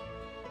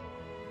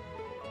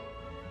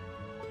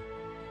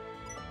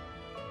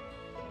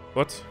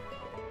 What?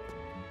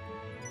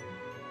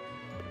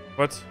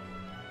 What?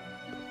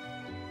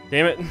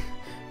 Damn it.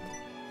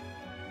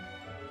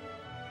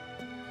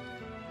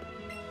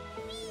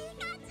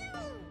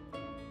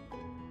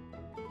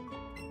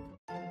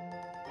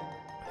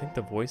 I think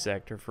the voice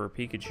actor for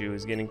Pikachu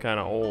is getting kind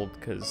of old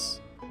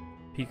because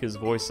Pika's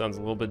voice sounds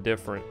a little bit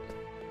different.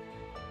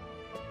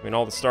 I mean,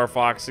 all the Star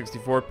Fox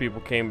 64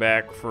 people came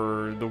back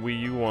for the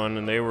Wii U one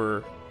and they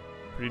were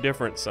pretty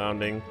different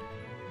sounding.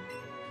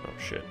 Oh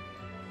shit.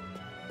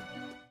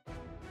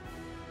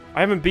 I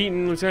haven't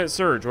beaten Lieutenant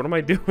Surge. What am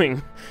I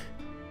doing?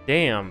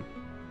 Damn.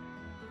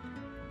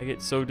 I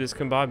get so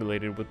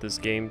discombobulated with this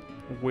game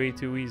way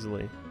too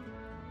easily.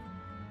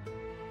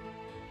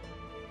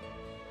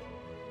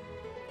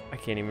 I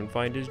can't even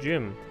find his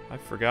gym.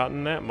 I've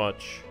forgotten that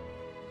much.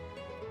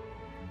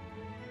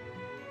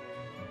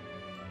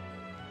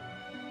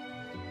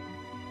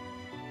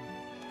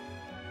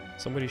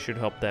 Somebody should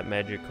help that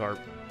Magikarp.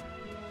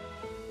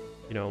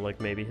 You know,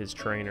 like maybe his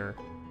trainer.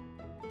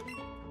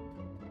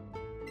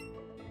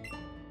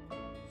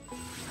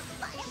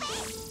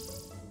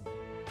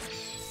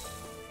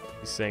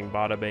 He's saying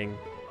bada bing.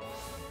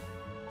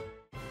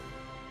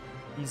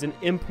 He's an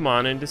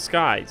Impmon in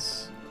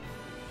disguise.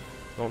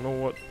 Don't know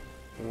what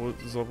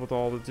is up with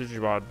all the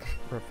Digimon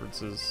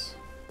references.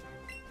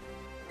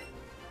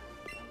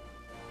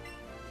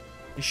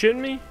 You shitting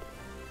me?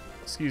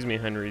 Excuse me,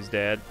 Henry's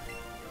dad.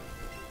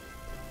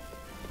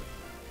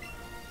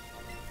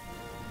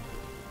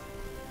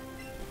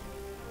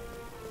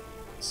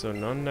 So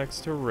none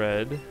next to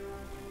red.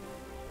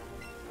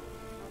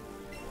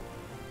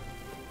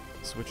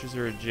 Switches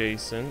are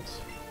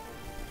adjacent.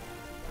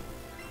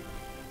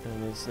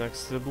 And it's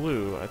next to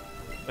blue.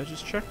 I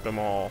just checked them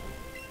all.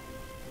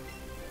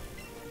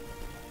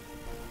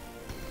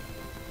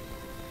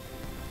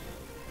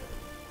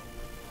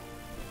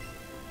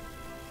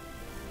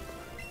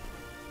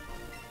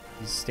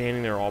 He's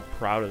standing there all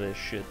proud of this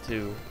shit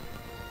too.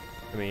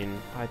 I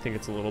mean, I think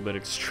it's a little bit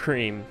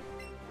extreme.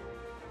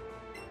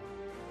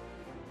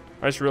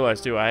 I just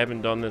realized too, I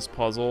haven't done this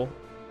puzzle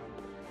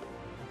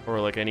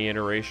or like any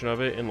iteration of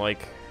it in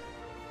like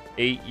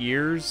 8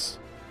 years.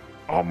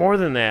 Oh, more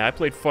than that. I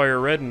played Fire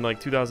Red in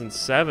like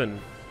 2007.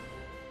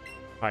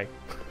 Hi.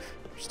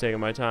 Just taking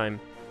my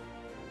time.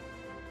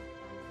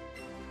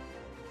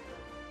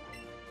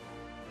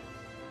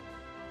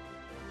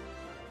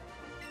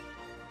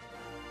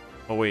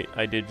 Oh wait,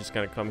 I did just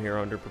kind of come here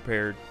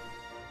underprepared.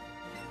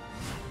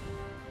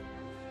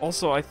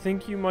 Also, I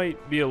think you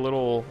might be a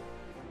little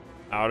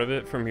out of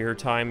it from your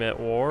time at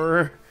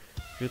war.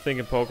 You're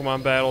thinking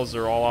Pokemon battles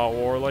are all out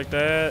war like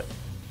that.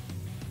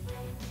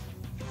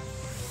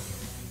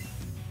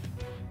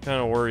 Kind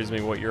of worries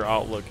me what your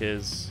outlook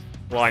is.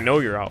 Well, I know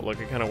your outlook.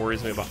 It kind of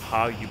worries me about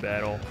how you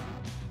battle.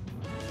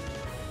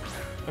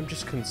 I'm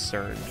just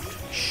concerned.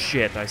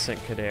 Shit, I sent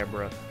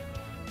Kadabra.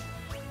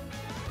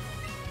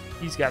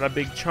 He's got a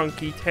big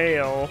chunky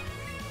tail.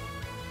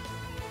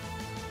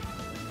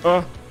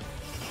 Oh,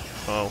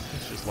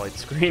 it's just light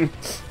screen.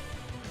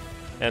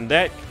 And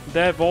that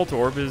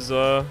Voltorb is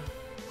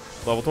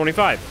level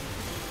 25.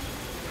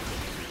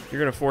 You're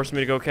gonna force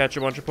me to go catch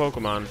a bunch of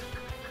Pokemon.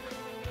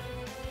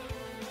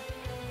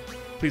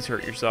 Please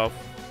hurt yourself.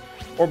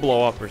 Or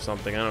blow up or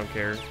something, I don't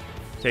care.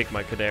 Take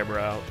my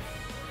Kadabra out.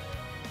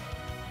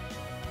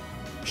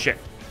 Shit.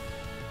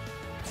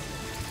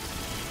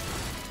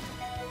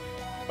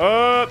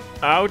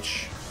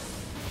 Ouch.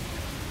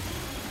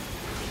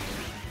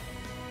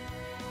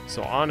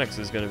 So Onyx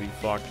is gonna be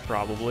fucked,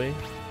 probably.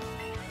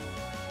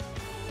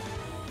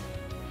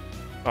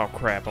 Oh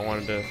crap, I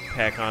wanted to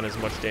pack on as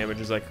much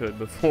damage as I could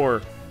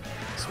before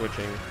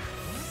switching.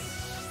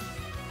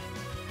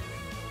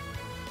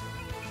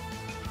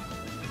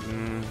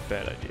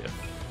 Bad idea.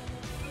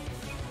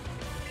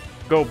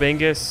 Go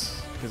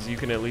Bingus, because you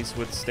can at least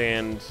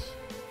withstand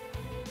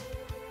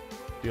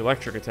the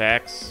electric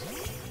attacks.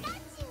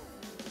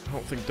 I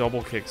don't think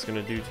double kick's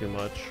gonna do too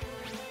much.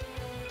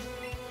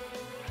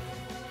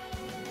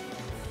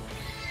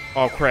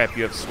 Oh crap,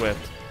 you have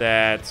Swift.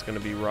 That's gonna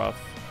be rough.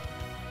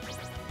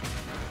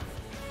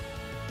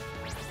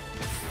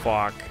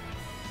 Fuck.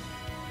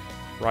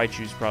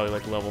 Raichu's probably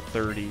like level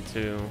 30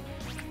 too.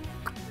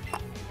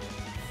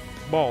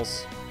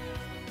 Balls.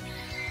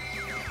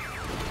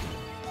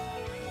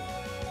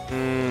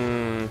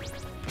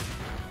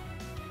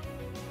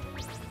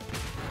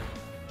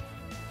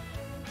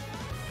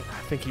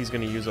 I think he's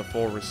gonna use a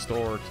full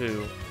restore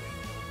too.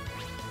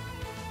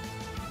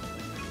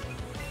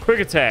 Quick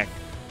attack.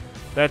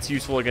 That's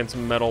useful against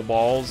metal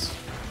balls.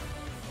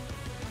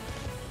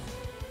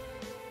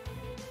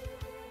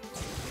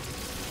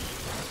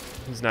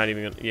 He's not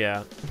even gonna,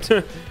 yeah.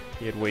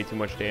 He had way too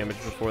much damage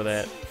before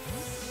that.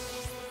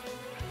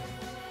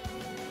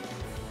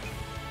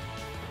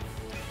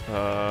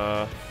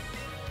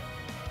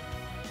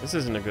 This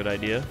isn't a good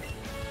idea.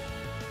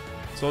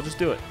 So I'll just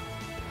do it.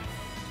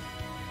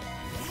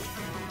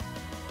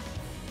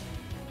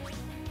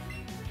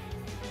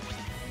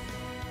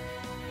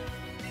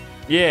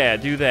 Yeah,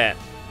 do that.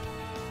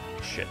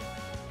 Shit.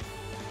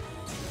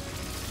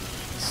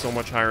 So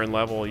much higher in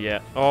level,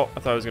 yeah. Oh, I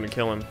thought I was gonna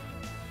kill him.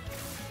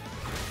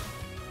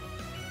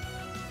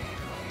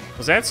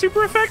 Was that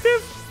super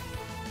effective?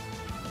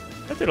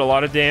 That did a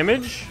lot of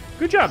damage.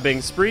 Good job,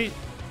 Bingspreet.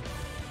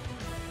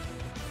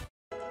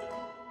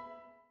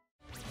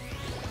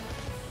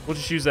 We'll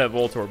just use that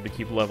Voltorb to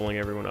keep leveling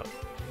everyone up.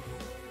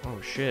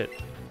 Oh, shit.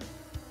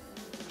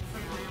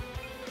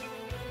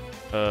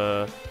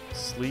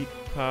 Sleep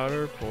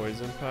powder,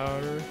 poison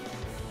powder.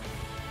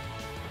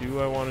 Do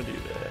I want to do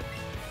that?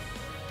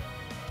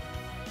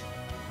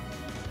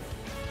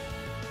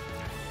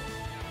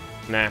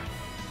 Nah.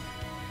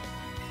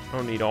 I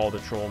don't need all the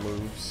troll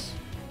moves.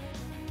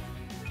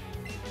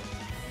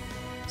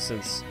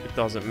 Since it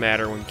doesn't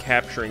matter when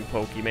capturing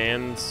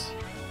Pokemans.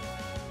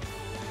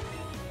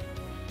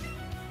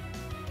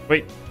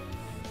 Wait.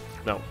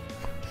 No.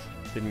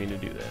 Didn't mean to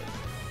do that.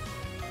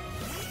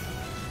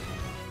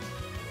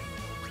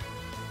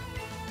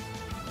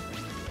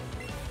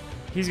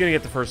 He's gonna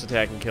get the first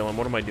attack and kill him.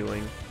 What am I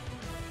doing?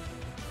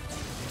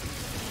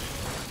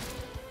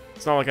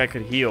 It's not like I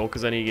could heal,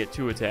 because then you get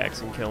 2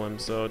 attacks and kill him,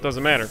 so it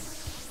doesn't matter,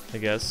 I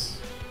guess.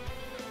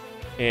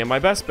 And my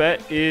best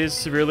bet is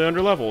severely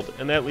underleveled,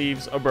 and that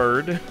leaves a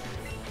bird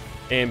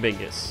and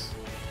Bingus.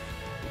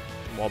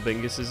 While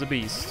Bingus is a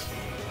beast,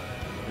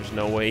 there's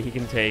no way he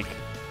can take...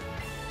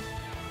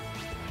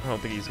 I don't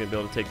think he's gonna be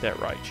able to take that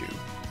Raichu.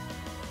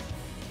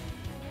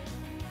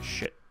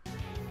 Shit.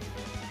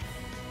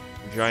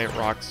 Giant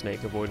rock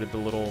snake avoided the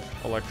little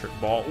electric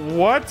ball.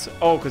 What?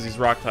 Oh, because he's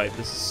rock type.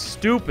 This is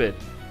stupid.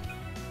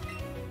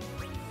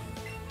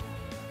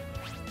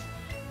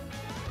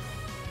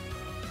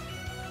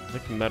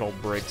 Like metal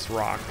breaks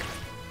rock.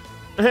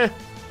 Huh.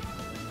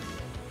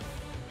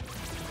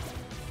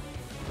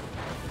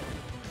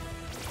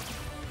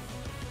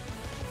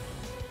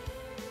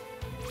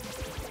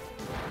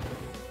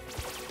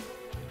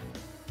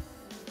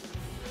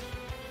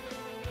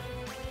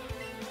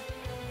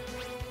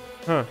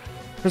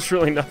 There's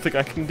really nothing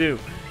I can do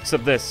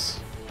except this.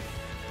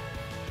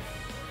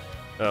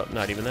 Oh,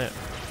 not even that.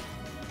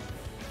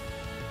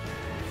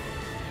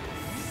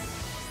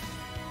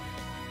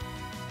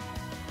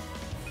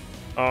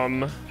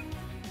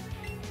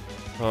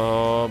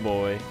 Oh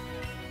boy.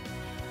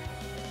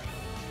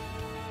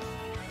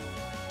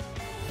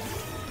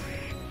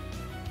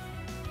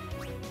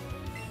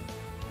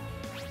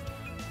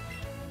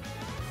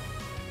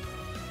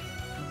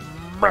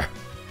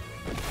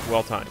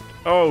 Well timed.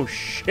 Oh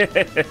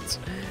shit.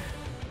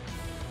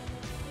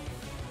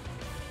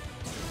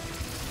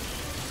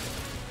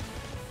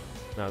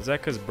 Now, is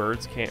that because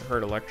birds can't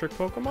hurt electric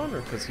Pokemon,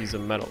 or because he's a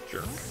metal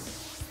jerk?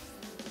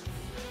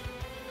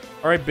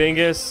 Alright,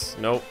 Bingus.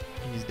 Nope,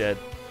 he's dead.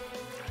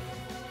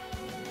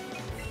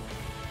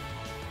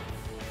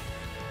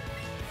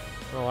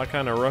 Well, I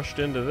kind of rushed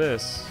into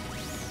this.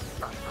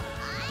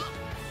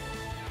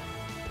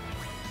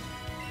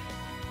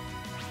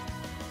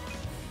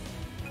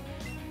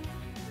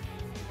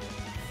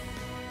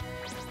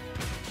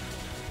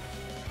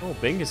 Oh,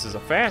 Bingus is a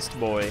fast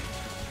boy.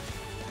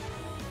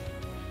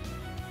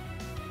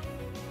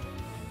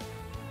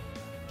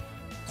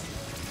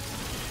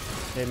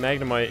 Hey,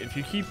 Magnemite, if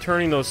you keep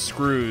turning those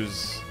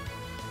screws,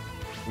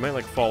 you might,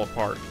 like, fall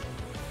apart.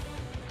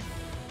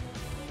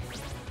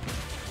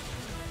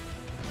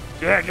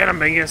 Yeah, get him,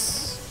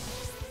 Bingus!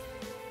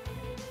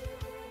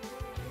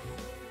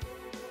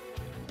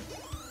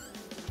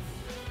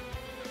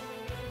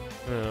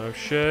 Oh,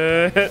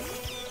 shit.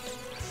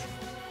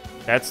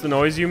 That's the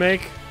noise you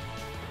make?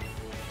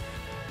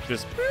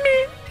 Just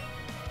me.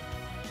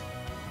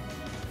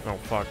 Oh,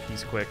 fuck,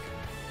 he's quick.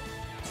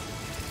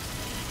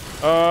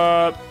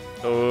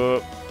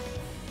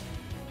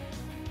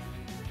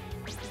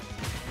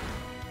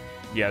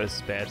 Yeah, this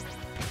is bad.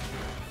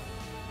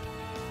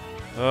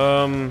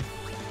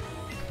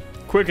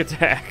 Quick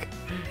attack.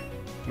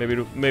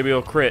 Maybe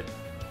it'll crit,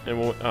 and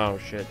we'll. Oh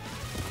shit!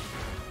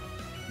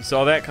 You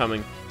saw that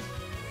coming.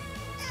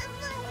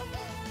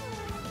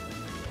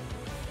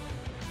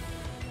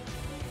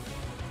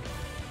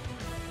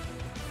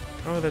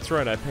 Oh, that's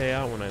right. I pay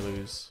out when I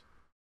lose.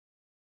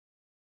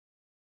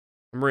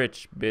 I'm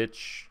rich,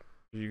 bitch.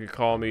 You can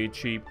call me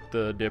Cheap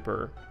the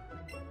Dipper.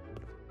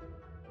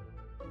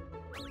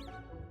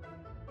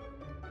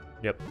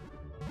 Yep.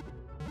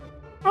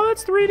 Oh,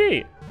 that's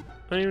 3D. I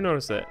didn't even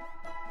notice that.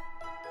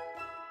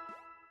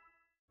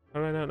 How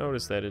did I not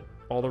notice that?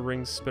 All the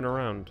rings spin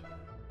around.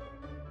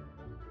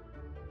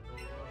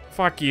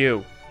 Fuck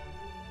you.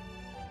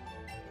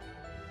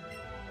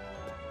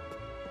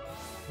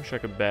 Wish I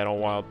could battle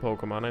wild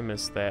Pokemon. I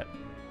missed that.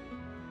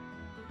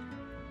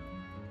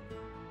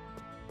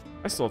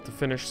 I still have to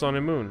finish Sun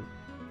and Moon.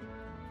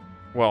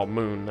 Well,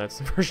 Moon. That's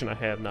the version I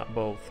have, not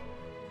both.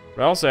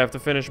 But I also have to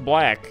finish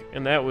Black,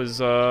 and that was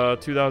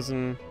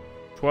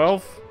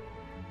 2012?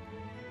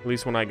 At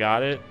least when I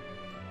got it.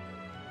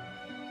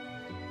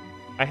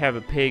 I have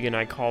a pig, and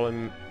I call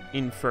him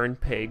Infern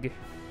Pig.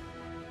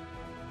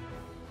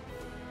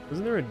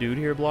 Isn't there a dude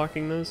here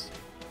blocking this?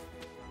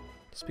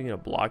 Speaking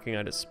of blocking,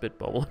 I just spit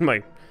bubble in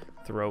my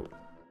throat.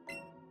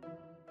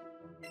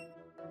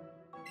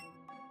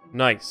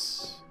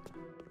 Nice.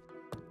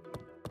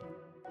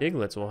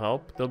 Diglets will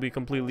help. They'll be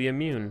completely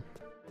immune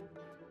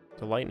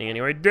to lightning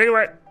anyway.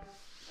 Diglett!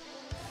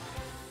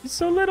 He's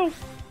so little.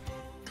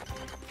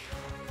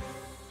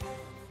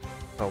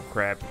 Oh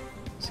crap.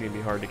 It's gonna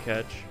be hard to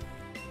catch.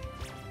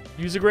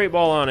 Use a Great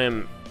Ball on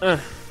him.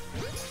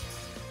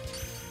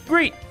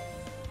 Great!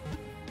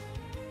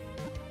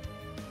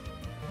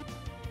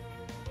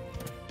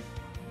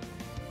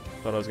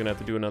 Thought I was gonna have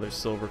to do another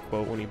silver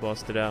quote when he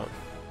busted out.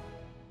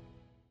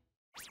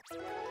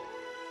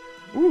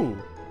 Ooh,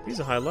 he's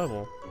a high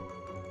level.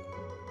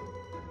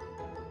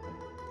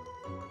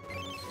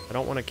 I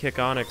don't want to kick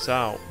Onix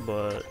out,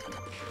 but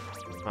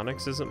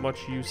Onix isn't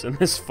much use in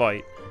this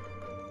fight.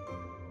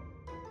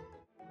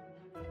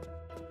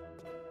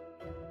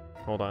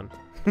 Hold on.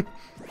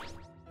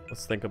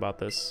 Let's think about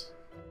this.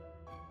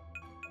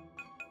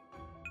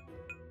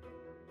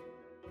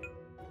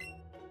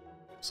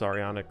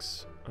 Sorry,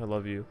 Onix. I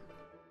love you.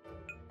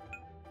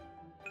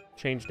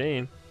 Change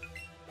name.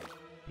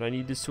 But I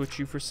need to switch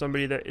you for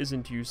somebody that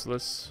isn't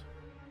useless.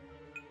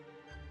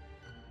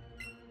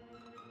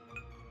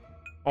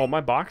 Oh,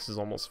 my box is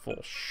almost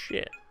full.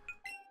 Shit.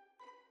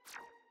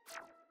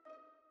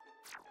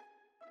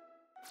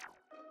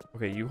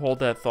 Okay, you hold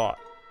that thought.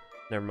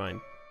 Never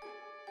mind.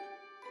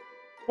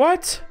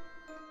 What?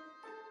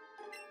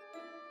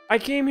 I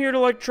came here to,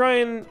 like, try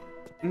and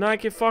not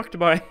get fucked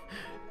by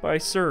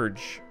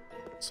Surge.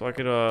 So I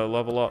could,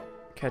 level up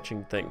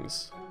catching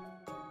things.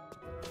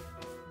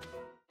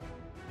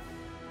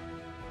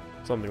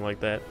 Something like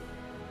that.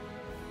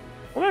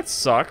 Well, that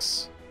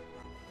sucks.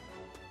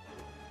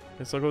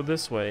 Guess I'll go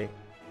this way.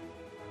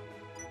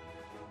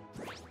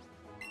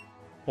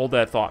 Hold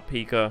that thought,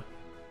 Pika.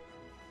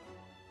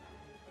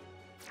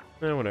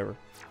 Eh, whatever.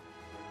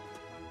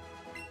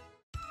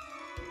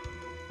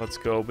 Let's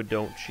go, but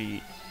don't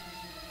cheat.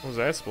 What was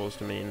that supposed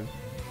to mean?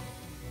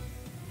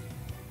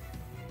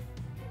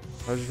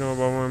 How'd you know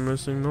about my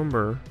missing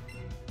number?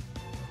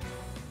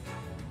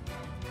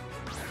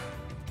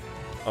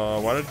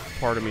 Why did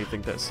part of me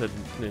think that said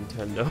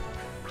Nintendo?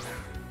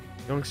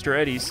 Youngster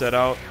Eddie sent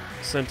out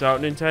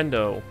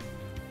Nintendo.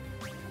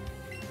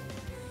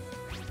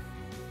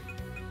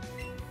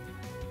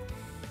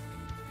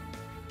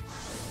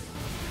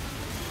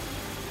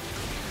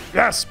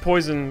 Yes!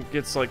 Poison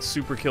gets, like,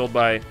 super killed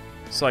by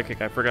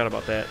Psychic. I forgot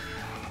about that.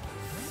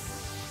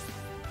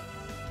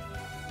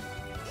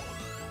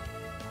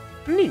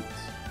 Neat.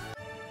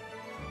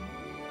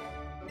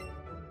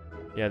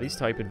 Yeah, these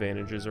type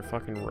advantages are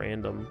fucking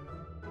random.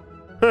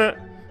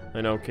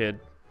 I know, kid.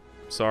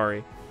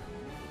 Sorry.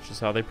 It's just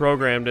how they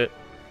programmed it.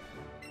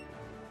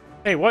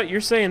 Hey, what?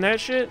 You're saying that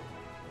shit?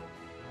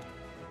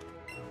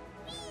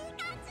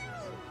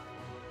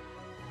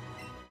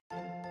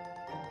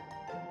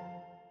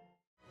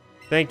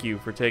 Thank you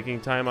for taking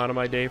time out of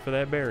my day for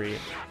that berry.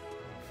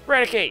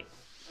 Eradicate!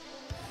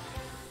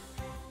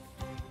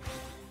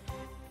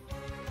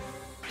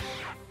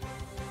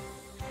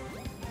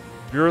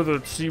 You're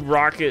the Sea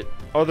Rocket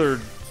other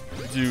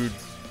dude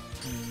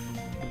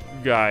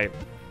guy.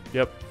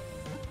 Yep.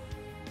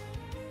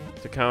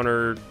 To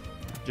counter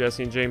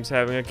Jesse and James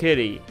having a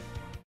kitty.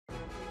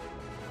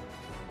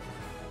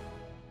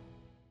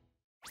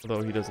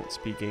 Although he doesn't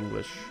speak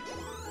English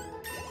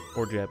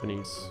or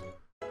Japanese.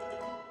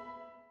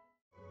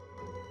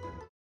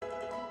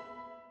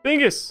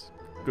 Bingus!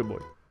 Good boy.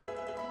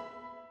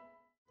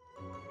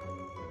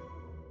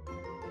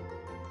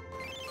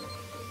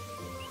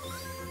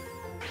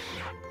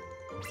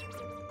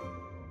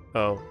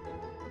 Oh.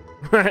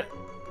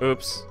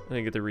 Oops. I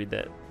didn't get to read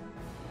that.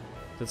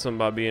 Said something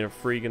about being a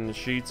freak in the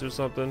sheets or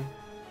something.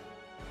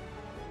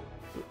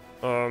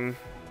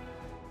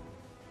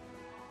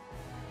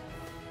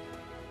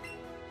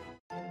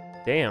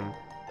 Damn.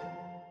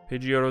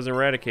 Pidgeotto's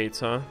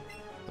Eradicates, huh?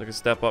 Like a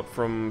step up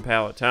from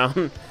Pallet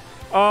Town.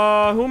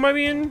 Who am I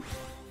being?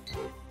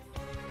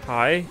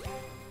 Hi.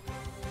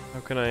 How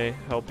can I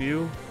help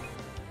you?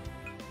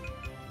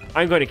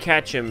 I'm going to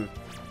catch him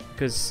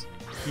because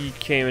he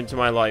came into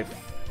my life.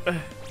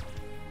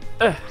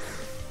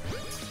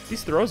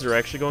 These throws are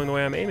actually going the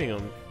way I'm aiming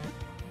them.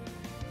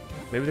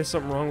 Maybe there's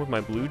something wrong with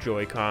my blue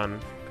Joy-Con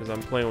because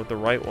I'm playing with the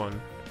right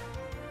one.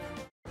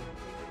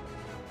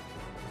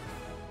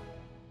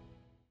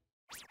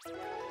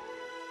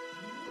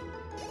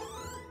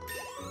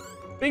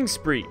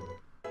 Bingspreet.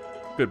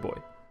 Good boy.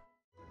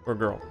 Or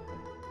girl.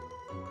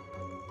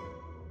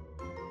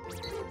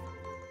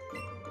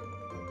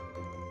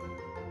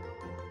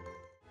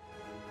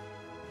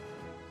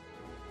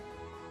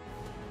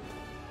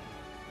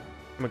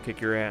 I'm gonna kick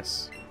your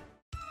ass.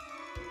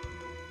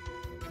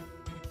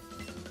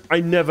 I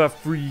never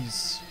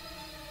freeze.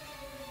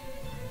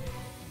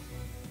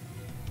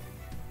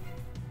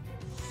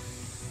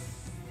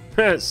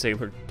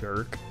 Sailor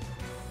Dirk.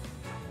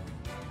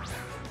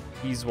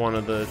 He's one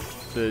of the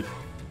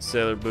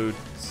Sailor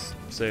Boots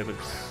sailors.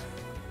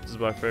 This is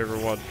my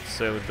favorite one,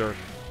 Sailor Dirk.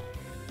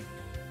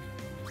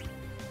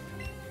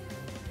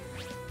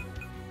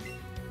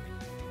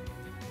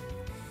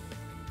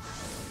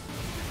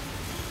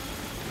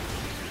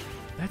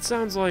 That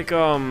sounds like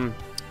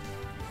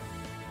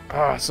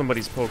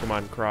somebody's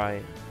Pokemon cry.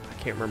 I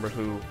can't remember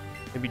who.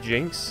 Maybe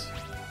Jinx?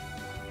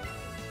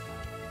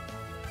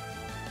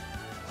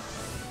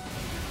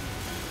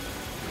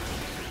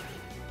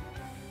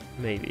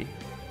 Maybe.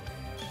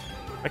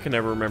 I can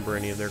never remember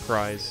any of their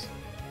cries.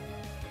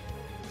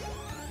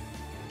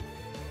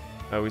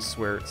 I always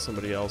swear it's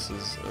somebody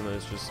else's, and then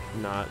it's just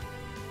not.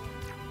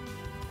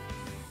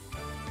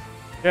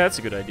 Yeah, that's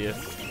a good idea.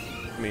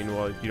 I mean,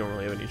 well, you don't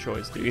really have any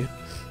choice, do you?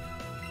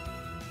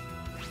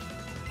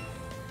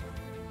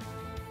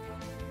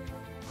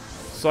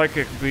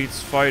 Psychic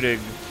beats fighting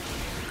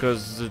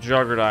because the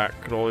Juggernaut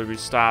can only be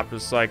stopped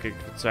with psychic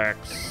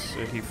attacks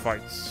if he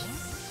fights.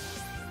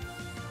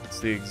 It's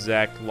the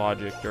exact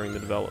logic during the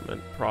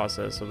development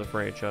process of the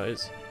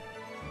franchise.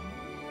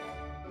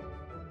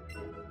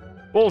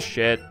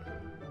 Bullshit.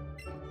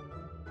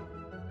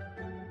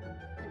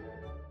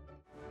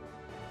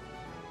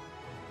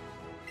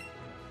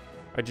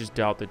 I just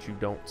doubt that you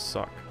don't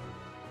suck.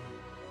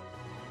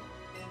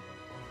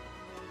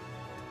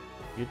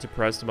 You get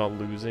depressed about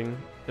losing?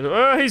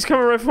 Oh, he's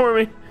coming right for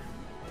me!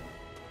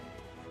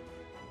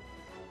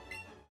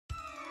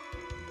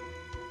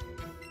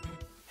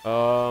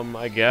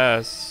 I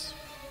guess.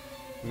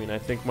 I mean, I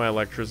think my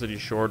electricity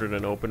shorted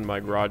and opened my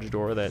garage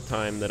door that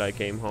time that I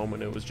came home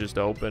and it was just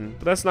open.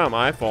 But that's not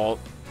my fault.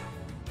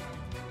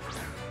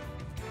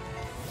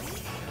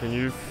 Can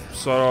you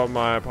set up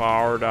my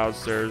power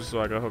downstairs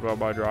so I can hook up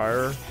my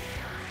dryer?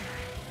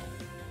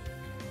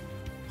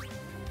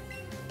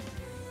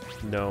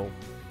 No.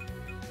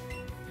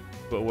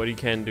 But what he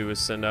can do is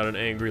send out an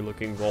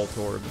angry-looking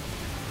Voltorb.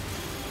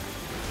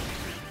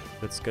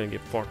 That's gonna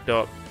get fucked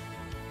up.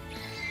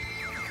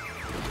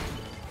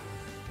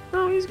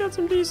 Oh, he's got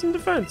some decent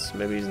defense.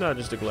 Maybe he's not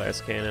just a glass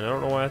cannon. I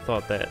don't know why I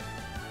thought that.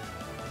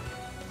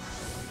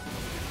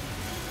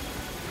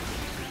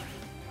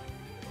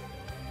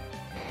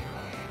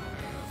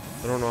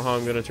 I don't know how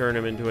I'm gonna turn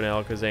him into an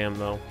Alakazam,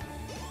 though.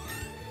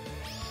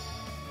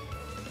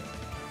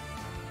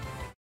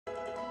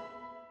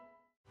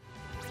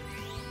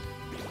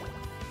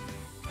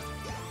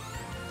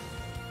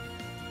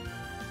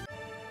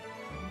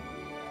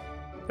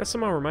 That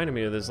somehow reminded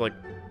me of this, like,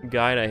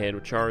 guide I had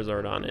with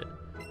Charizard on it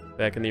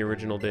back in the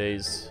original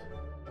days.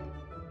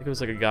 I think it was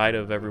like a guide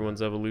of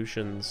everyone's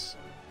evolutions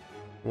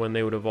when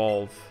they would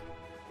evolve.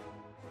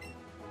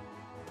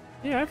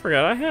 Yeah, I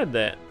forgot I had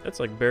that. That's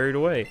like buried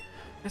away.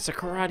 That's a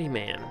Karate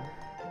Man.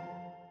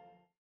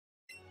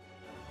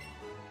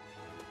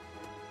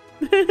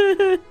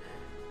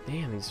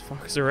 Damn, these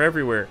fuckers are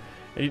everywhere.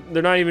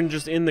 They're not even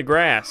just in the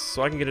grass,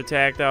 so I can get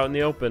attacked out in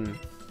the open.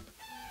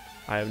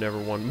 I have never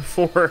won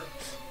before.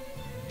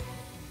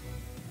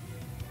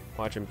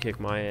 Watch him kick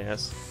my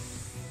ass.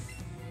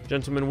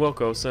 Gentleman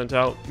Wilco sent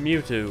out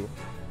Mewtwo.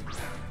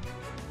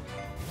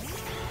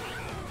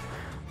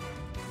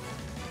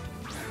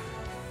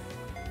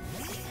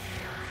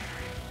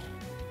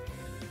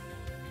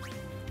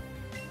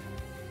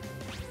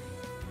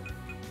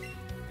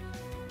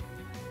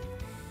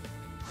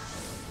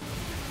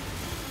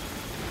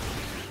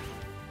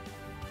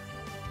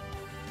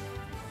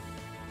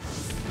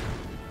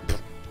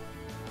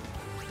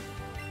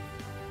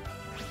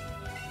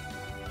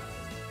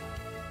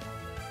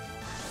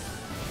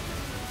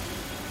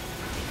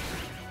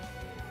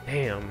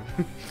 Damn.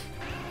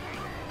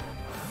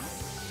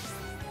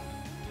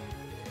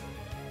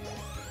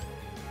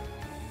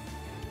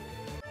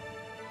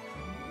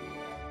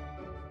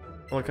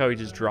 I like how he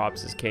just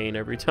drops his cane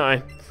every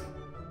time.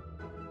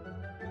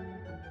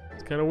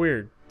 It's kind of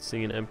weird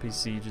seeing an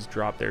NPC just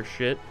drop their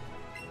shit.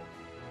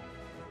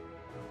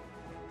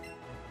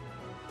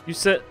 You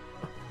said...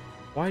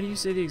 Why do you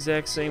say the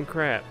exact same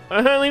crap?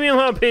 Leave me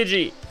alone,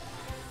 Pidgey!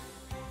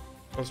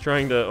 I was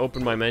trying to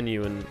open my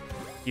menu and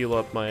heal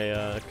up my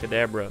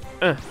Kadabra.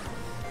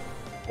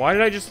 Why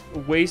did I just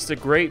waste a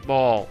Great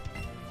Ball?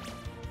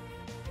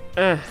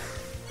 Like,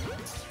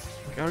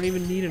 I don't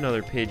even need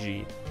another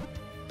Pidgey.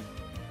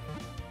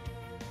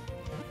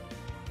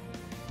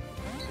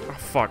 Oh,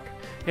 fuck.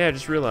 Yeah, I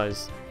just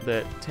realized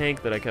that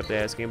tank that I kept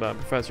asking about,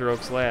 Professor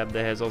Oak's lab,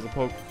 that has all the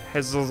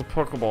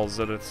Pokeballs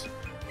that it's...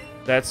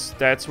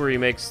 That's where he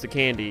makes the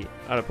candy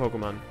out of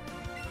Pokemon.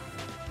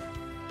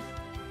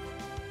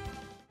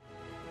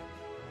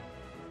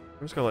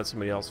 I'm just gonna let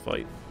somebody else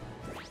fight.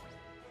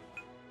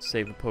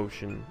 Save a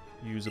potion,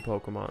 use a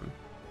Pokemon.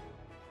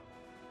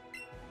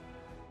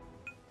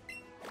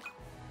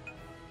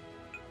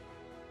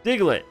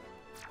 Diglett!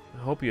 I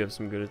hope you have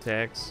some good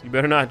attacks. You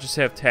better not just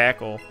have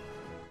Tackle.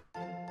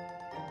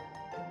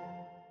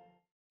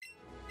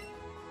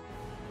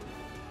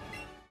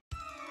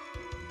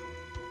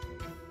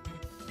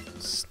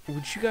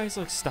 Would you guys,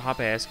 like,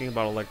 stop asking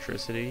about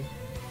electricity?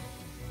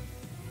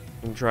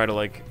 And try to,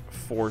 like,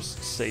 force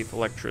safe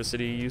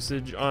electricity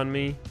usage on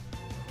me?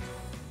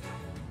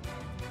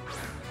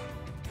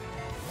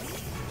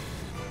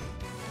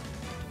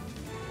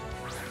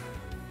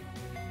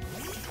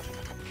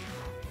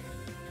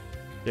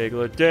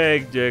 Diglett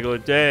dig,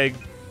 Diglett dig.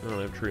 I don't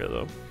have Trio,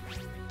 though.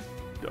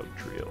 Doug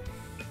Trio.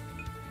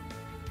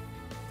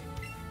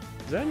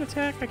 Is that an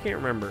attack? I can't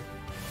remember.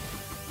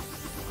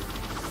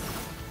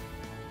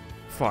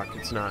 Fuck,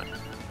 it's not.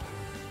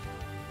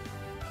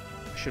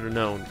 I should have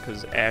known,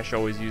 because Ash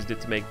always used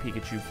it to make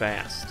Pikachu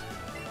fast.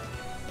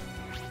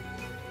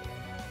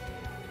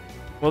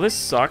 Well, this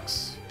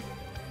sucks.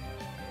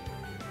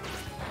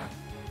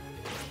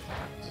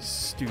 It's a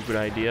stupid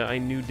idea. I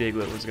knew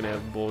Diglett was going to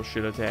have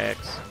bullshit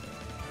attacks.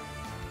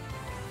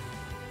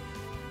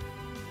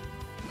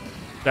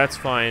 That's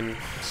fine.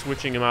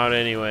 Switching him out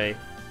anyway.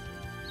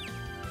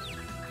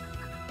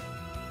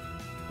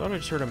 Thought I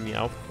just heard a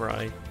Meowth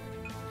cry.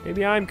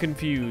 Maybe I'm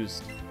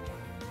confused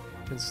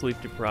and sleep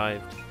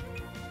deprived.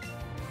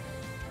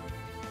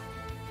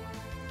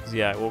 'Cause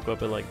yeah, I woke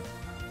up at like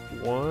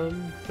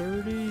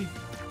 1:30.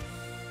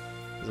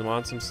 'Cause I'm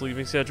on some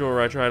sleeping schedule where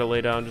I try to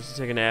lay down just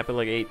to take a nap at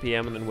like 8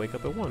 p.m. and then wake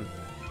up at 1.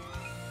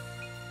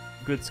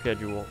 Good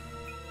schedule.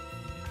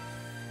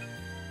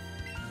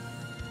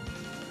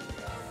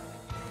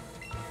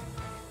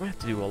 I have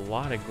to do a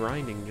lot of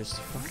grinding just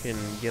to fucking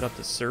get up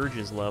to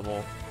Surge's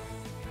level.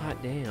 God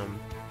damn.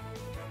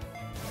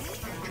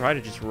 Try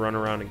to just run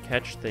around and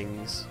catch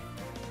things.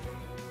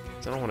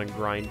 I don't want to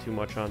grind too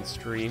much on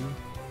stream.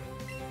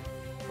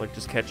 Like,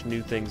 just catch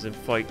new things and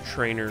fight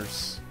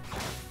trainers.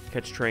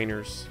 Catch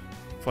trainers.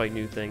 Fight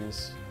new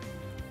things.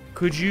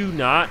 Could you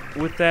not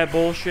with that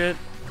bullshit?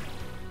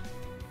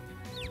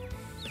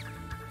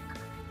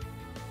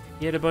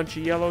 He had a bunch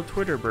of yellow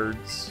Twitter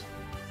birds.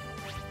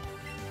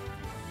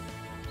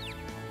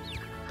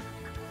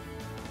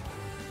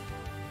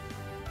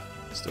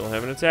 Still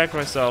haven't attacked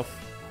myself.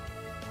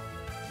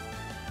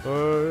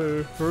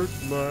 I hurt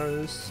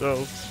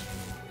myself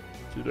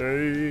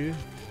today.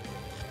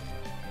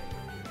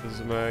 Because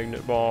the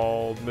magnet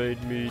ball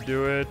made me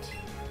do it.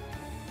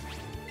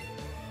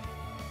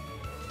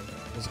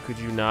 Could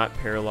you not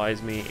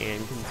paralyze me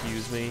and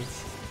confuse me?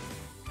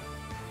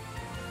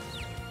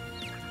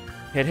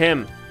 Hit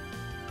him.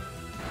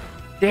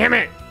 Damn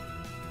it!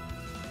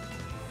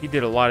 He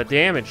did a lot of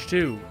damage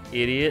too,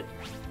 idiot.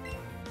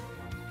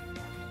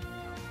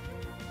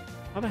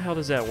 How the hell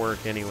does that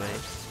work anyway?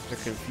 They're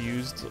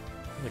confused.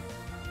 Like,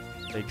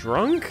 are they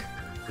drunk?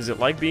 Is it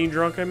like being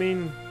drunk, I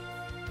mean?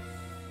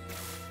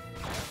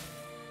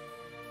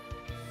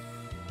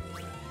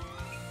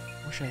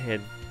 Wish I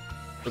had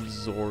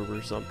absorb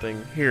or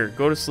something. Here,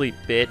 go to sleep,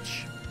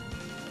 bitch.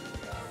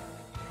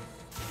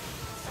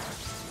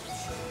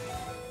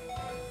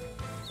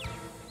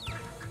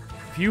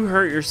 If you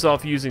hurt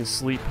yourself using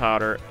sleep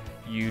powder,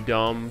 you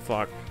dumb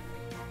fuck.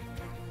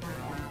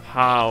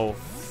 How?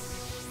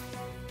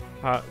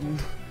 How?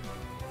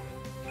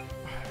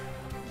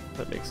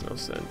 That makes no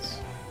sense.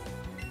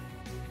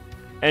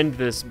 End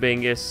this,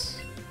 Bingus.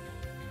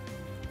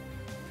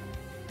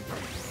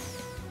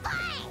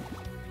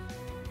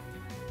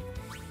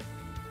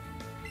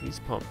 He's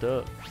pumped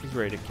up. He's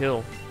ready to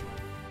kill.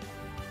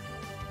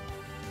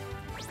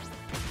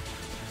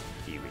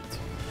 Eevee.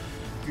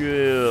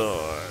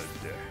 Good.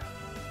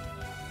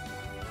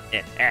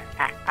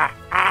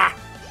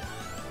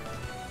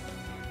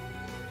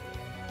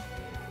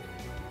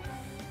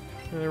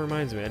 That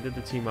reminds me, I did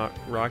the Team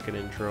Rocket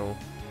intro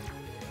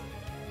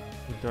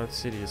with Darth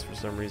Sidious for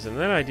some reason.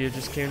 That idea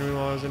just came to me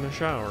while I was in the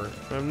shower.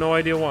 I have no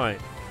idea why.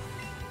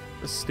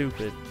 It's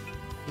stupid.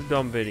 It's a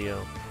dumb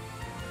video.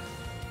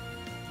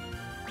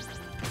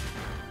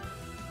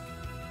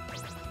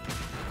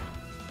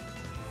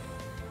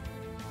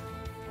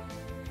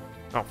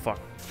 Oh, fuck.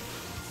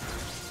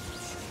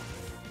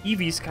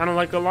 Eevee's kind of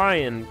like a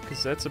lion,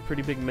 because that's a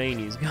pretty big mane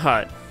he's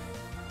got.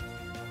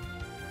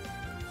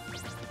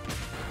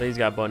 He's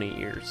got bunny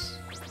ears.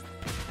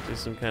 He's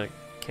some kind of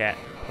cat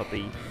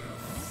puppy.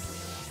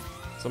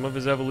 Some of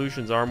his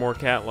evolutions are more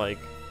cat-like.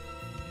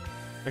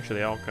 Actually,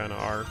 they all kind of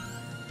are.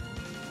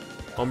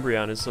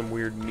 Umbreon is some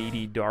weird,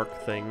 meaty,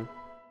 dark thing.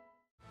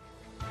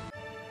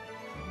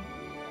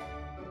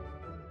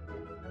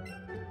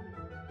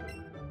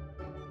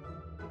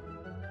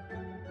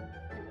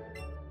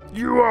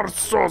 You are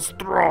so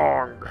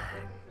strong!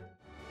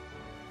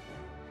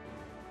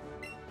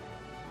 I'm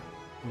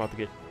about to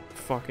get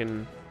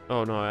fucking...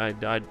 Oh no, I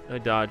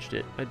dodged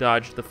it. I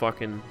dodged the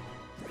fucking...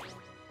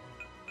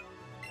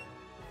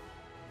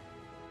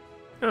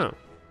 Oh.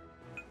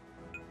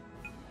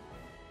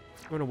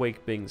 I'm gonna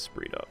wake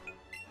Bingspreet up.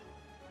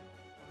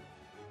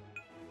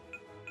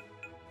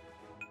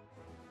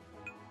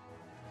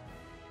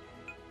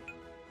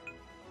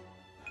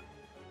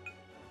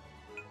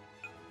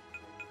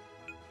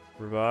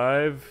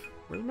 Revive.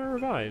 Where's my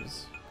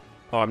revives?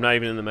 Oh, I'm not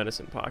even in the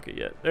medicine pocket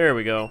yet. There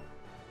we go.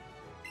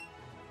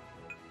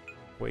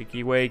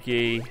 Wakey,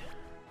 wakey.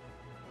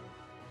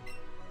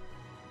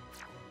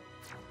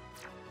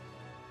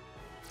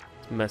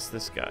 Let's mess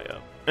this guy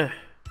up.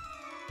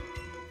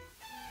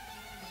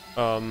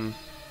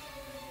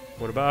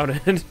 What about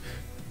it?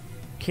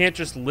 Can't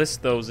just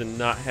list those and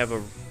not have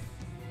a...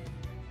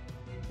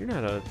 You're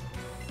not a...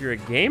 You're a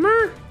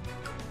gamer?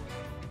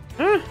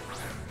 Huh?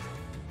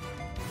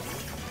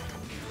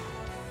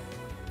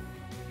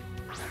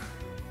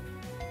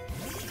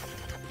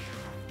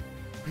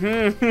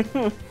 I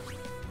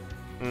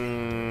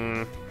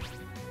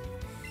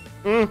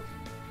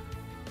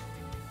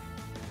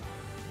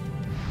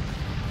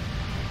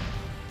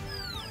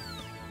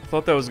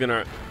thought that was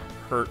gonna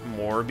hurt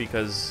more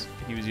because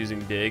he was using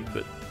dig,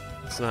 but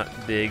it's not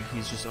dig,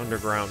 he's just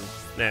underground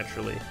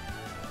naturally.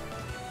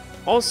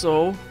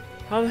 Also,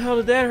 how the hell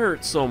did that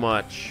hurt so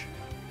much?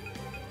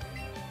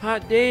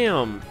 Hot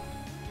damn.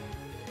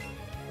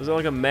 Was that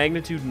like a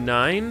magnitude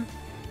 9?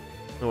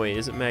 No wait,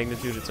 is it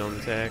magnitude its own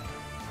attack?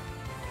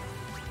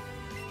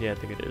 Yeah, I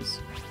think it is.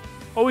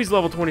 Oh, he's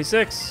level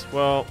 26.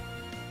 Well,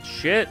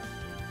 shit.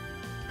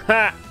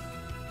 Ha!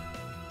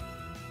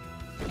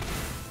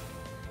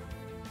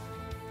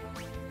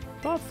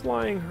 Thought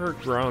flying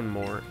hurt ground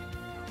more.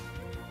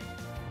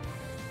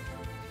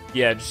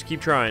 Yeah, just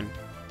keep trying.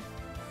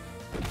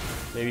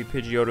 Maybe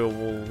Pidgeotto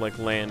will like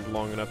land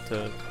long enough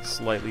to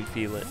slightly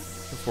feel it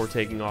before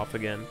taking off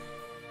again.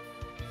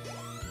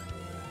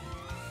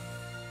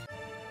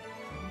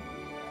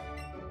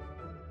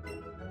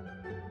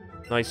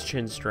 Nice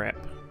chin strap.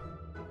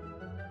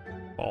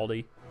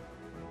 Baldy.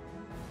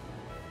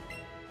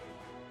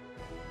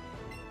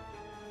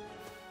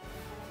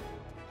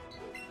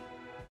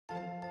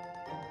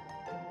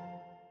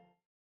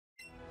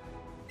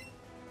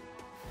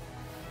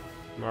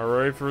 Am I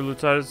ready for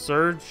Lieutenant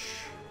Surge?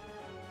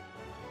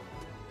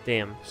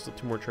 Damn, still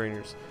 2 more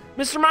trainers.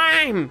 Mr.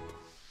 Mime!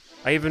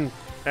 I even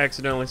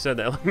accidentally said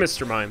that, like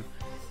Mr. Mime.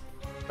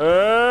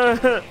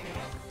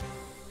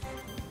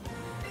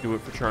 Do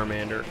it for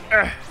Charmander.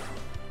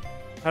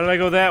 How did I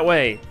go that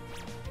way?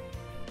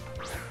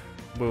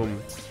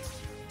 Boom.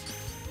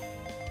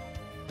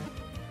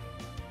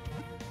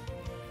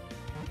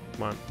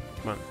 Come on,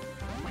 come on.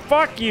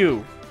 Fuck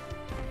you!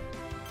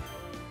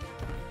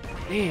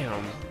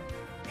 Damn.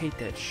 Hate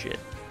that shit.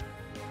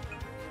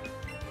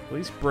 At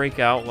least break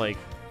out, like,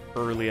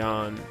 early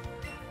on.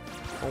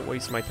 Don't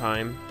waste my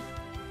time.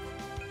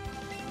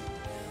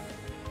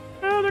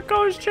 Oh, the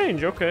colors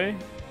change, okay.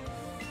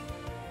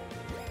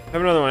 Have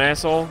another one,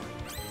 asshole.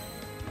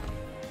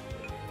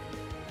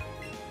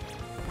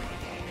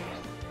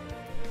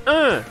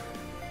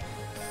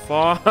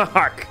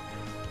 Fuck.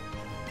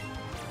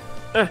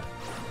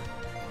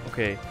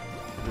 Okay,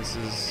 this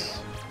is...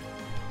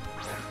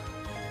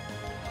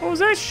 What was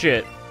that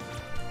shit?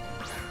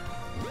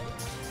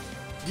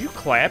 Did you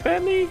clap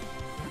at me?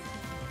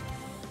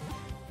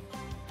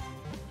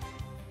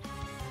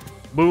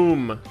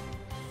 Boom.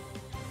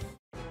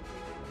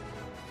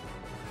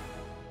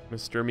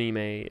 Mr.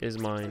 Mime is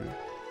mine.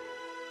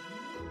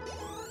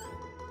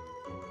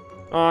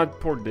 Aw,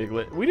 poor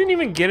Diglett. We didn't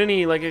even get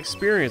any, like,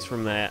 experience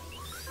from that.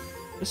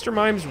 Mr.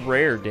 Mime's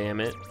rare, damn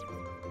it.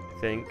 I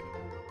think.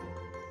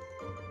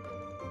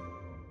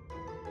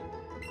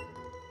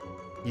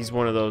 He's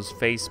one of those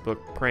Facebook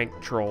prank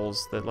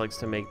trolls that likes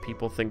to make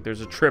people think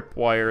there's a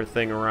tripwire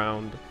thing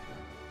around.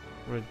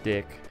 What a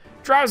dick.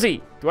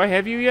 Drowsy! Do I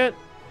have you yet?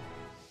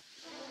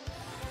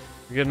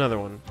 We get another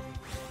one.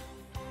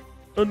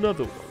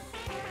 Another one.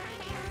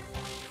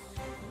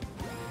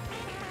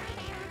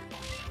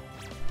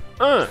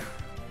 I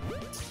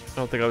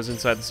don't think I was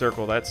inside the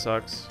circle. That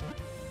sucks.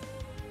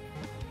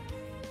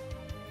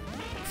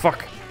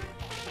 Fuck.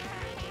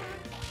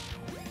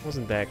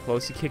 Wasn't that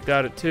close. He kicked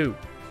out at 2.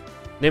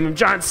 Name him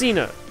John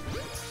Cena.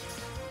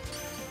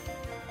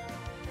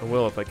 I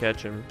will if I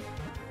catch him.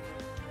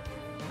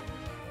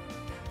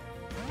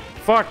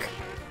 Fuck.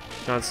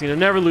 John Cena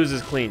never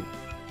loses clean.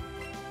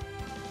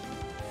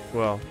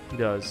 Well, he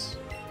does.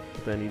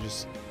 But then he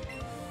just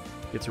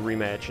gets a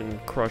rematch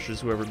and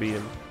crushes whoever beat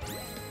him.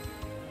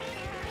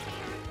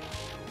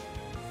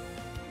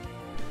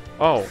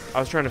 Oh, I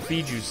was trying to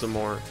feed you some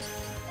more.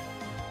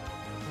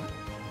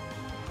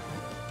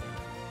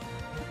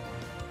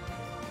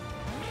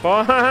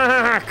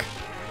 Fuck!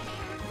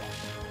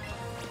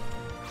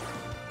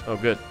 Oh,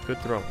 good. Good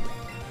throw.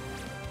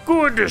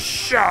 Good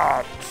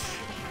shot!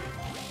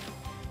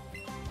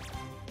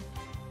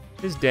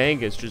 His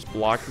Dangus just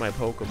blocked my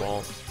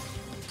Pokeball.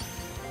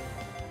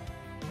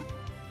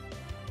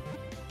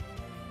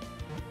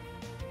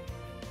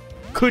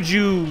 Could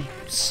you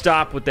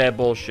stop with that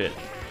bullshit?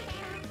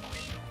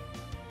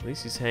 At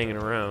least he's hanging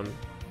around.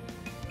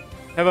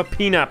 Have a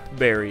peanut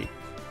berry.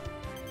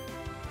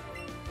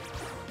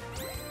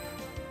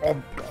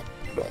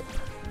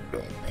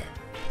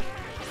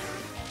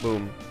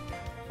 Boom.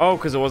 Oh,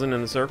 because it wasn't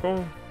in the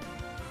circle?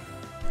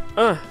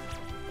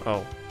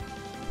 Oh.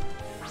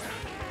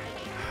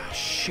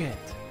 Shit.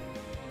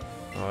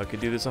 Oh, I could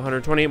do this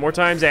 128 more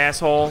times,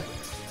 asshole.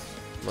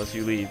 Unless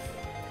you leave.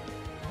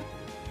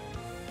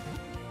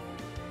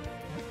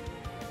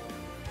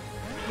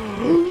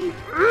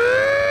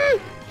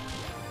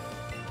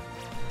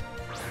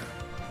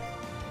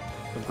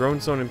 I've grown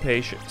so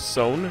impatient.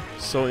 So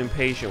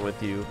impatient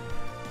with you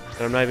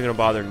that I'm not even gonna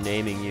bother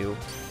naming you.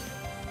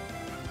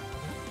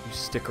 You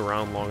stick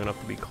around long enough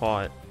to be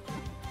caught.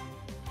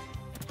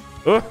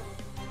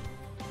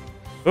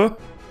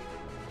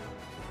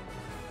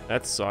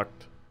 That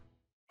sucked.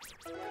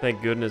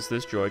 Thank goodness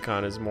this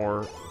Joy-Con is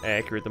more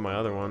accurate than my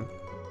other one.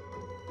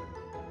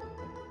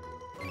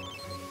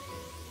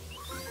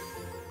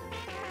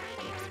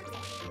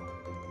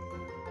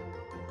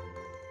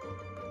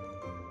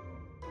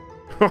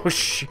 Oh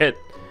shit.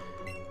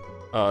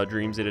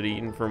 Dreams it had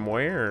eaten from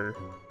where?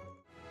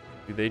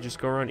 Do they just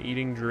go around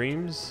eating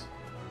dreams?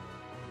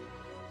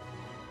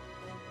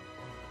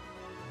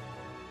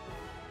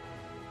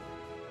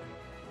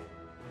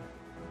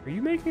 Are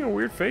you making a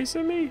weird face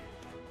at me?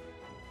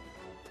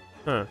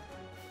 Huh.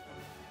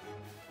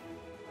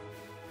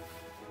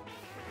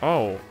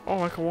 Oh,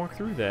 I can walk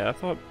through that. I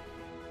thought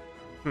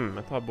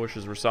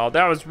bushes were solid.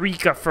 That was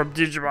Rika from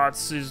Digimon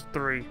Season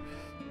 3.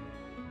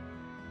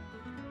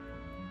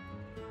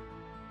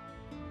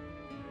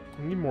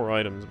 I need more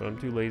items, but I'm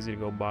too lazy to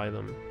go buy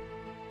them.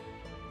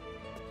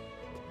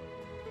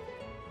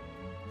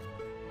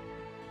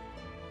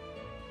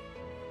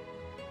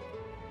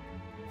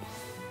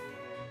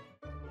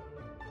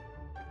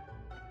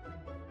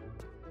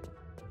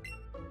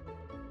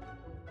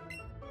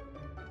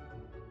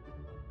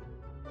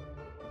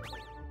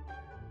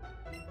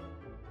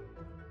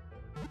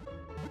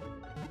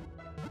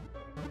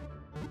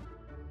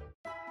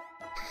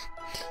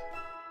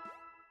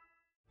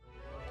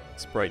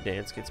 Sprite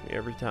dance gets me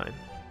every time.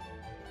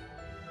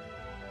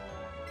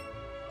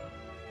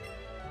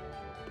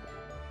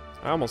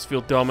 I almost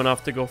feel dumb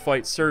enough to go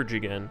fight Surge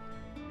again.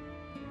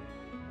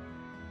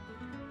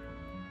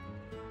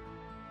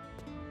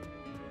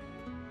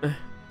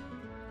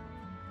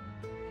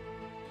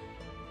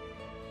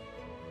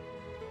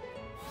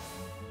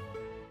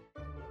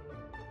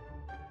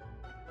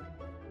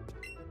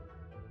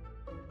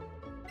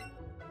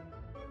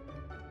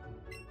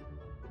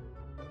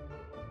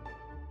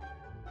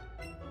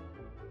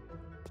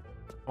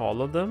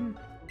 All of them?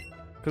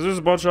 Because there's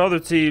a bunch of other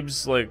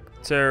teams like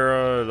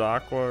Terra and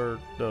Aqua. Or,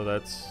 no,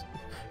 that's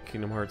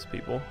Kingdom Hearts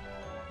people.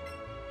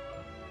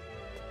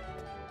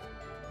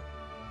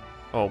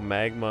 Oh,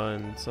 Magma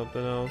and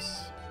something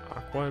else.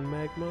 Aqua and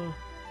Magma?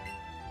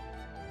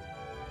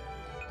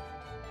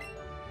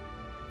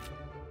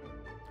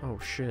 Oh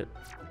shit.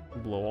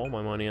 Blow all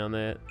my money on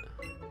that.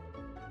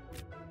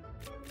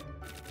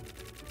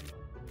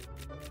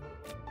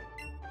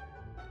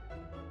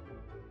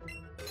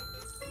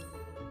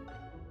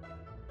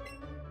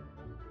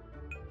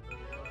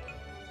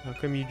 How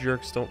come you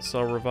jerks don't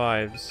sell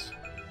revives?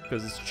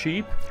 Because it's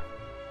cheap?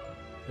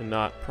 And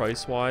not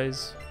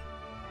price-wise?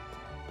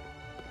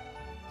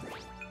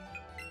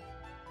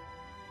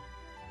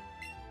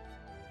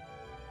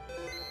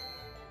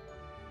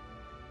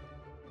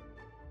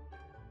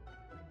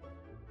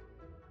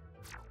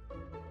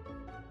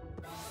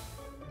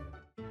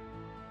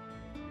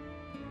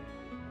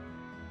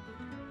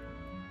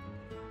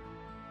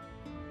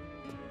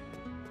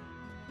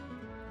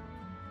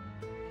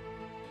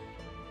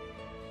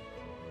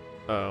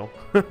 Oh.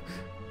 I'm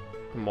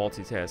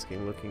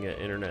multitasking, looking at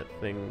internet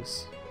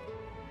things.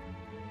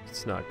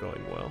 It's not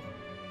going well.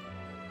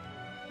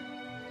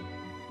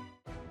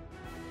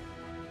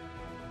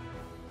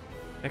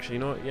 Actually, you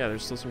know what? Yeah,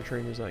 there's still some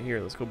trainers out here.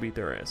 Let's go beat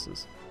their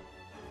asses.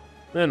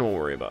 Then we'll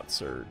worry about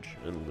Surge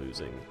and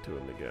losing to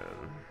him again.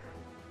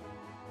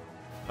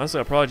 Honestly,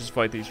 I'll probably just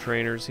fight these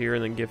trainers here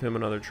and then give him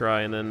another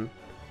try and then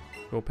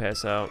go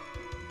pass out.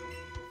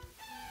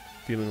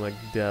 Feeling like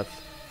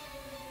death.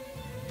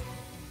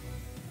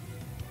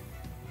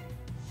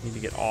 Need to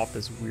get off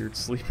this weird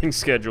sleeping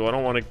schedule. I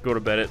don't want to go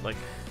to bed at like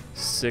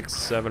 6,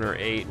 7, or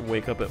 8 and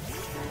wake up at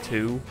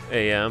 2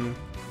 a.m.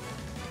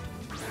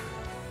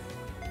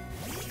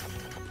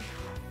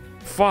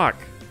 Fuck.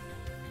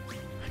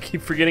 I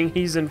keep forgetting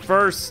he's in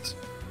first.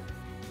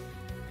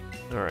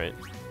 Alright.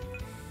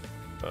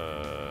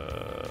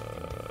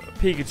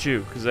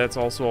 Pikachu, because that's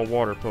also a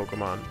water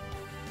Pokemon.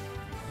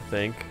 I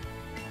think.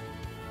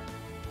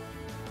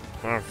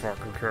 I don't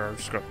fucking care. I'm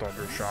just gonna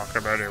Thunder Shock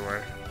him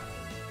anyway.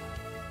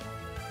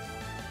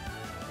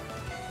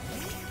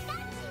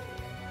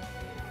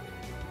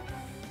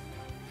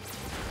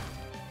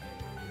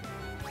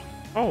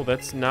 Oh,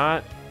 that's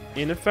not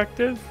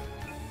ineffective?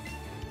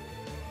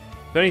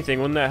 If anything,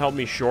 wouldn't that help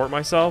me short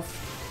myself?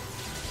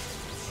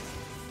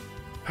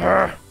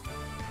 With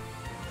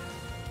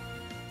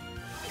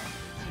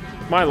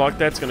my luck,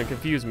 that's gonna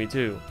confuse me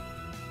too.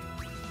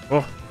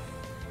 Oh,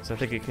 so I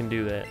think it can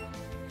do that.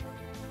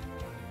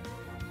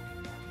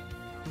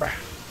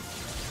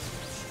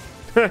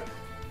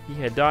 He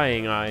had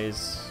dying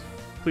eyes.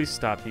 Please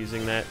stop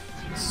using that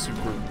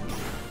super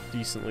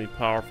decently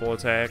powerful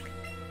attack.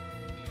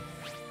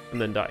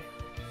 And then die.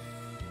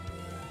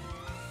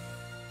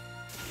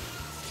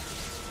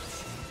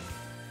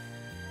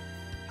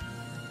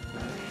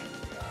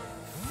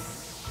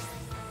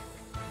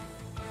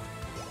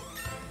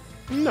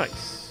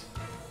 Nice.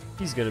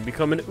 He's gonna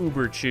become an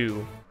Uber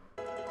Chew.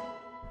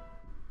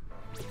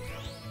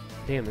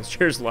 Damn, this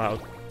chair's loud.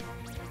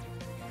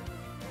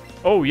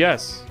 Oh,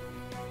 yes.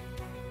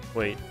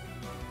 Wait.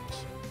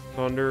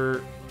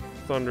 Thunder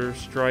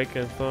Strike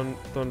and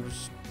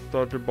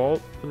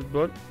Thunderbolt?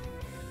 What?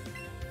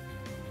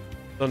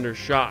 Thunder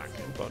Shock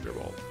and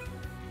Thunderbolt.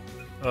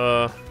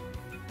 I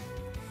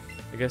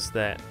guess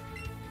that.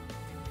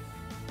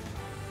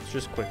 It's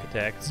just quick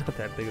attack. It's not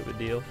that big of a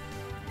deal.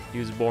 He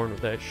was born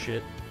with that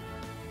shit.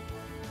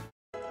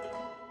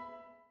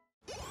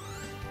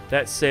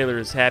 That sailor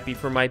is happy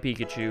for my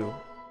Pikachu.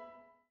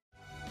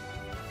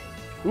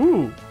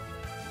 Ooh.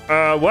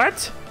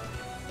 What?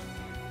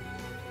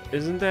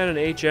 Isn't that an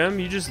HM?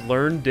 You just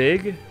learned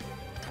Dig?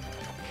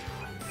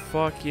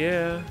 Fuck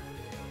yeah.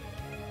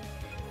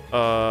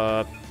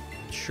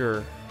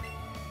 Sure.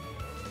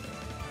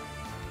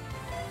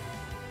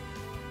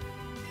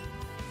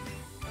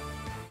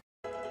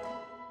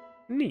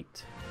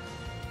 Neat.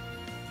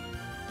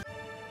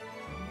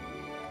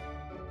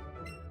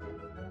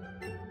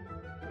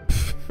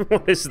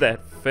 What is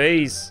that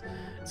face?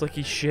 It's like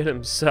he shit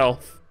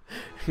himself.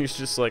 He's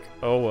just like,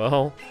 oh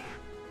well.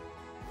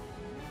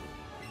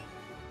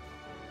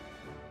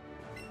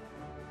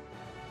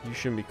 You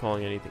shouldn't be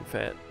calling anything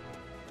fat.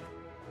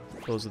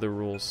 Those are the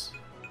rules.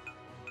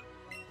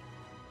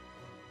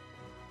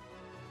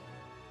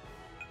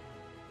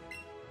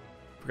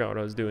 Forgot what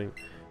I was doing.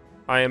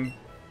 I am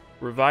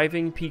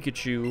reviving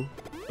Pikachu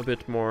a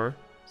bit more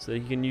so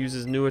that he can use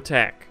his new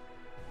attack.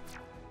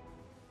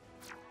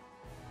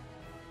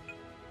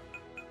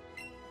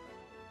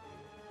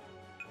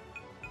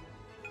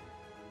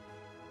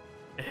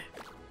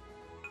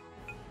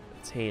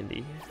 That's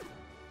handy.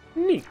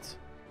 Neat.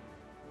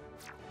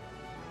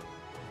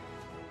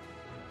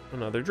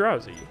 Another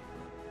drowsy.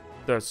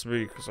 That's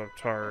me because I'm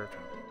tired.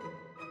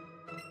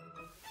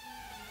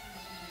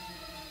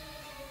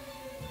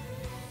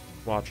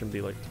 Watch him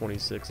be like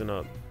 26 and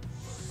up.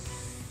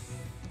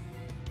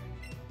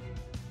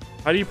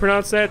 How do you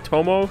pronounce that?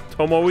 Tomoe?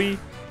 Tomoe?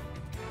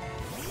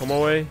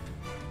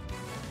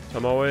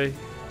 Tomoe?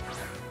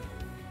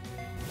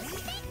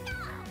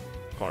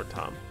 Call her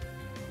Tom.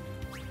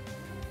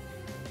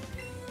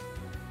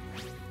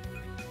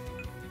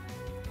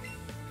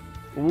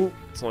 Ooh,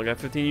 it's only got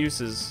 15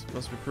 uses.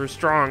 Must be pretty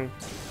strong.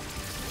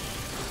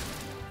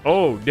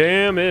 Oh,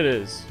 damn, it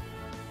is.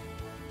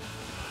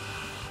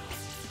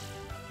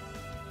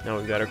 Now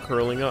we've got her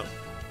curling up.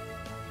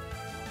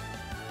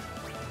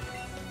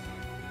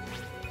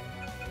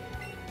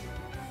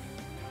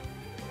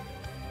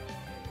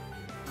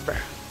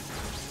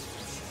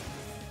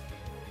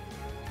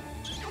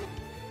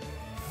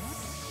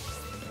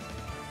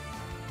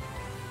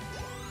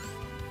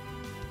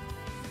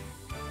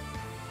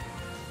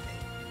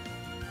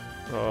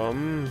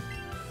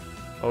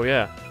 Oh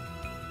yeah.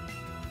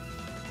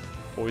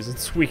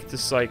 Poison's weak to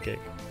psychic.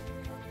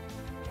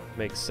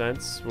 Makes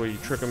sense. Where you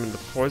trick them into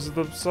poison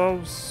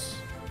themselves?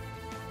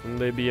 Wouldn't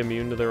they be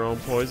immune to their own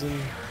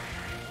poison?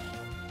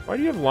 Why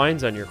do you have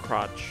lines on your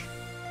crotch?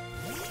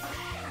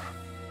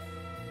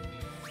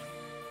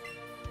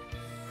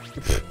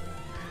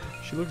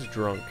 She looks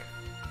drunk.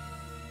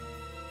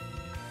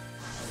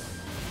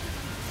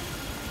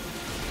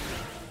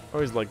 I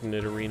always liked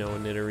Nidorino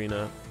and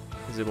Nidorina,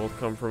 because they both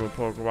come from a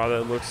Pokemon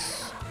that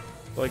looks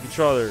like each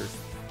other.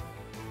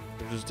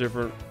 They're just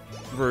different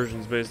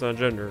versions based on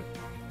gender,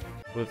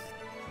 with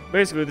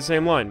basically the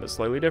same line, but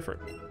slightly different.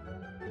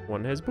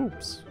 One has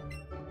boobs.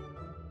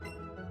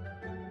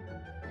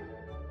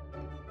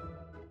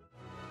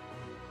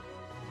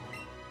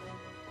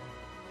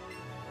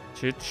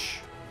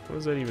 Chitch? What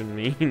does that even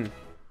mean?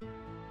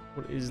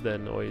 What is that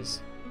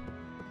noise?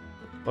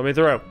 Let me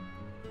throw.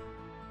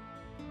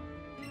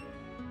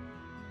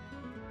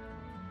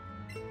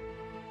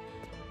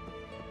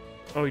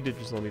 Oh, he did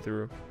just let me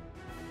through.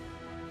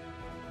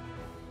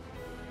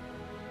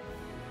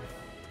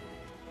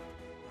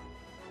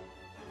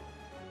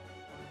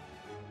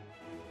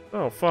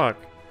 Oh, fuck.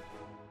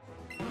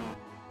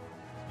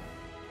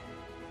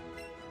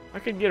 I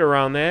could get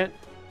around that.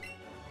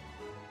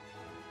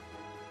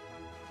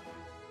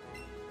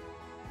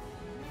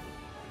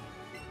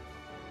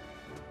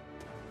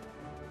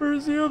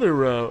 Where's the other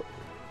route?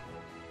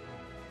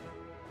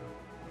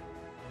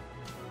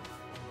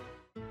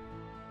 I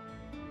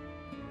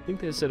think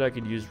they said I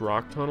could use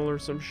Rock Tunnel or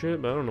some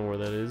shit, but I don't know where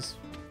that is.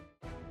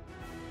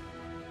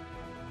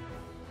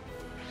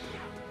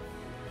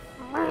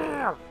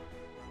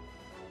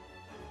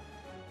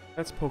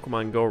 That's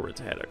Pokemon Go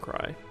Rattata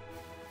cry.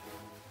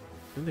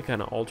 I think they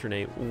kind of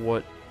alternate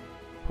what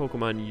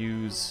Pokemon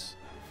use,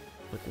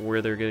 like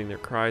where they're getting their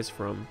cries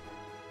from.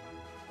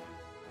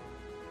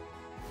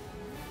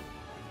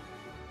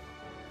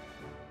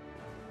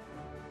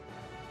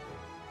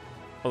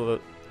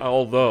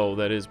 Although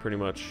that is pretty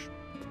much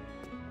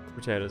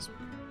Rattata's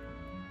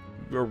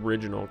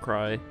original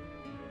cry.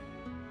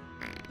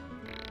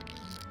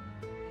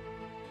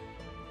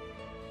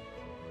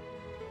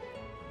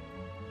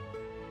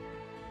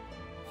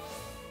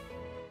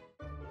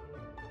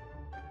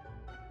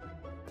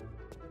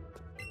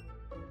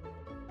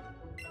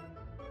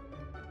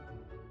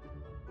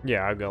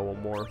 Yeah, I've got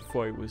one more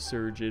fight with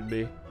Surge in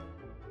me.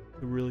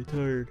 I'm really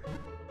tired.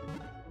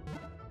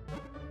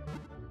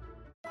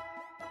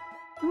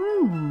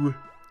 Ooh.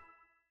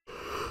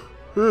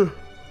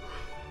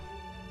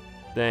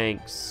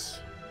 Thanks.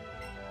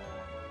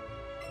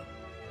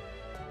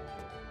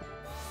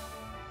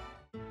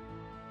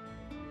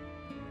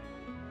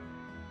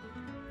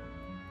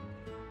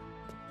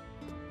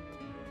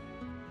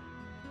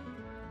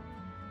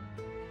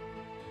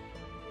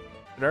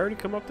 Did I already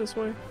come up this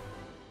way?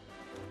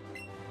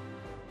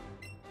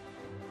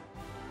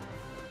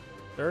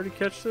 Did I already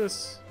catch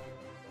this?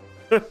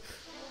 What's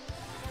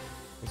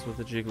with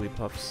the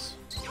Jigglypuffs?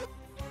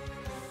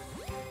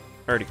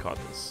 I already caught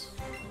this.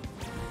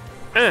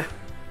 I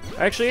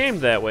actually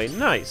aimed that way.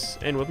 Nice.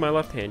 And with my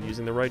left hand,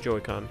 using the right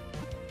Joy-Con.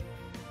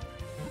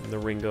 And the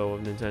Ringo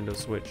of Nintendo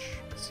Switch.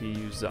 Because he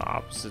used the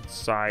opposite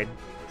side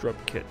drop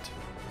kit.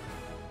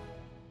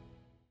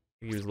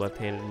 He was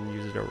left-handed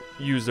and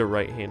used a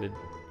right-handed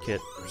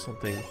kit or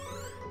something.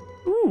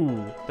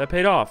 Ooh, that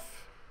paid off.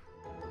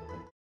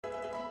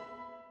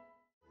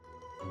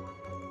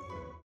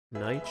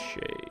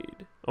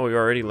 Nightshade. Oh, we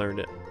already learned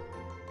it.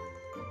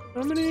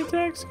 How many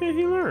attacks can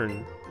he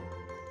learn?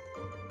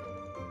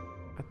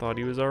 I thought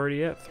he was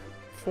already at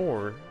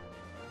 4.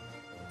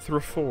 Through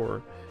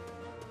 4.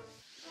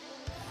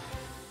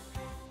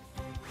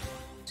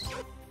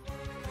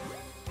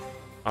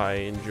 I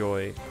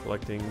enjoy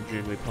collecting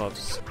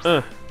Jigglypuffs.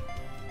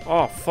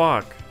 Oh,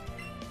 fuck.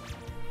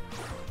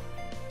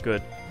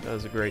 Good. That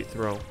was a great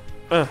throw.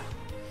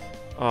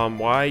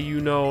 Why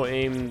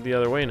aim the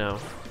other way now?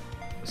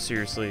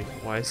 Seriously,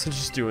 why is it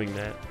just doing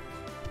that?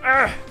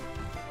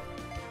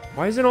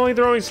 Why is it only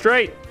throwing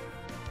straight?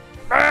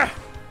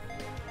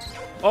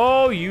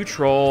 Oh, you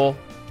troll.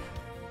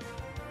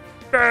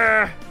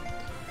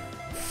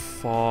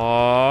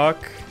 Fuck.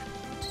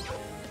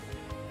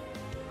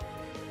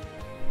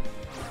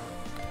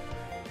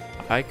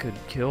 I could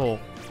kill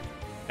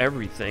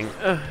everything.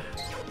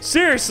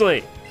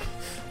 Seriously!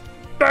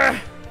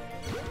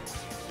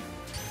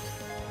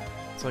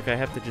 It's like I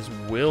have to just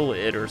will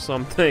it or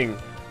something.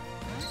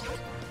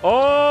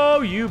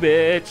 Oh, you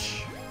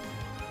bitch.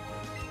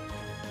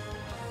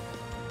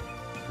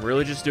 I'm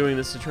really just doing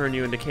this to turn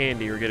you into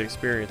candy or get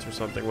experience or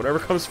something. Whatever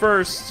comes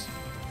first.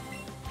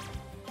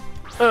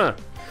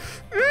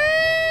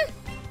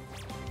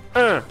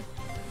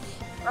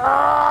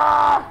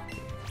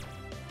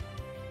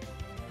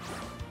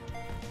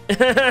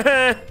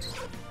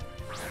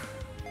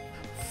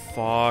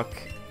 Fuck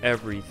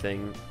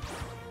everything.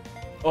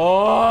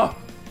 Oh!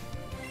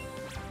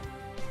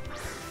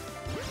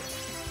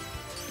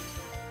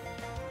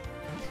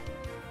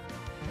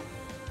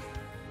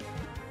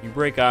 You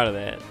break out of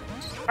that.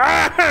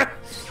 I'm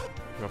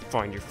gonna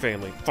find your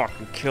family,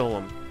 fucking kill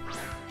them.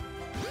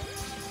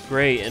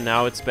 Great, and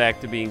now it's back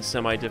to being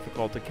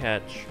semi-difficult to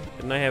catch.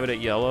 Didn't I have it at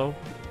yellow?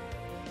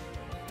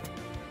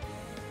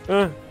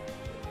 I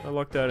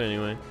lucked out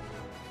anyway.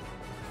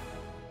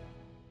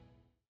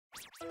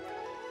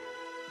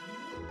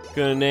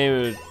 Gonna name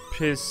it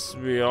Piss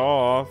Me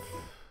Off.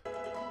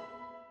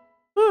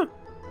 Huh,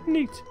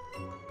 neat.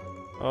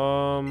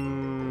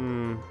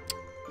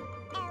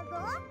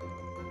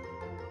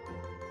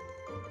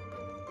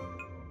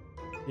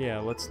 Yeah,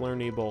 let's learn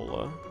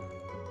Ebola.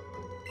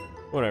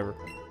 Whatever.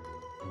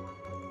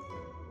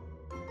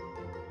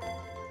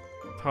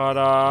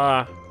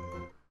 Ta-da!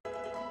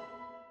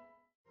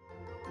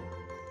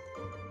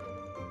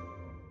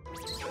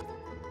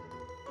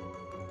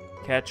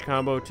 Catch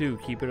combo 2,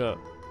 keep it up.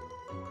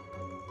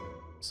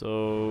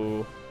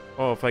 So,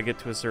 oh, if I get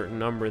to a certain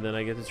number, then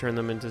I get to turn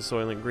them into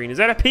Soylent Green. Is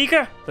that a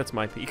Pika? That's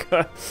my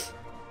Pika.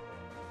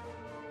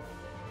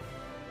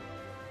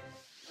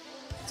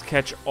 Let's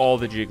catch all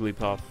the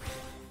Jigglypuff.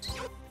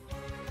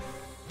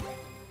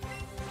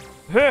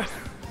 Huh.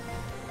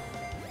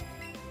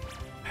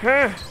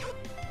 Huh.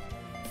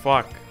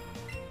 Fuck.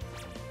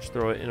 just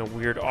throw it in a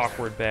weird,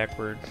 awkward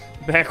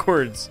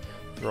backwards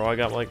throw. I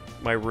got like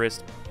my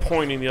wrist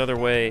pointing the other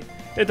way.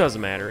 It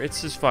doesn't matter.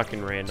 It's just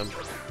fucking random.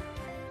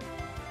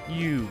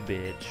 You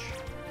bitch.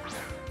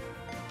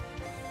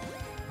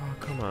 Oh,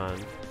 come on.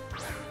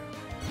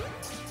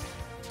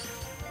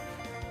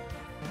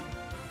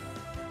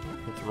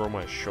 I'll throw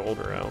my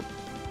shoulder out.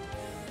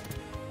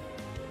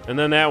 And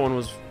then that one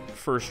was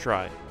first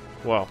try.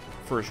 Well,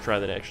 first try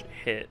that actually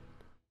hit.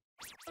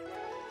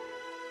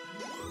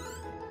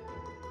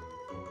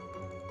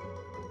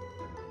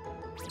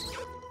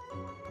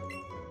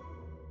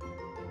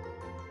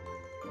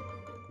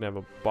 I have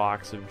a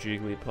box of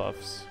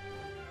Jigglypuffs.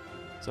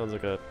 Sounds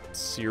like a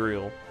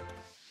cereal.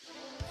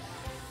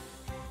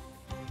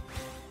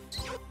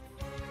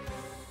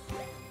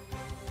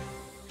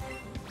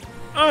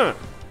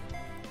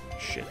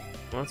 Shit.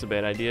 Well, that's a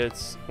bad idea.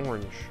 It's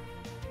orange.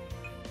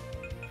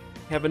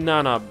 Have a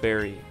nana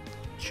berry.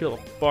 Chill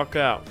the fuck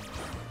out.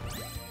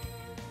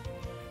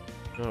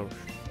 Oh.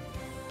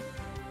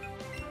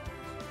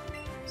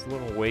 It's a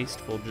little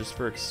wasteful just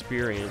for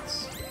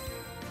experience.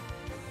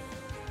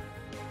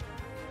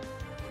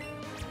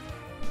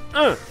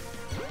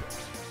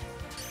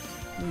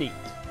 Neat.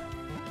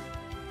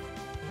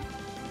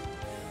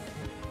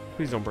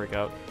 Please don't break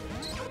out.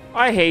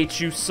 I hate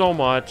you so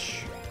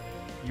much.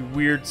 You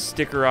weird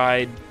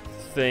sticker-eyed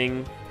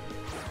thing.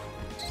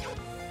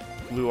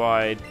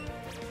 Blue-eyed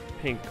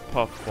pink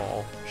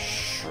puffball.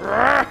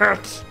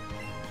 Shit!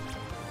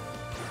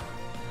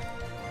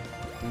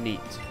 Neat.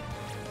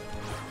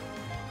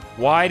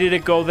 Why did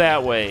it go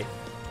that way?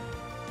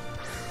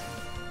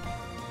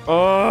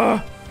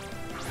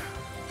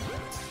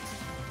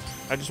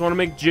 I just want to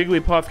make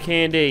Jigglypuff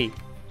candy.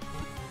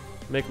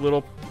 Make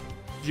little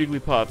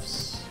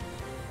Jigglypuffs.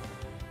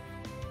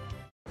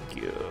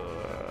 Good.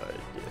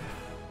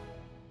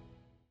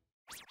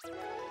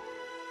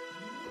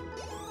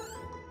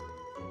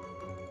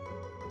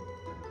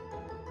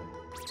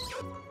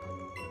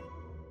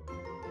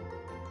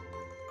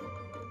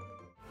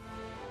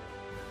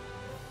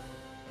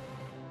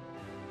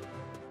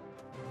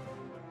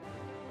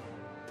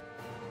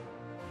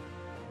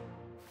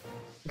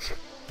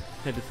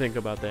 Had to think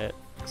about that,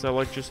 because I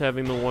like just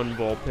having the one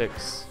ball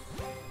picks.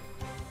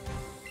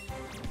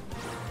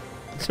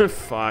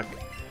 Fuck.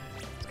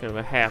 It's kind of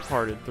a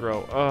half-hearted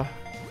throw. Oh,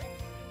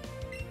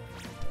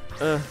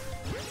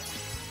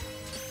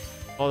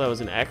 that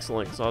was an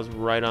excellent, because I was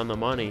right on the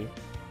money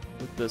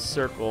with the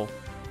circle.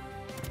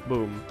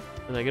 Boom.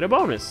 And I get a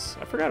bonus.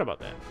 I forgot about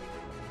that.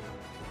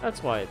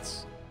 That's why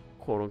it's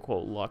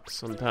quote-unquote luck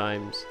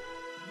sometimes.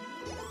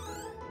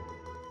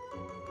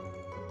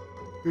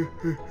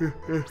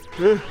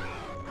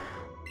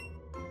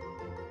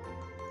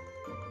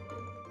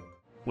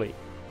 Wait.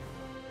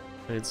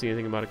 I didn't see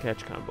anything about a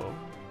catch combo.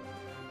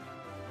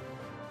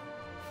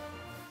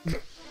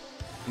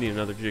 Need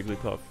another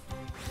Jigglypuff.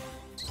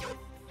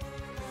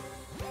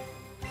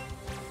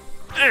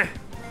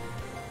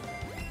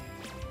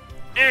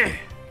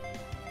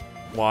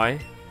 Why?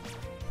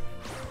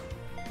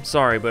 I'm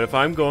sorry, but if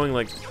I'm going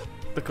like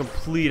the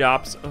complete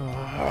opposite...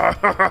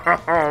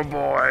 Oh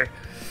boy.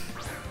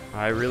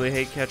 I really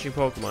hate catching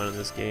Pokemon in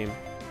this game.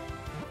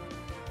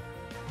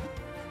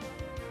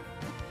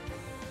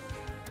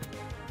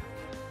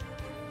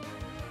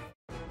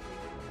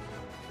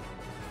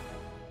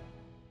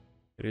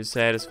 It is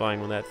satisfying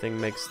when that thing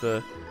makes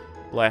the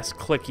last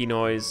clicky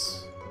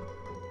noise.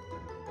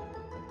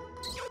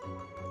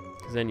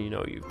 Because then you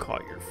know you've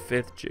caught your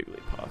 5th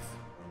Jigglypuff.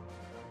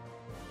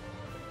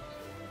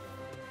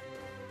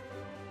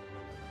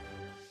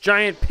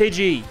 Giant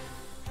Pidgey!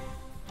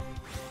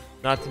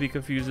 Not to be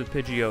confused with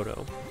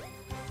Pidgeotto.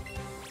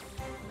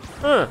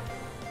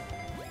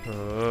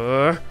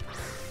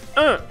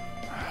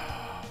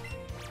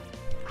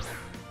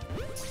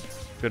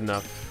 Good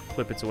enough.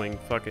 Clip its wing.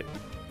 Fuck it.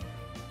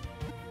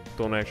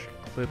 Don't actually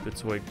clip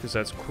its wing, because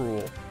that's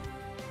cruel.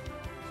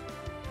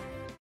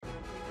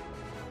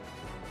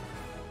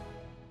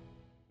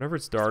 Whenever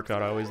it's dark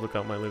out, I always look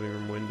out my living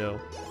room window.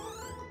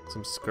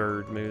 I'm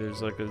scared. Maybe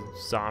there's like a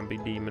zombie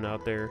demon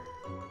out there.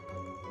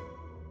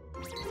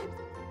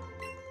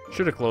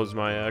 Should have closed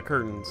my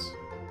curtains.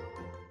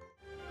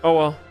 Oh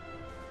well.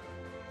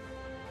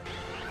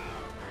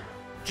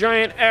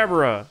 Giant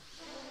Abra.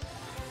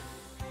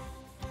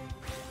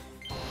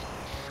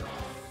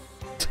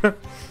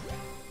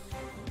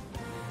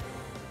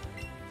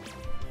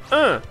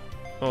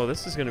 Oh,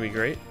 this is gonna be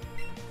great.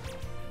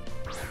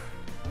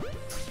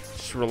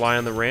 Just rely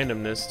on the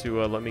randomness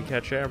to let me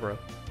catch Abra.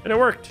 And it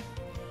worked!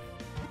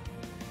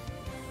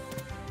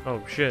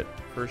 Oh shit.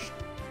 First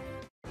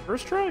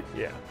try?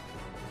 Yeah.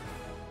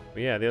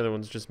 But yeah, the other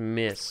ones just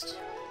missed.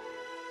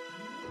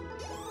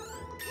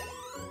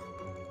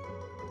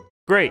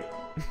 Great!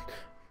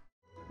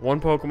 One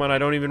Pokemon I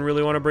don't even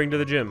really want to bring to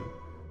the gym.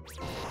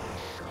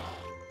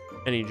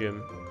 Any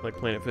gym, like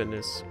Planet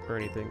Fitness or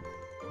anything.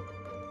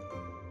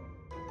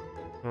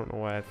 I don't know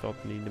why I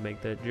felt the need to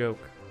make that joke.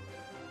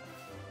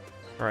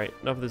 Alright,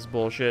 enough of this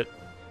bullshit.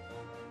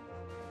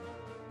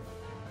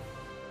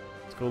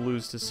 Let's go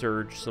lose to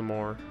Surge some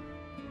more.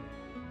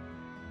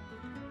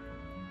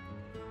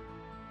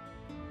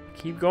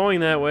 keep going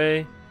that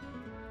way.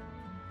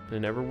 It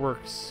never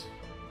works.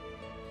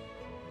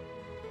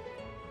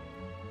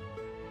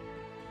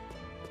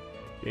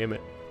 Damn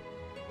it.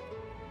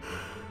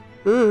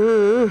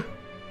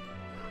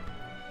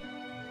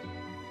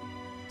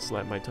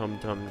 Slap my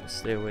tum-tum to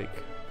stay awake.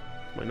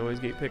 Is my noise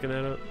gate picking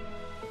that up?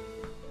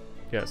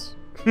 Yes.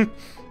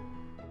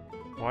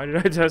 Why did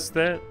I test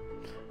that?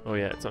 Oh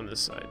yeah, it's on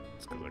this side.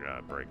 It's because I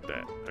gotta break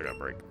that. I gotta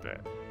break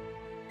that.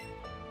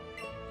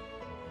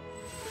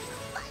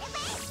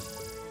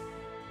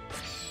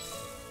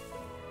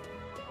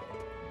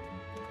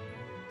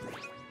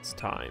 It's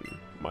time,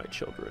 my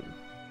children.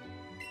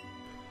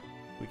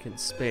 We can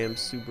spam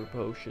super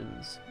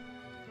potions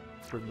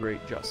for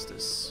great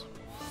justice.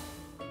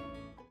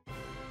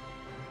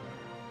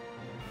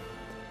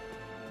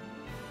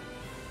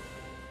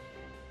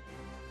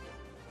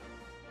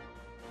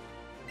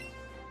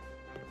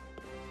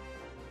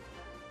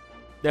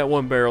 That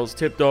one barrel's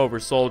tipped over,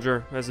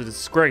 soldier. That's a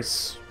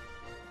disgrace.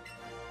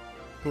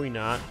 Can we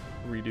not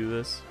redo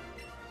this?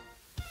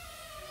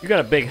 You got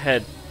a big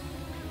head.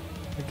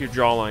 I think your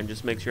jawline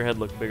just makes your head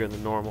look bigger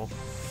than normal.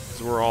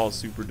 Because we're all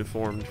super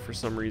deformed for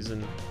some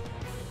reason.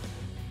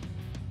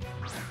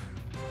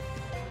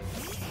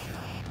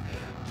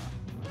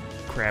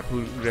 Crap,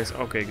 who guys?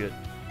 Okay, good.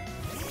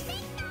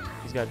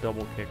 He's got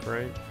double kick,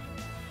 right?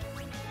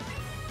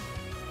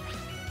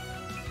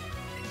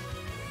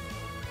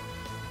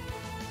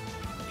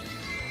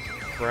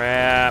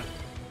 Crap.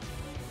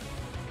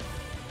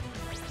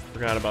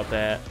 Forgot about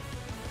that.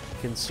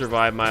 Can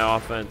survive my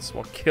offense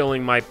while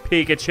killing my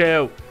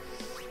Pikachu.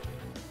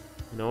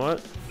 You know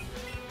what?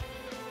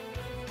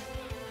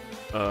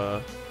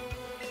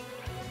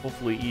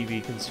 Hopefully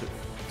Eevee can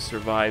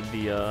survive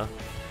the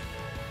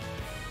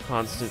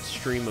constant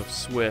stream of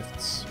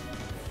Swifts.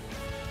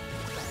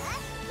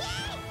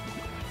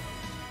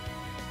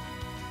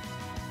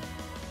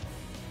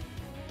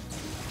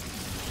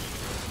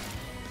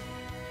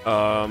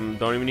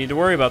 Don't even need to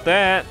worry about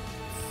that.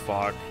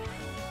 Fuck.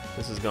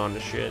 This has gone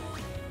to shit.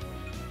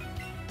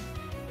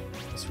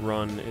 This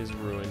run is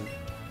ruined.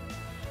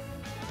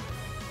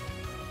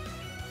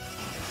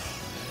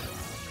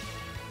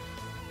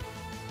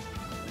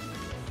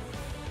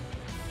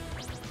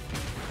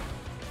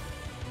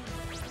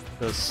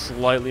 Does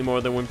slightly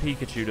more than when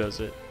Pikachu does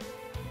it.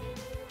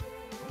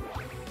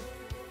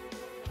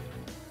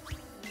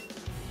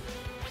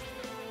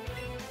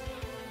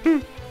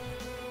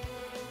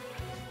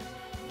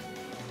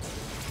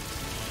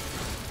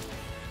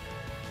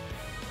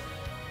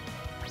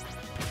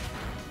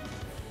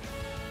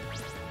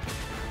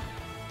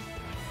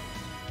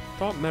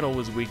 Thought Metal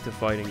was weak to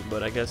fighting,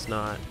 but I guess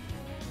not.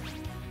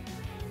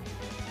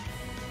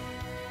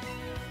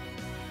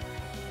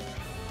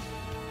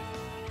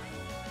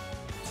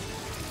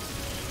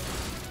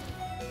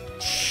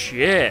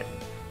 Shit.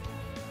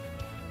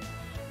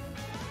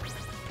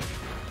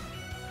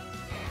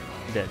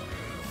 Dead.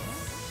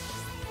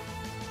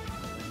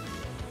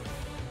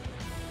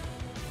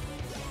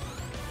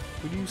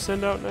 Who do you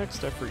send out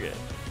next? I forget.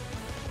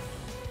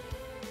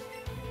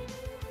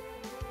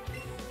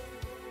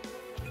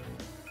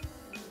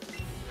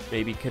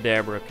 Maybe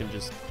Kadabra can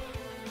just,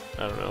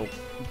 I don't know,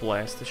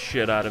 blast the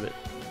shit out of it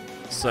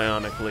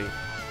psionically.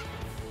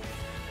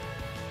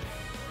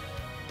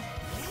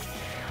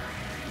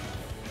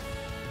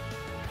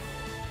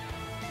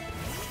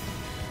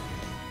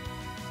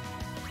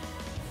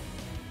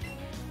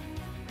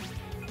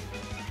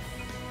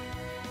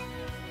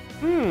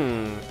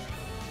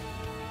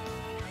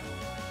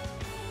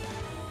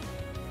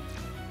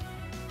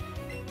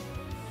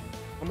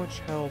 How much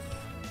health?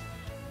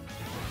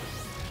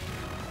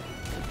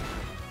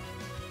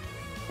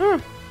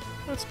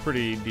 That's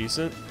pretty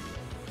decent.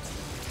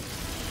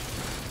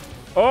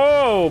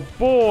 Oh,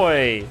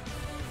 boy!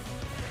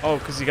 Oh,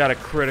 because he got a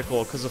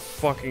critical, because of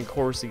fucking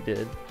course he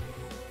did.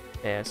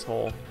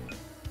 Asshole.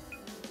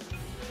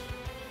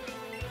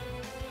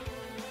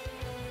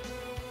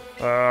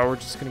 We're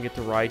just gonna get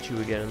to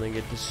Raichu again and then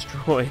get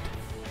destroyed.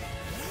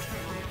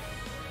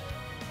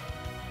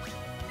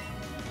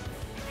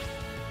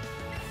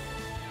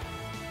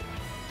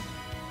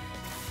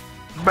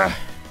 Bah.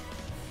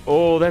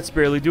 Oh, that's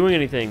barely doing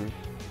anything.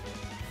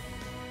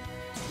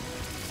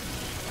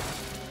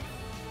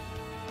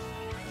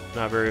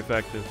 Not very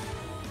effective.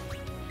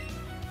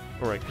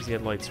 Alright, because he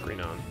had light screen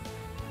on.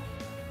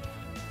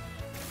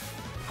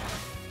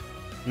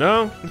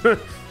 No?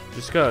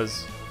 Just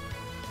cuz.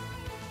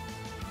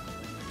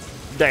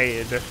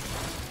 Dead.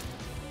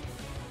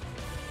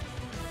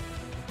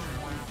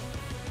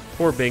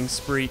 Poor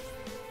Bingspreet.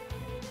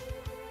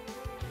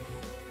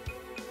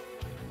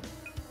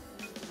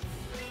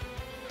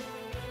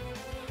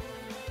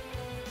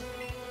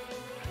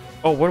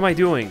 Oh, what am I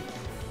doing?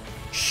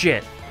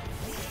 Shit.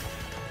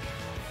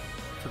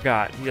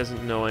 Forgot. He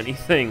doesn't know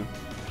anything.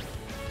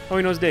 Oh,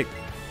 he knows Dig.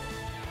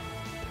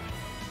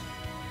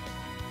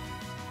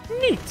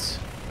 Neat.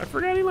 I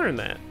forgot he learned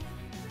that.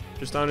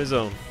 Just on his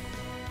own.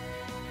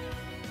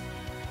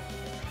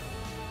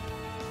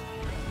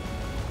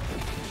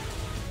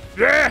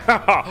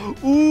 Yeah!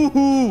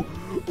 Ooh!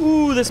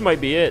 Ooh, this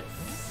might be it.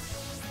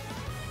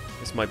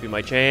 This might be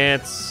my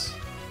chance.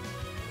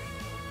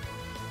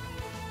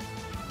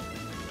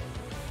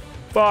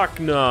 Fuck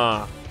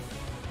nah.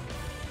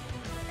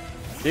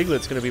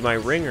 Diglett's gonna be my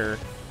ringer.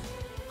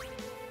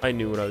 I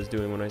knew what I was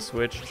doing when I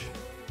switched.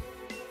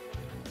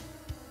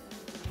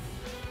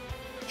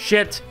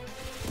 Shit.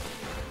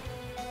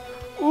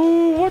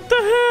 Ooh, what the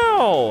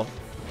hell?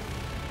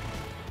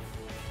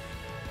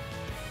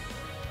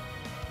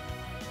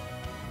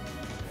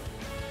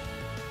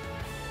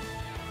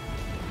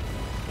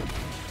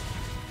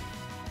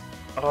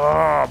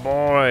 Oh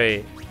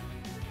boy.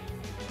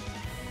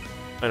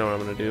 I know what I'm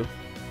gonna do.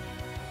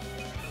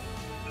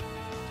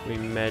 It's gonna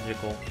be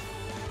magical.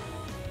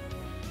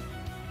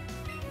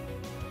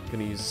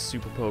 Gonna use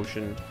super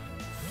potion.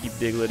 Keep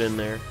Diglett in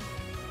there.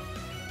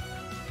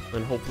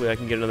 And hopefully I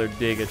can get another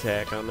dig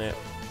attack on that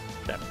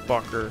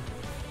fucker.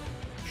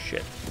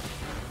 Shit.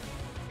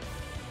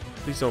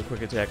 Please don't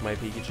quick attack my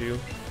Pikachu.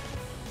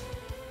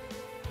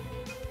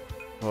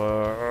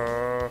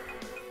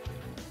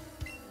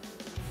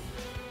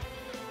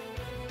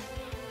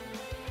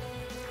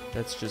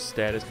 That's just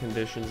status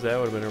conditions. That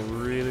would have been a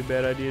really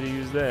bad idea to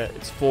use that.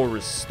 It's full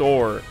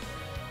restore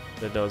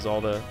that does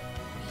all the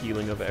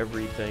healing of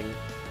everything.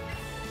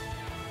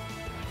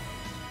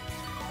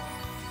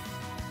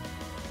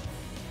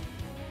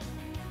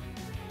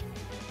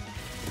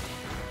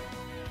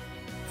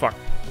 Fuck.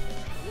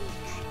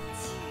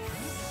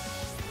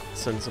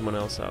 Send someone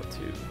else out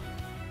too.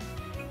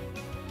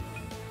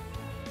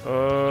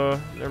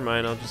 Never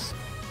mind. I'll just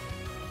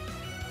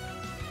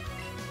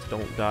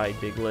don't die,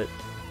 Diglett.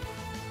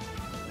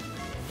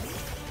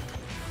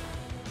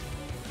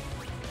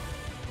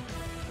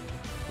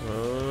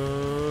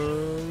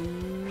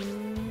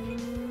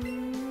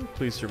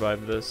 Please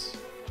survive this.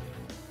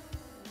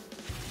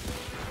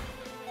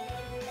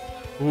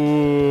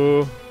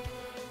 Ooh.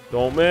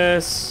 Don't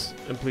miss.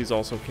 And please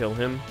also kill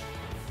him.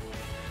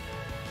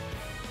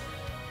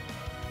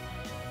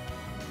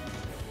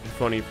 It'd be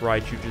funny if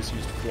Raichu just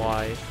used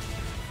fly.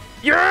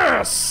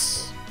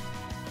 Yes!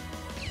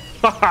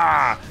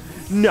 Haha!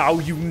 Now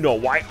you know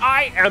why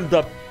I am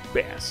the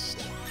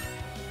best.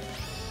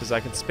 Because I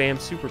can spam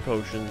super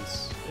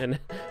potions. And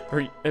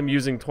I'm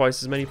using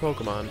twice as many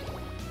Pokemon.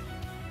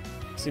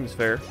 Seems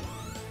fair.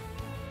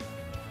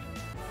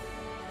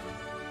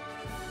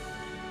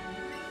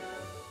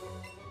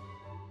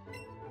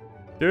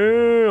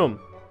 Damn!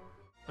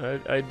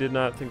 I did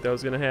not think that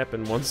was gonna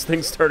happen once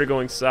things started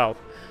going south.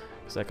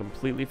 Because I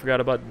completely forgot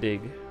about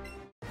Dig.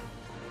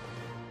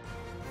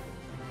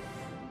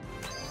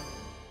 Good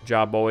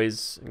job,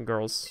 boys and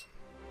girls.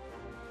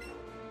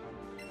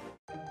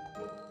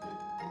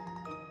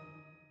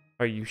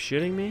 Are you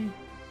shitting me?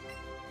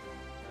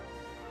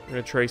 I'm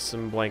gonna trace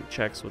some blank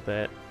checks with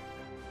that.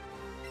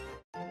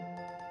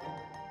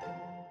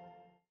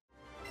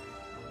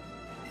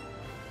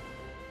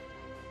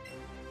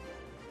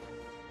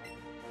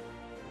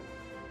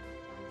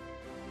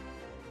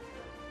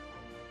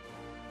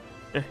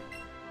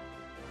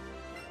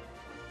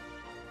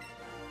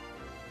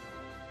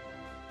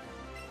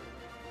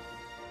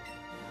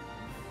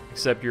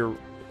 Except your,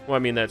 well, I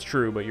mean that's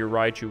true, but your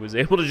Raichu was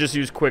able to just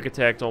use Quick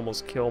Attack to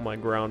almost kill my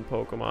ground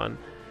Pokemon.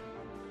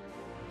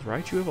 Does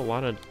Raichu have a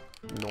lot of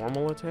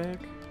normal attack?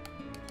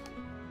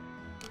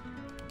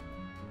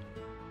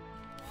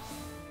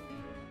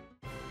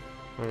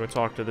 I'm gonna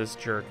talk to this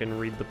jerk and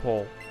read the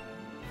poll.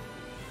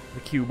 The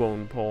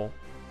Cubone poll.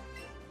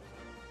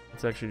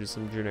 It's actually just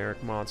some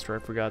generic monster. I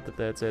forgot that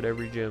that's at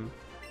every gym.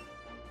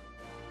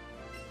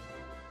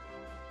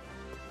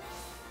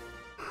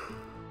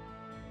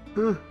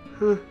 Let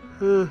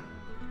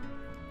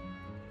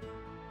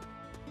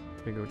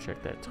me go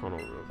check that tunnel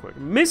real quick.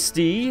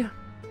 Misty!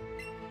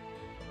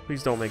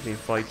 Please don't make me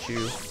fight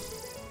you.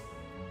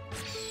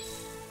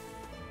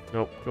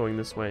 Nope, going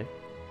this way.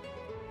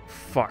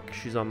 Fuck,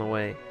 she's on the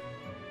way.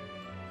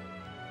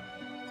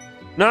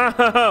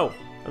 No!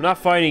 I'm not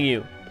fighting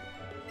you.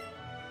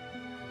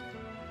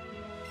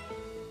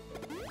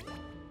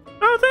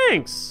 Oh,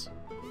 thanks!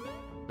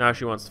 Now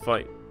she wants to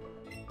fight.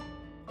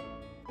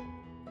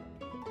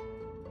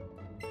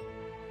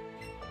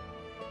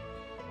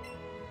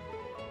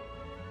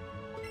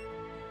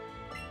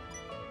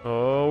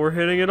 Oh, we're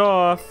hitting it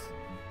off.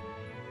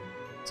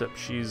 Except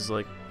she's,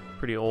 like,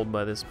 pretty old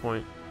by this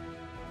point.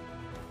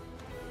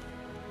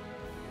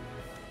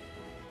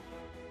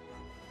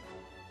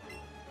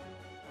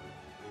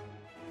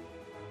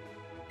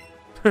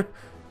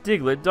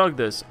 Diglett dug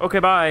this. Okay,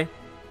 bye.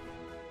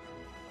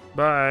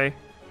 Bye.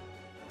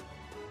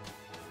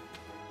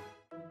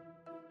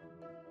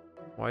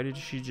 Why did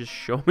she just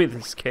show me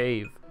this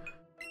cave?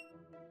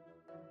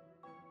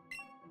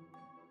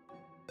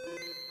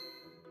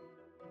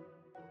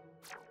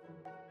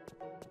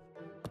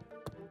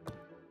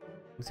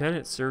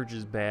 Lieutenant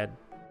Surge's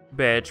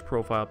badge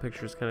profile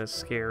picture is kind of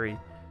scary.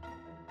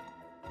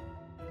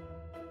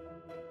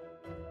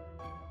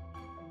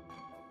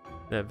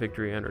 That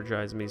victory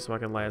energized me so I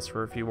can last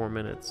for a few more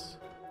minutes.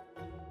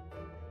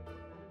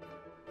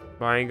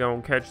 But I ain't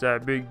gonna catch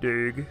that big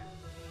dig.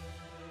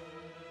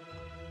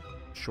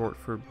 short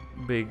for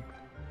big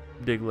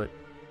Diglett.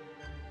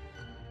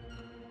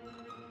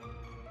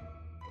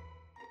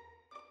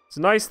 It's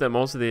nice that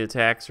most of the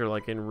attacks are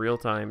like in real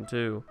time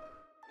too,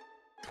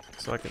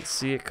 so I can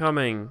see it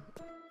coming.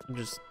 And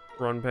just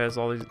run past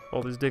all these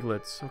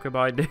Digletts. Okay,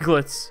 bye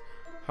Digletts.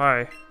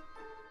 Hi.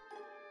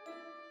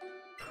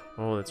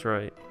 Oh, that's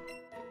right.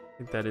 I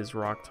think that is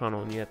Rock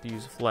Tunnel, and you have to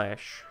use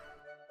Flash.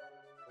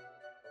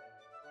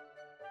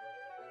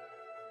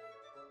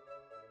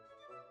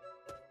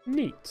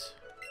 Neat.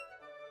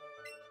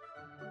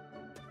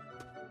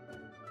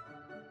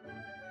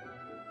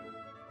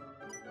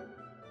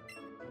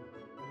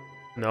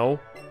 No.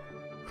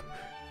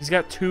 He's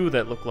got two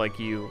that look like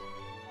you.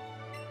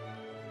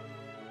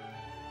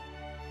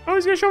 Oh,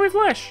 he's gonna show me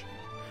Flash.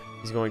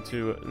 He's going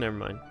to... never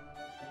mind.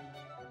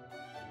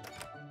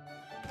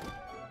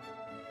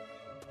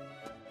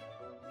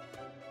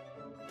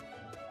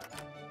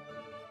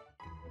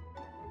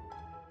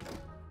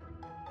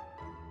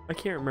 I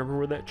can't remember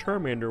where that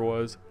Charmander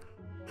was.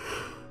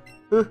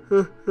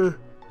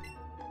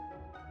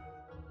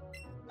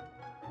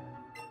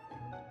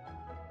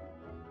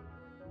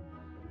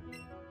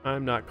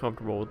 I'm not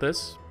comfortable with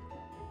this.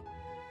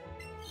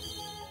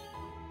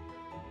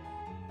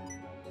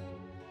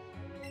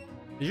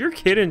 Is your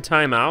kid in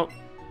timeout?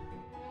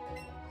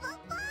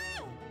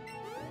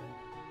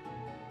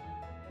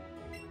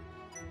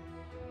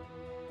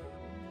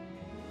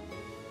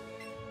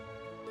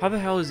 How the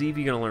hell is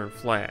Eevee gonna learn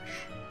Flash?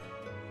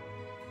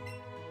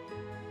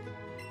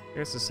 I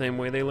guess the same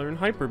way they learn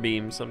Hyper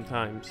Beam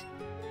sometimes.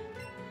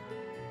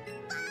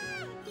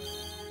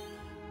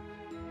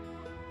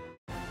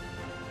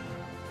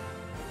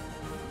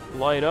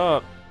 Light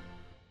up.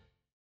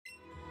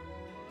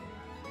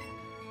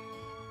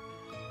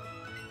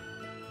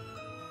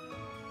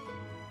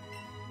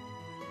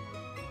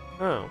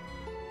 Oh.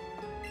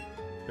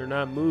 They're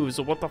not moves,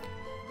 so what the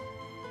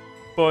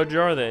fudge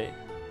are they?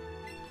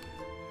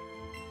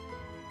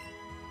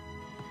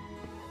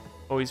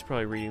 Oh, he's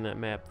probably reading that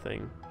map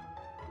thing.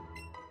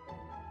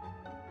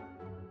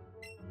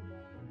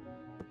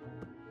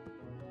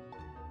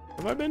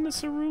 Have I been to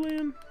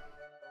Cerulean?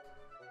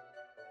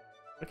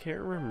 I can't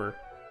remember.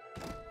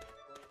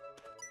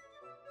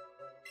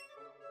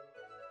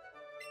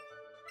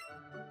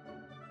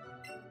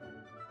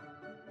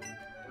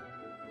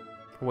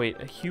 Wait,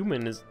 a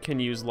human can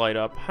use light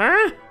up,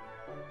 huh?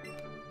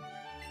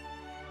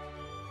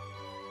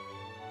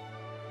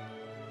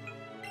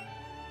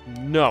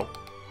 No.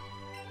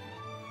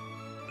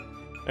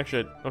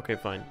 Actually, okay,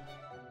 fine.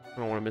 I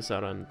don't want to miss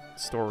out on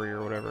story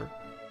or whatever.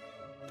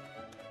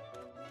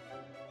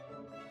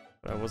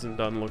 But I wasn't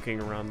done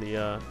looking around the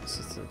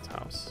assistant's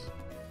house.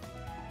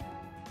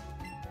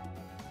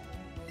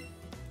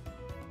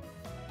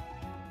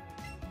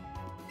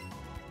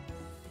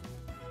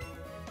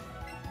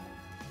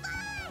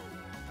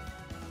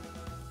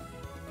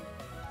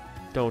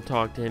 Don't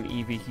talk to him,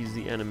 Eevee. He's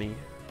the enemy.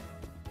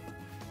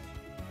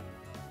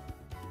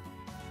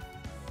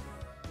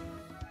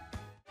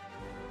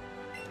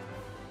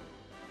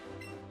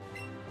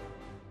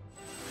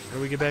 How do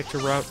we get back to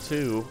Route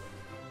 2?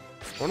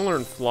 I want to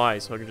learn fly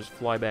so I can just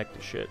fly back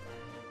to shit.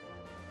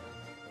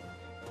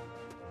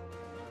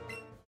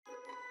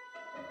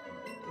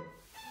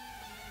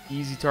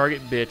 Easy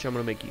target, bitch. I'm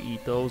gonna make you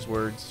eat those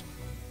words.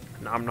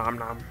 Nom nom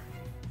nom.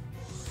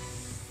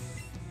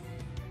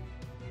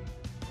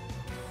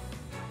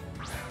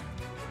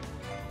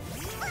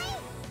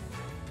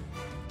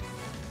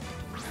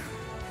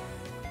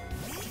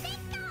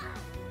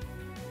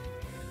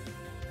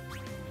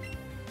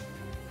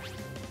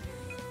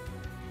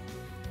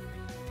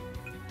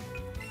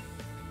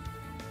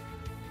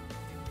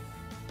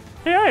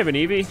 Hey, I have an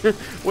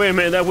Eevee. Wait a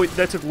minute,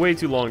 that took way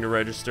too long to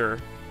register.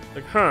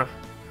 Like, huh.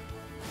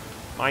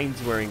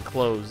 Mine's wearing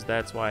clothes,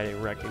 that's why I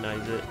didn't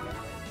recognize it.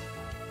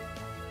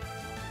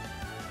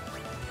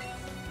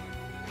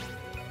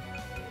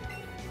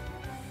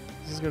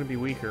 This is gonna be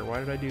weaker. Why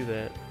did I do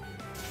that?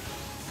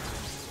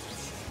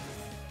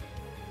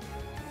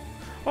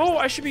 Oh,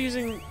 I should be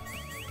using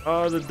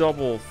the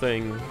double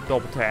thing.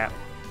 Double tap.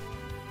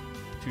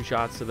 2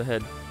 shots to the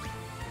head.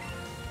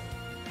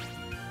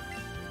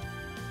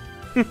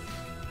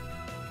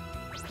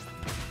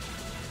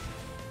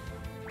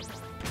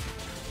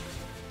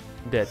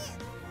 Dead.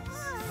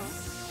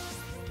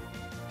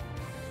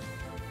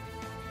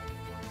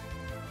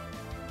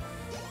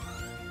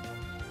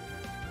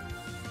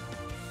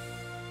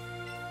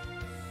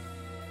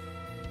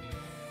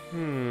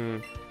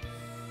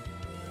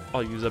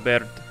 I'll use a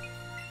bird.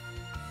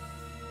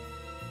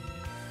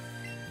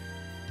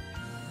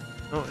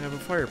 Oh, I have a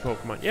fire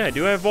Pokemon. Yeah, I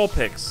do have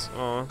Vulpix.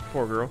 Aw,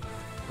 poor girl.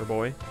 Or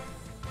boy.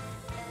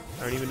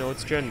 I don't even know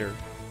its gender.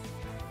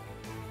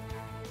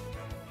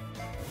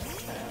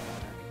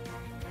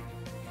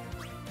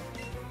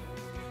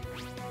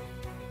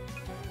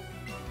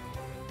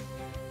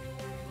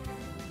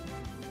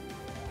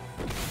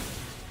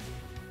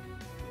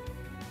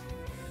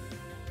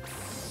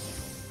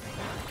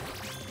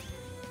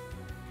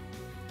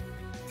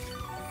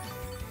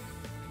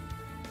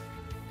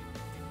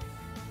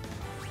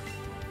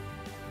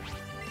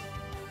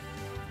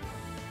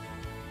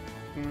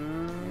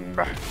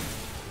 I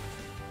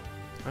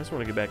just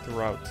want to get back to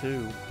Route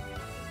 2.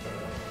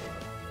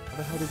 How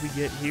the hell did we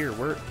get here?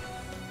 Where?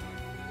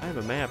 I have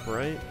a map,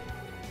 right?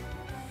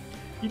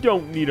 You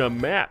don't need a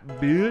map,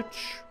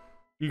 bitch.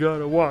 You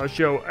gotta wash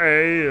your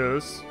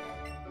ass.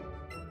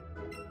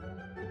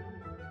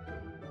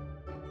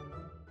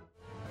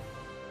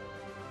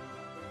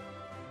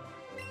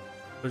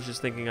 I was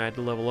just thinking I had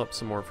to level up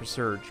some more for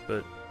Surge,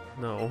 but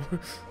no.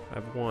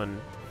 I've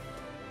won.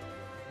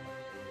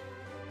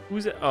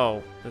 Who's it?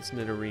 Oh, that's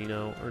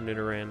Nidorino, or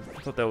Nidoran. I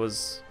thought that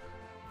was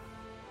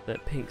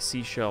that pink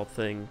seashell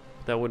thing.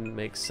 That wouldn't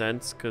make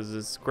sense, because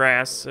it's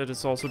grass, and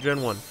it's also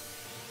Gen 1.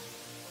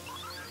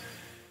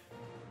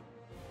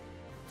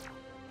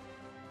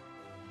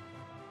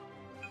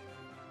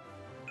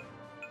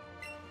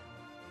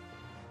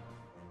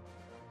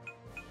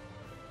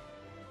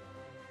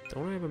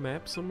 Don't I have a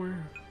map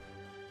somewhere?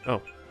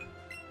 Oh.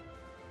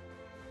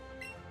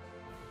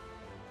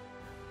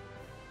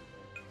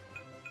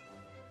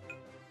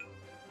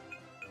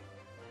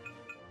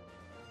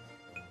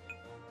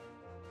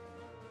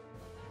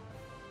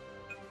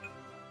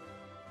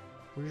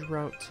 Where's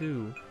Route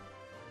 2?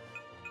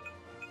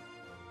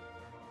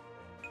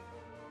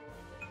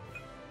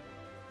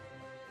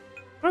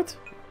 What?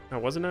 I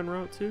wasn't on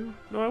Route 2?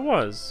 No, I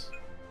was.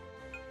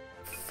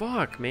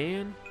 Fuck,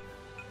 man.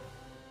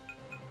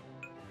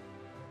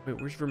 Wait,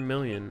 where's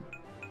Vermilion?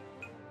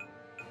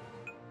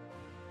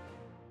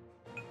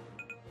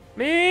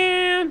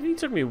 Man, he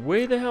took me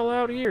way the hell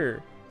out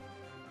here.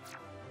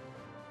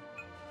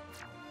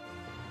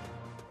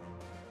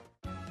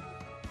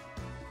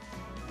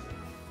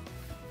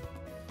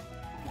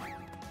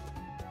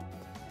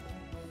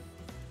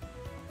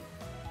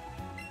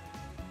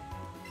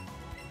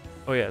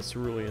 Oh yeah,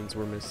 Cerulean's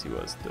where Misty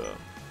was, duh.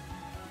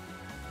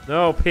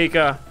 No,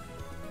 Pika!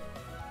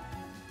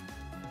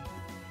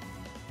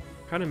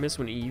 Kinda miss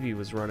when Eevee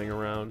was running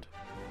around.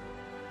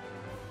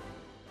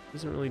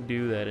 Doesn't really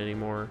do that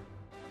anymore.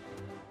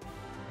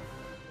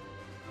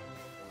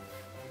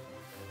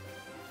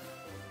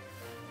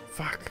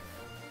 Fuck.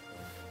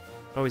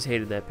 I always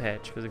hated that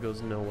patch because it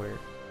goes nowhere.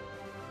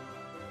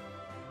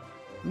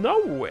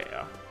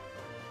 Nowhere!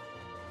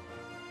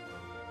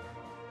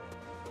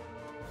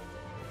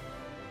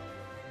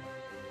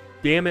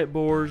 Damn it,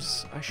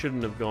 Boars. I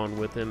shouldn't have gone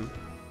with him.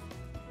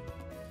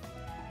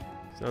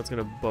 So now it's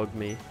gonna bug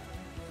me.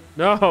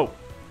 No!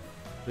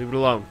 Leave it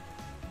alone.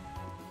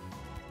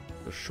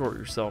 You'll short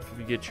yourself if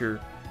you get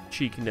your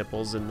cheek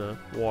nipples in the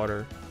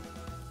water.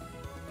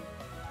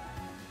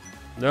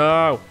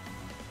 No!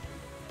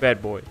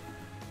 Bad boy.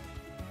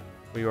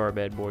 Well, you are a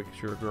bad boy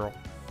because you're a girl.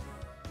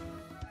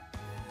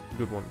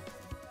 Good one.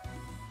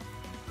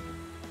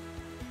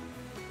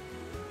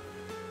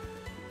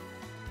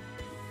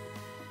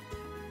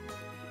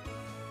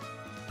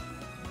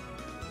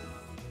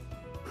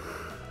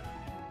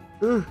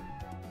 Ugh.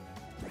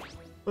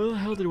 How the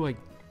hell do I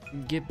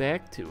get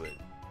back to it?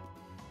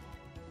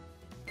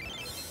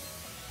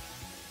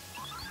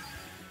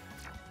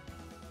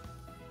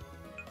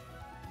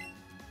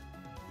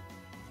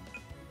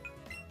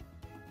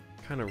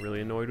 Kind of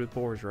really annoyed with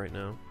Boars right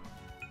now.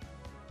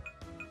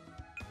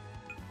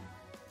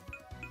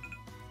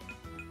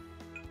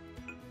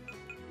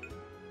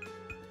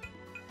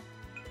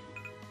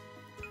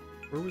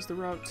 Where was the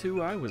Route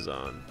 2 I was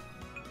on?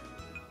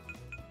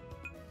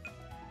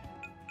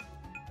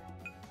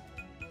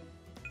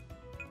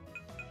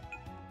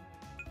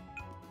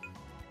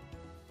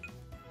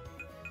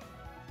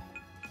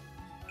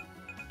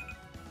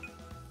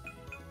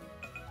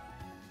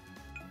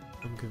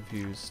 I'm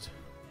confused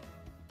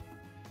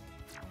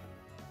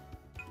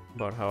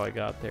about how I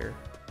got there.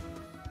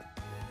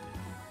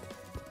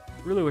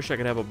 Really wish I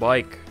could have a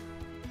bike.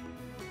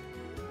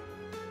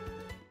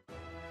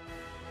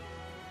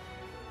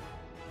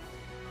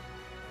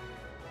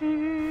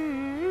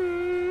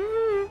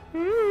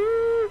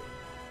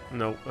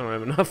 Nope, I don't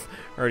have enough.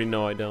 I already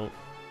know I don't.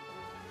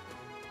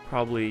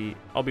 Probably,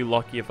 I'll be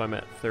lucky if I'm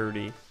at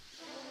 30.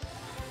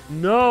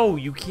 No,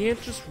 you can't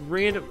just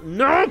random.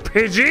 No,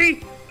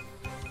 Pidgey!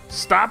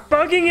 Stop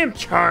bugging him,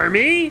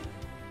 Charmy!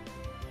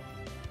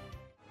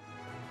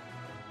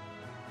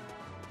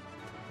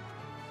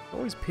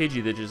 Always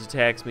Pidgey that just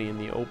attacks me in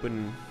the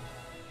open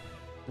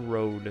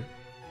road. It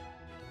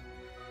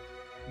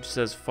just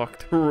says fuck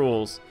the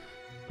rules.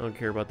 I don't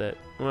care about that.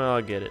 Well,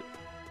 I get it.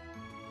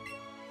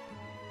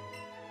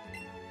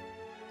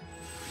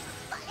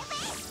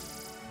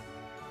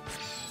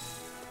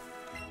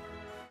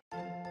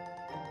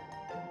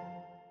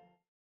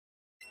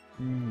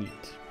 Neat.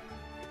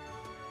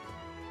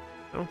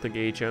 I don't think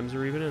HMs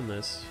are even in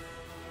this.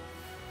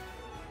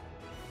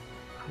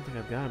 I don't think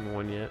I've gotten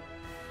one yet.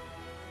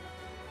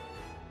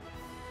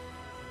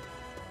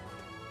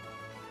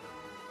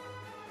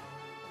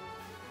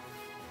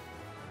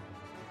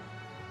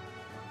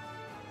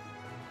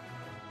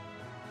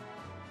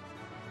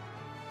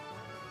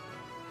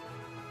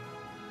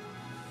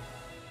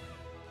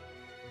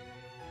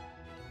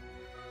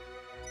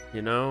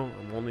 You know,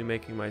 I'm only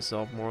making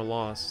myself more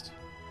lost.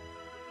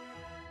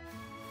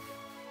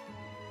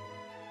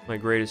 My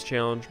greatest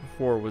challenge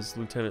before was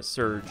Lieutenant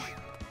Surge.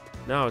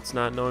 Now it's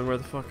not knowing where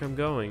the fuck I'm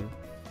going.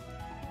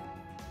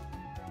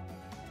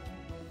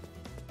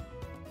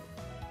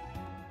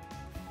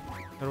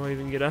 How do I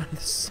even get out of the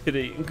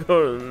city and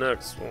go to the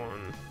next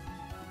one?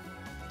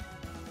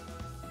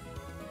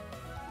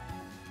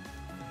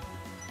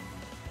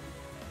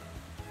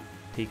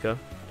 Pika,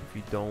 if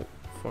you don't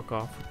fuck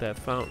off with that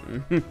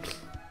fountain.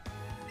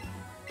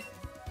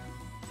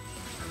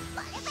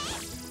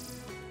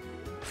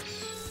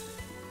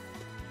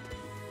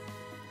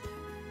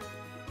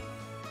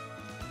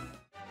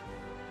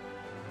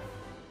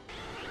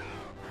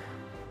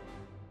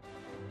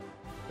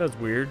 That's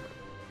weird.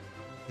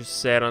 Just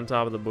sat on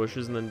top of the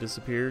bushes and then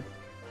disappeared.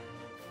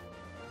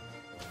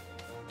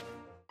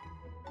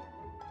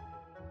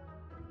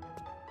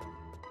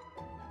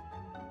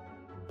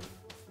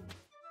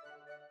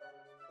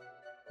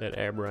 That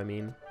Abra, I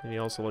mean. And he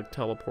also like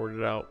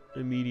teleported out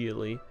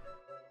immediately.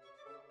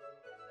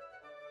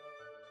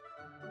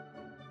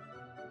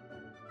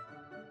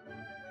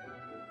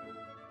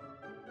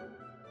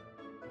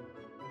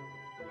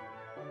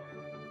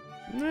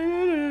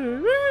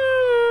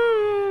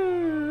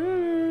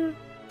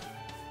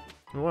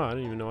 Wow, I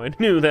didn't even know I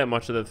knew that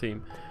much of the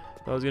theme.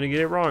 I was gonna get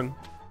it wrong.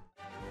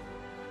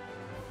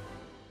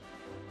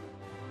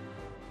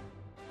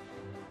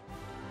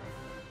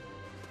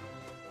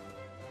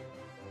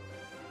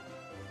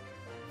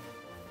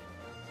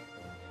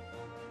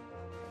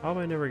 How have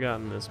I never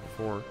gotten this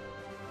before?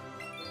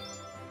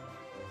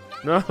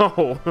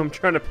 No, I'm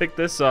trying to pick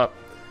this up.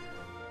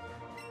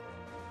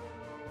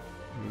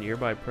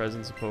 Nearby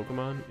presence of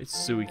Pokemon? It's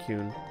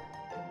Suicune.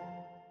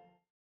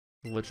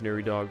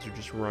 Legendary dogs are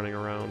just running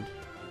around.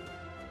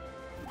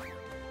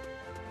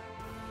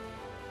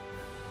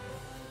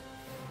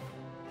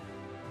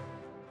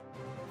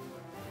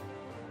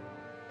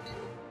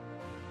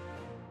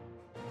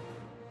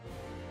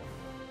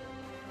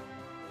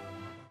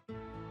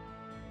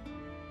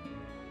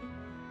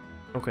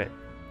 Okay,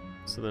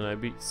 so then I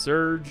beat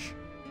Surge,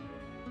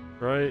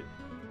 right?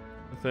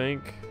 I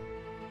think.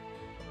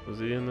 Was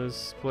he in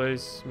this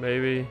place?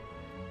 Maybe. And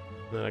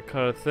then I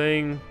cut a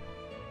thing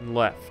and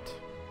left.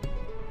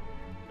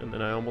 And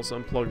then I almost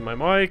unplugged my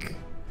mic.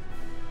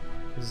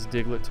 This is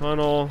Diglett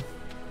Tunnel.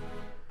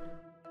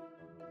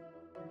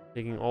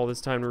 Taking all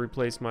this time to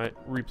retrace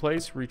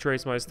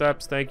my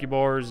steps. Thank you,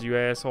 Bars, you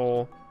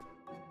asshole.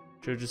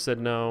 Should've just said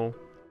no.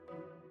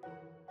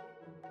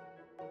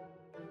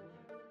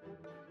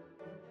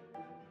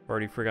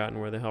 Already forgotten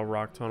where the hell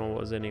Rock Tunnel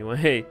was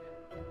anyway.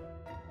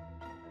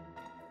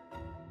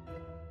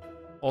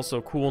 Also,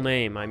 cool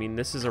name. I mean,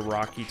 this is a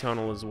rocky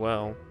tunnel as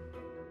well.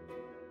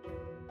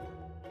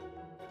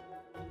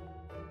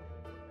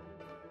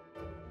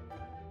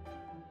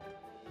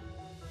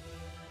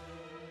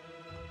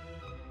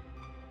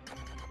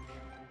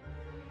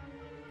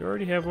 You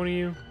already have one of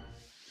you?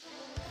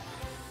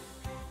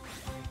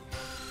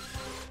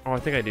 Oh, I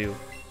think I do.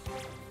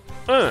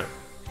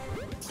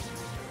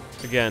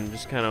 Again,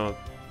 just kind of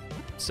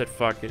said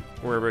fuck it.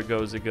 Wherever it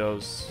goes, it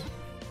goes.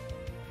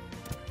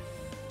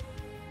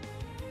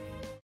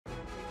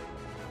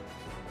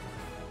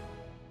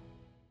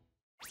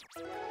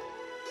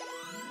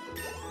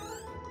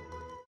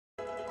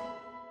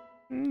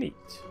 Neat.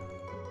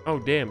 Oh,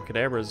 damn.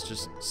 Kadabra's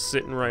just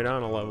sitting right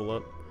on a level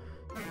up.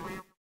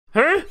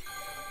 Huh?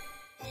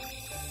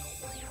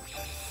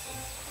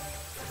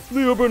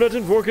 Leo Burnett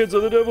and 4 Kids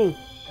of the Devil.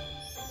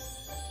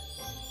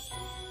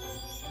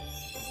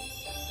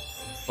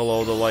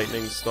 Below the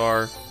lightning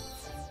star.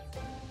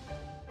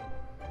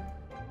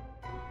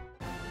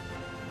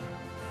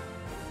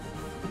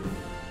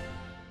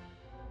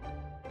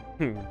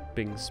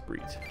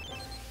 Bingspreet.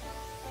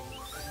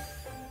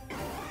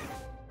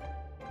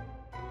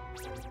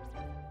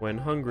 When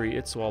hungry,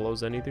 it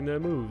swallows anything that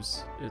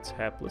moves. Its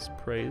hapless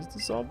prey is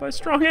dissolved by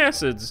strong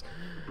acids.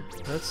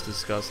 That's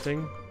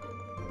disgusting.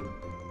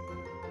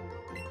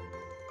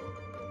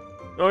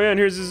 Oh yeah, and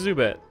here's a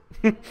Zubat.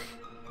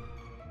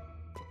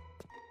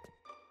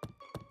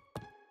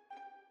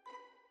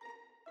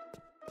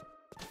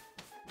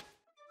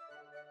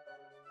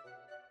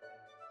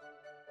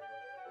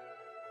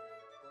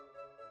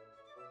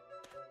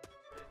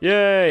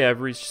 Yay, I've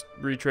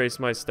retraced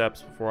my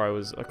steps before I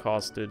was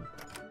accosted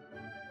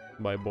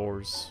by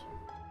boars.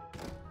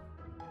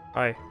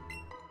 Hi.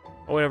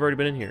 Oh wait, I've already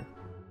been in here.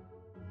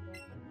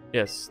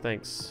 Yes,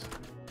 thanks.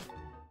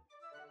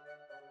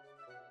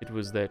 It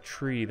was that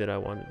tree that I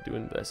wanted to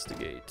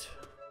investigate.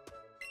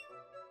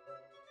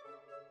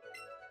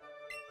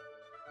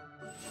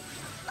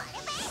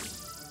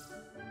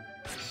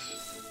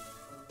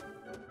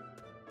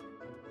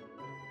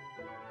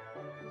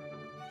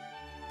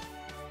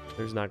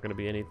 There's not gonna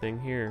be anything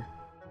here.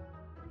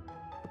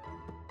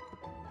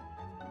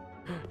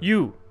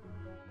 You!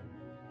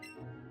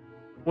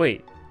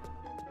 Wait.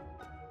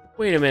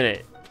 Wait a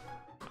minute.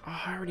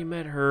 Oh, I already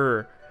met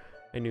her.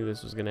 I knew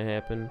this was gonna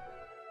happen.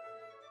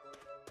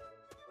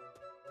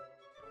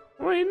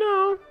 Wait,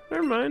 no.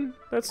 Never mind.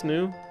 That's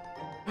new.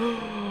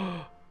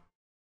 I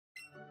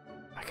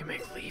can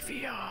make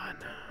Leafeon.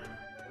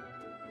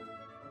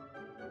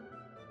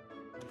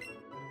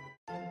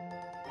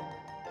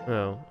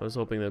 Oh, I was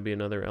hoping there'd be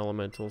another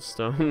elemental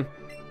stone.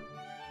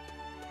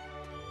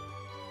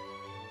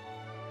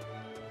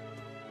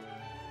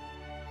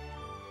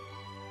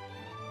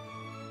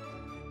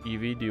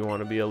 Eevee, do you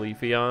want to be a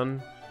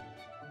Leafeon?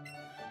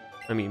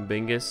 I mean,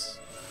 Bingus.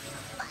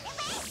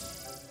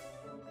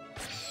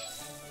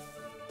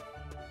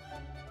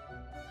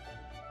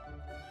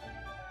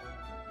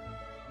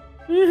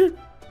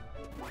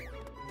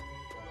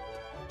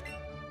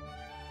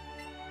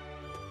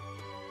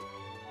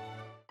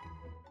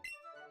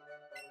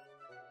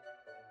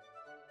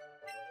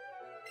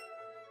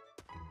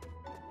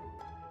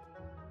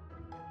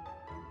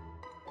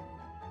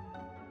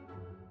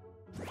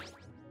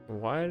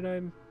 Why did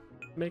I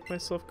make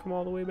myself come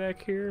all the way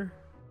back here?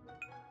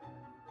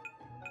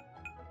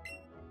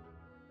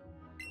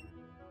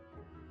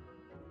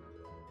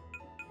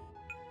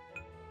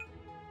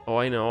 Oh,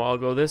 I know. I'll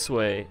go this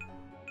way.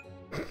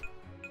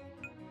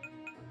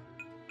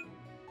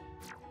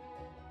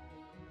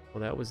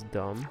 Well, that was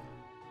dumb.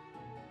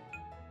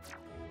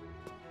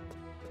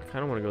 I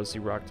kind of want to go see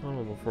Rock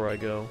Tunnel before I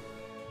go.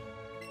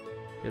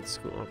 It's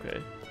school.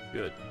 Okay,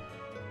 good.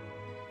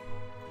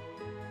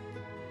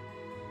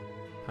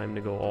 Time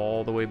to go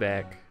all the way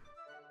back.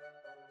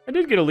 I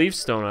did get a leaf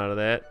stone out of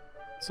that,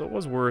 so it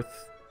was worth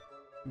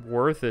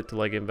it to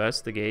like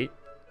investigate.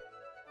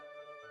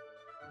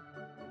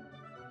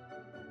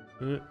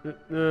 There's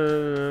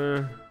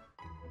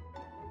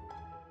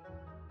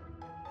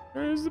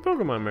the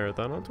Pokemon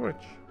Marathon on Twitch.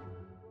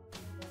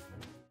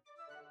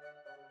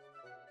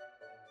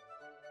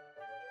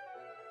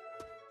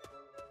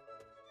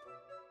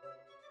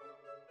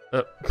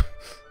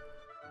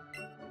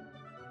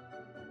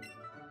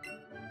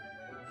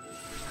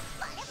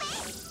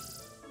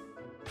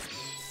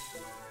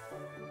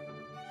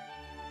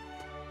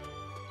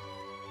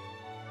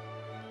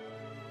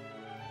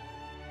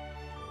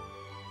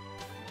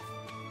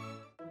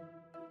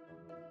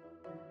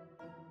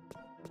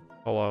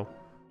 Hello.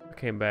 I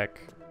came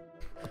back.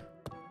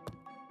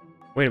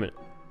 Wait a minute.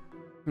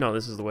 No,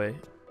 this is the way.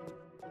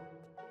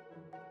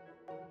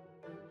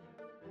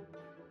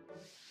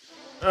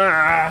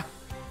 Ah!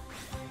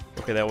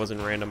 Okay, that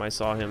wasn't random. I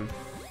saw him.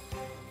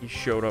 He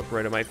showed up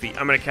right at my feet.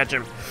 I'm gonna catch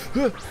him.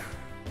 I'm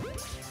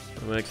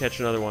gonna catch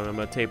another one. I'm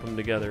gonna tape them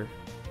together.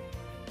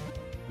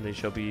 And they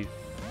shall be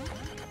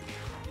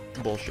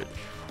bullshit.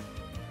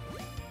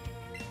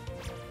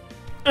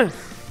 Wow,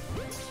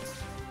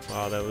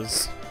 that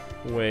was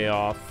way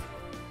off.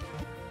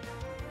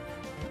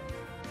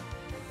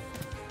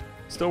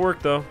 Still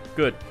worked though.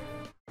 Good.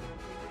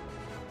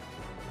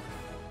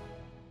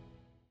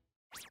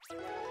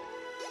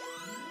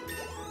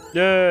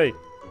 Yay!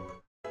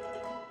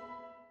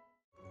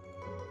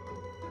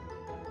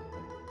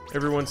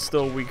 Everyone's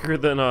still weaker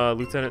than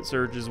Lieutenant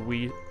Surge's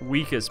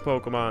weakest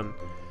Pokemon.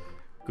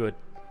 Good.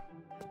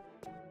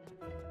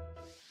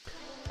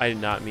 I did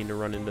not mean to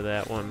run into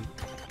that one.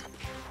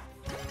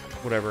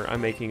 Whatever, I'm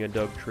making a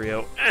Doug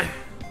trio.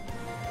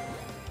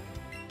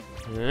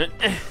 There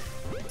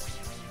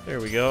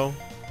we go.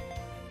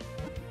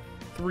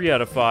 3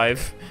 out of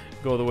 5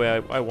 go the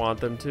way I want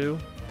them to.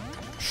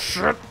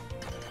 Shit!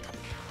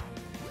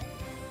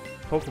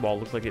 Pokeball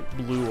looked like it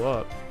blew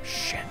up.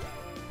 Shit.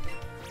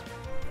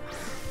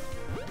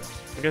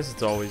 I guess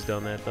it's always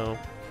done that though,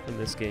 in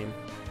this game.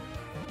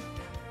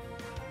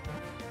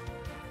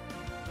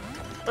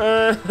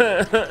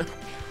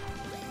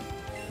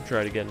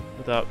 Try it again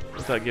without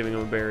giving him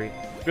a berry.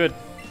 Good.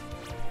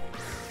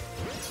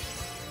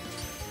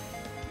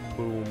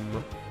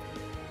 Boom.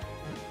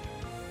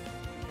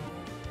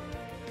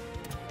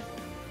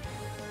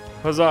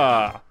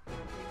 Huzzah!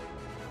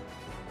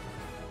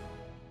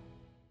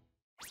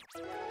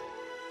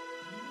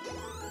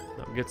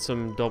 Now get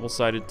some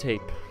double-sided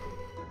tape.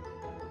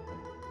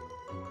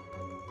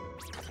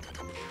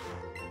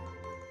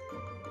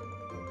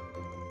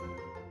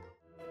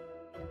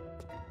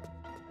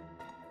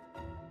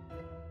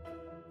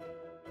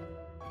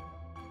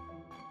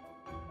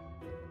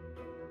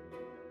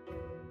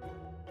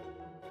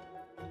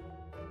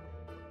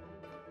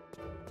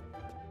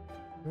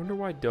 I wonder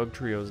why Doug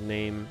Trio's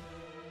name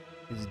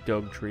is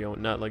Doug Trio,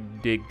 not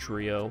like Dig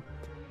Trio,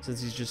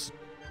 since he's just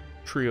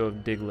trio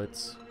of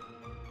Diglets.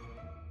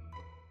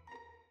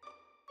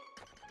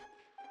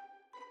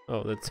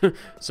 Oh, that's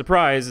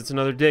surprise! It's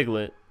another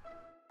Diglett.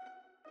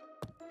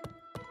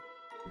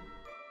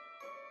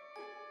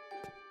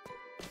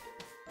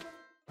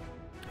 I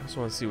just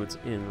want to see what's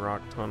in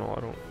Rock Tunnel.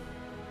 I don't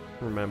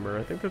remember.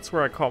 I think that's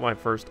where I caught my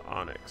first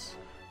Onyx,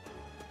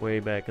 way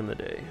back in the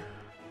day.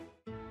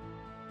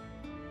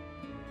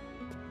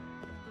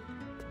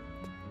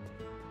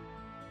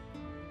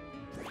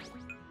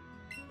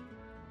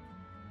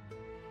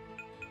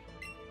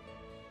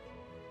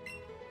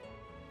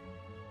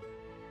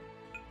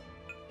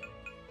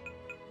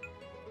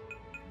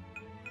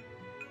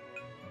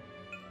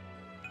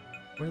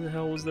 Where the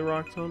hell was the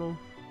Rock Tunnel?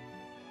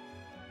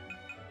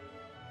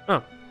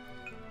 Oh.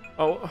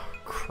 Oh,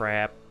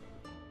 crap.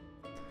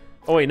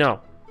 Oh, wait,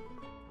 no.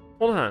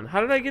 Hold on. How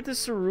did I get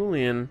this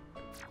Cerulean?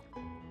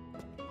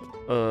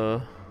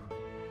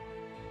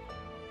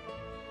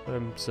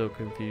 I'm so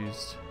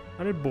confused.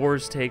 How did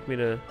Boars take me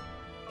to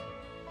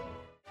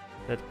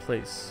that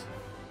place?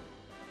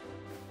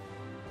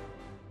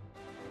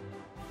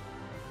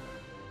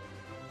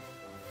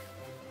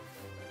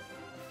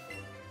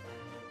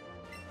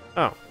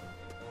 Oh.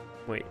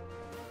 Wait.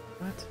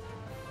 What?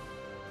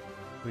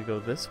 We go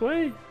this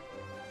way?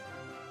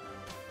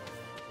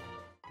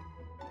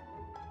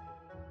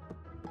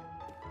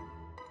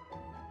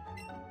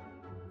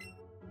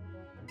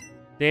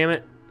 Damn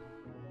it.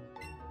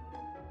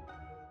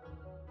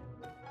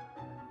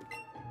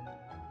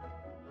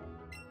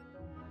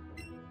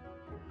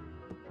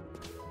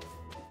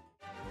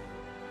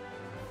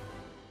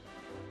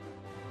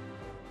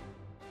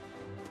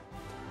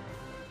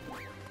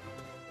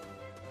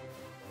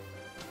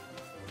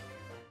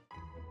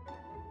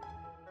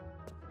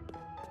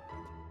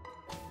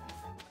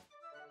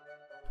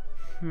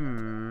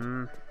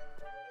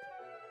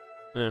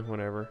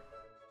 Whatever.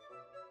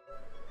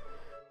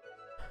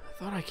 I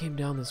thought I came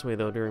down this way,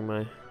 though, during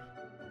my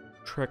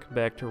trek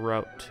back to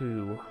Route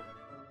 2.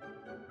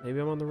 Maybe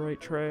I'm on the right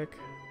track?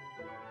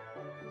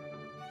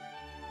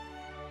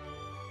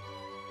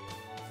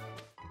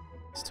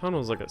 This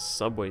tunnel is like a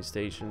subway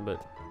station,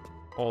 but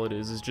all it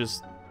is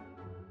just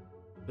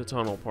the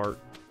tunnel part.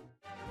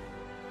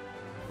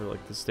 Or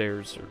like the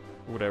stairs or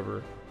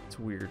whatever. It's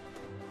weird.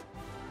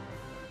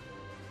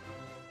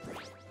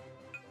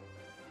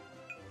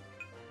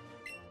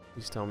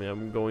 Please tell me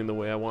I'm going the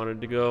way I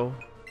wanted to go.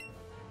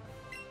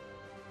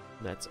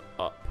 That's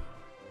up.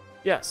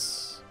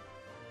 Yes.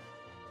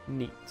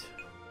 Neat.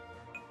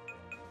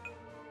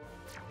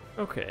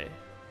 Okay.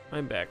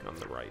 I'm back on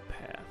the right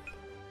path.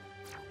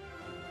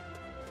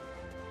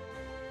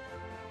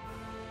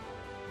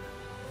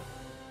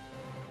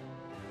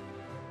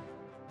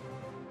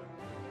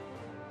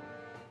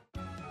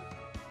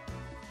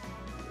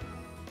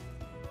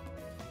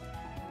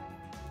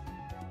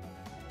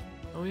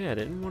 Oh yeah,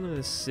 didn't one of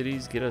the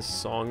cities get a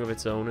song of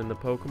its own in the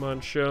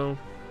Pokemon show?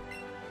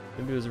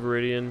 Maybe it was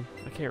Viridian.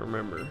 I can't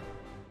remember.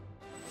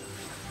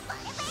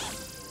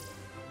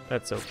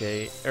 That's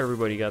okay.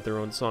 Everybody got their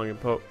own song in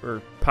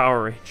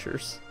Power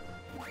Rangers.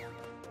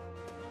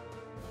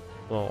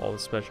 Well, all the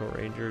Special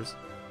Rangers.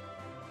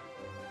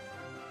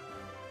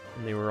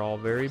 And they were all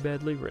very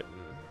badly written.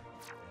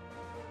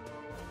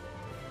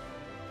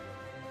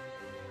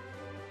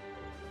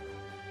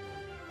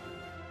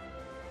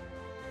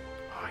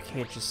 Oh, I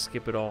can't just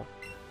skip it all.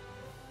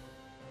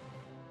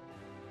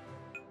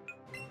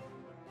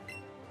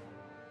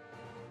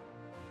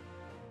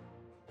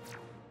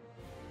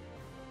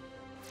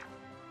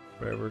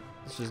 Whatever.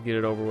 Let's just get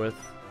it over with.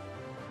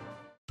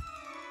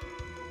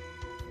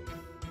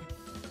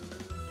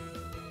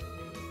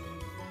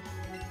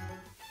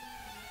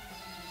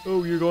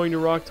 Oh, you're going to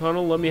Rock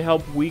Tunnel? Let me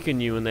help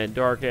weaken you in that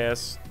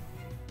dark-ass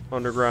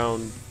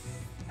underground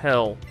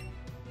hell.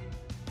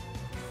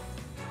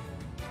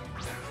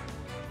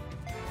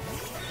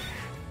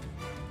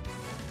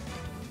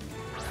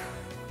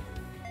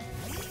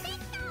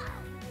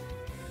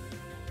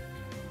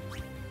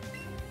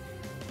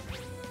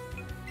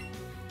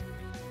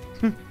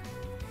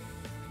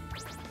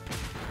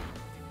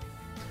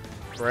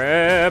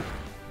 Crap.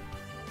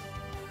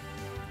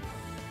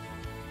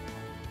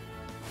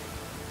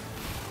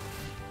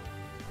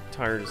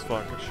 Tired as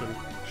fuck.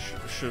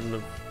 I shouldn't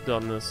have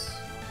done this.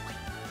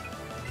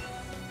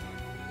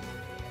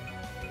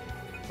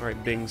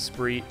 Alright,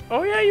 Bingspreet.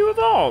 Oh yeah, you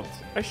evolved!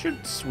 I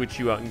should switch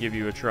you out and give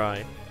you a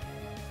try.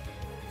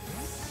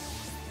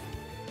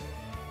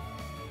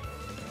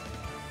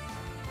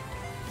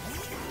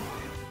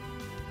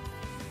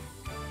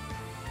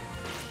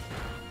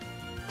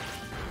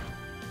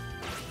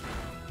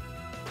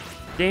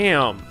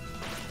 Damn!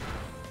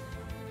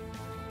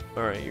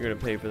 Alright, you're gonna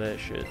pay for that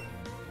shit.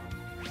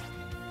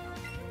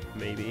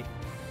 Maybe.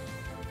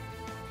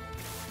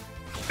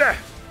 Ah!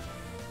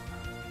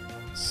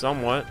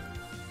 Somewhat.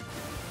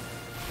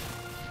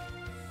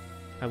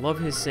 I love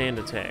his sand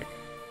attack.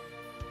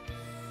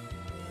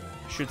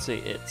 I should say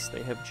it's.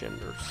 They have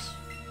genders.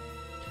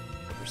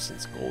 Ever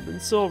since Gold and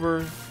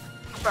Silver.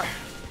 Ah!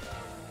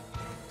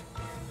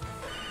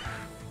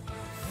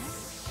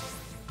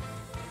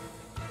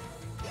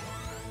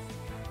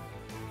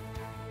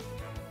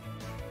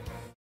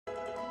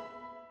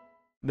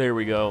 There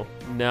we go.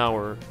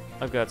 Now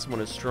I've got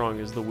someone as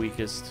strong as the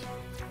weakest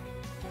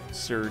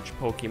Surge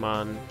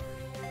Pokemon.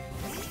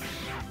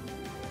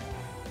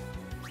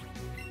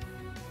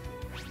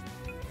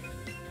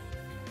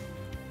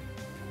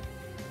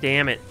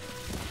 Damn it.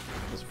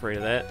 I was afraid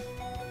of that.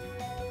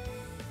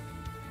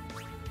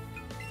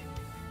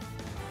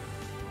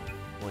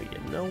 Well,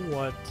 you know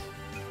what?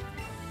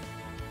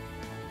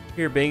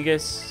 Here,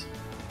 Bingus.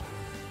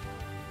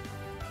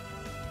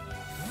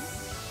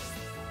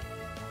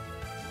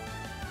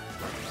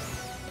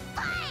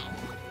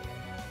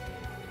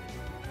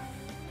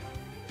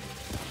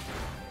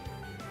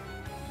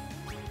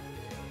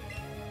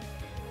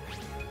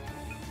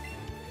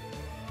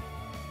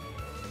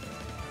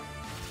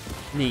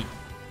 Neat.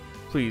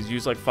 Please,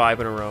 use like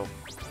 5 in a row.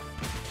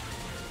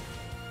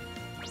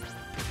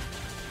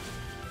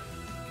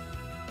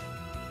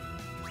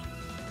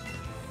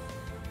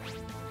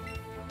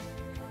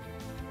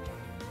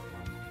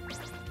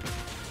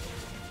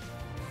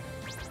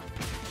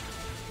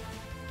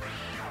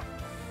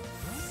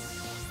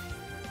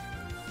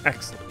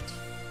 Excellent.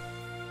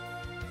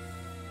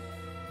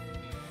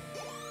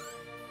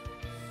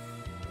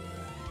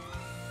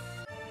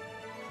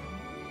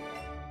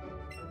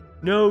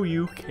 No,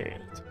 you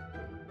can't.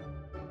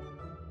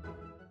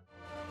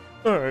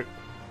 Alright.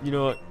 You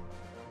know what?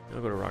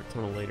 I'll go to Rock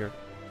Tunnel later.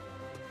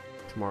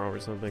 Tomorrow or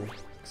something.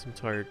 Because I'm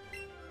tired.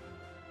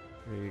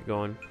 Where are you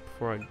going?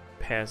 Before I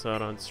pass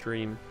out on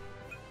stream.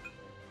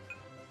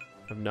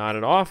 I've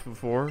nodded off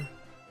before.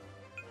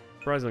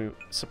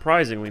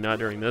 Surprisingly not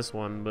during this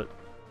one, but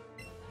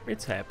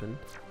it's happened.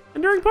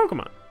 And during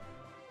Pokemon.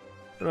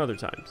 And other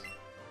times.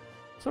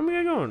 So I'm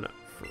gonna go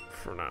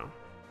for now.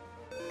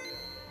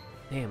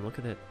 Damn, look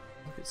at that.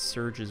 Look at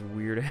Surge's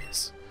weird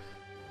ass.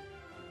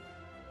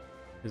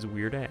 His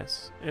weird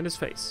ass. And his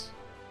face.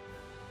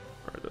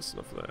 Alright, that's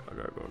enough of that. I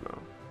gotta go now.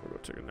 I'll go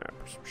take a nap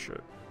or some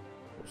shit.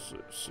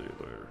 We'll see you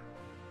later.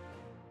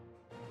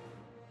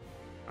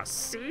 I'll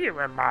see you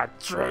in my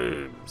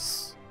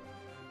dreams.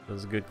 That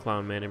was a good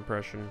Clown Man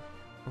impression.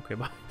 Okay,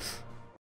 bye.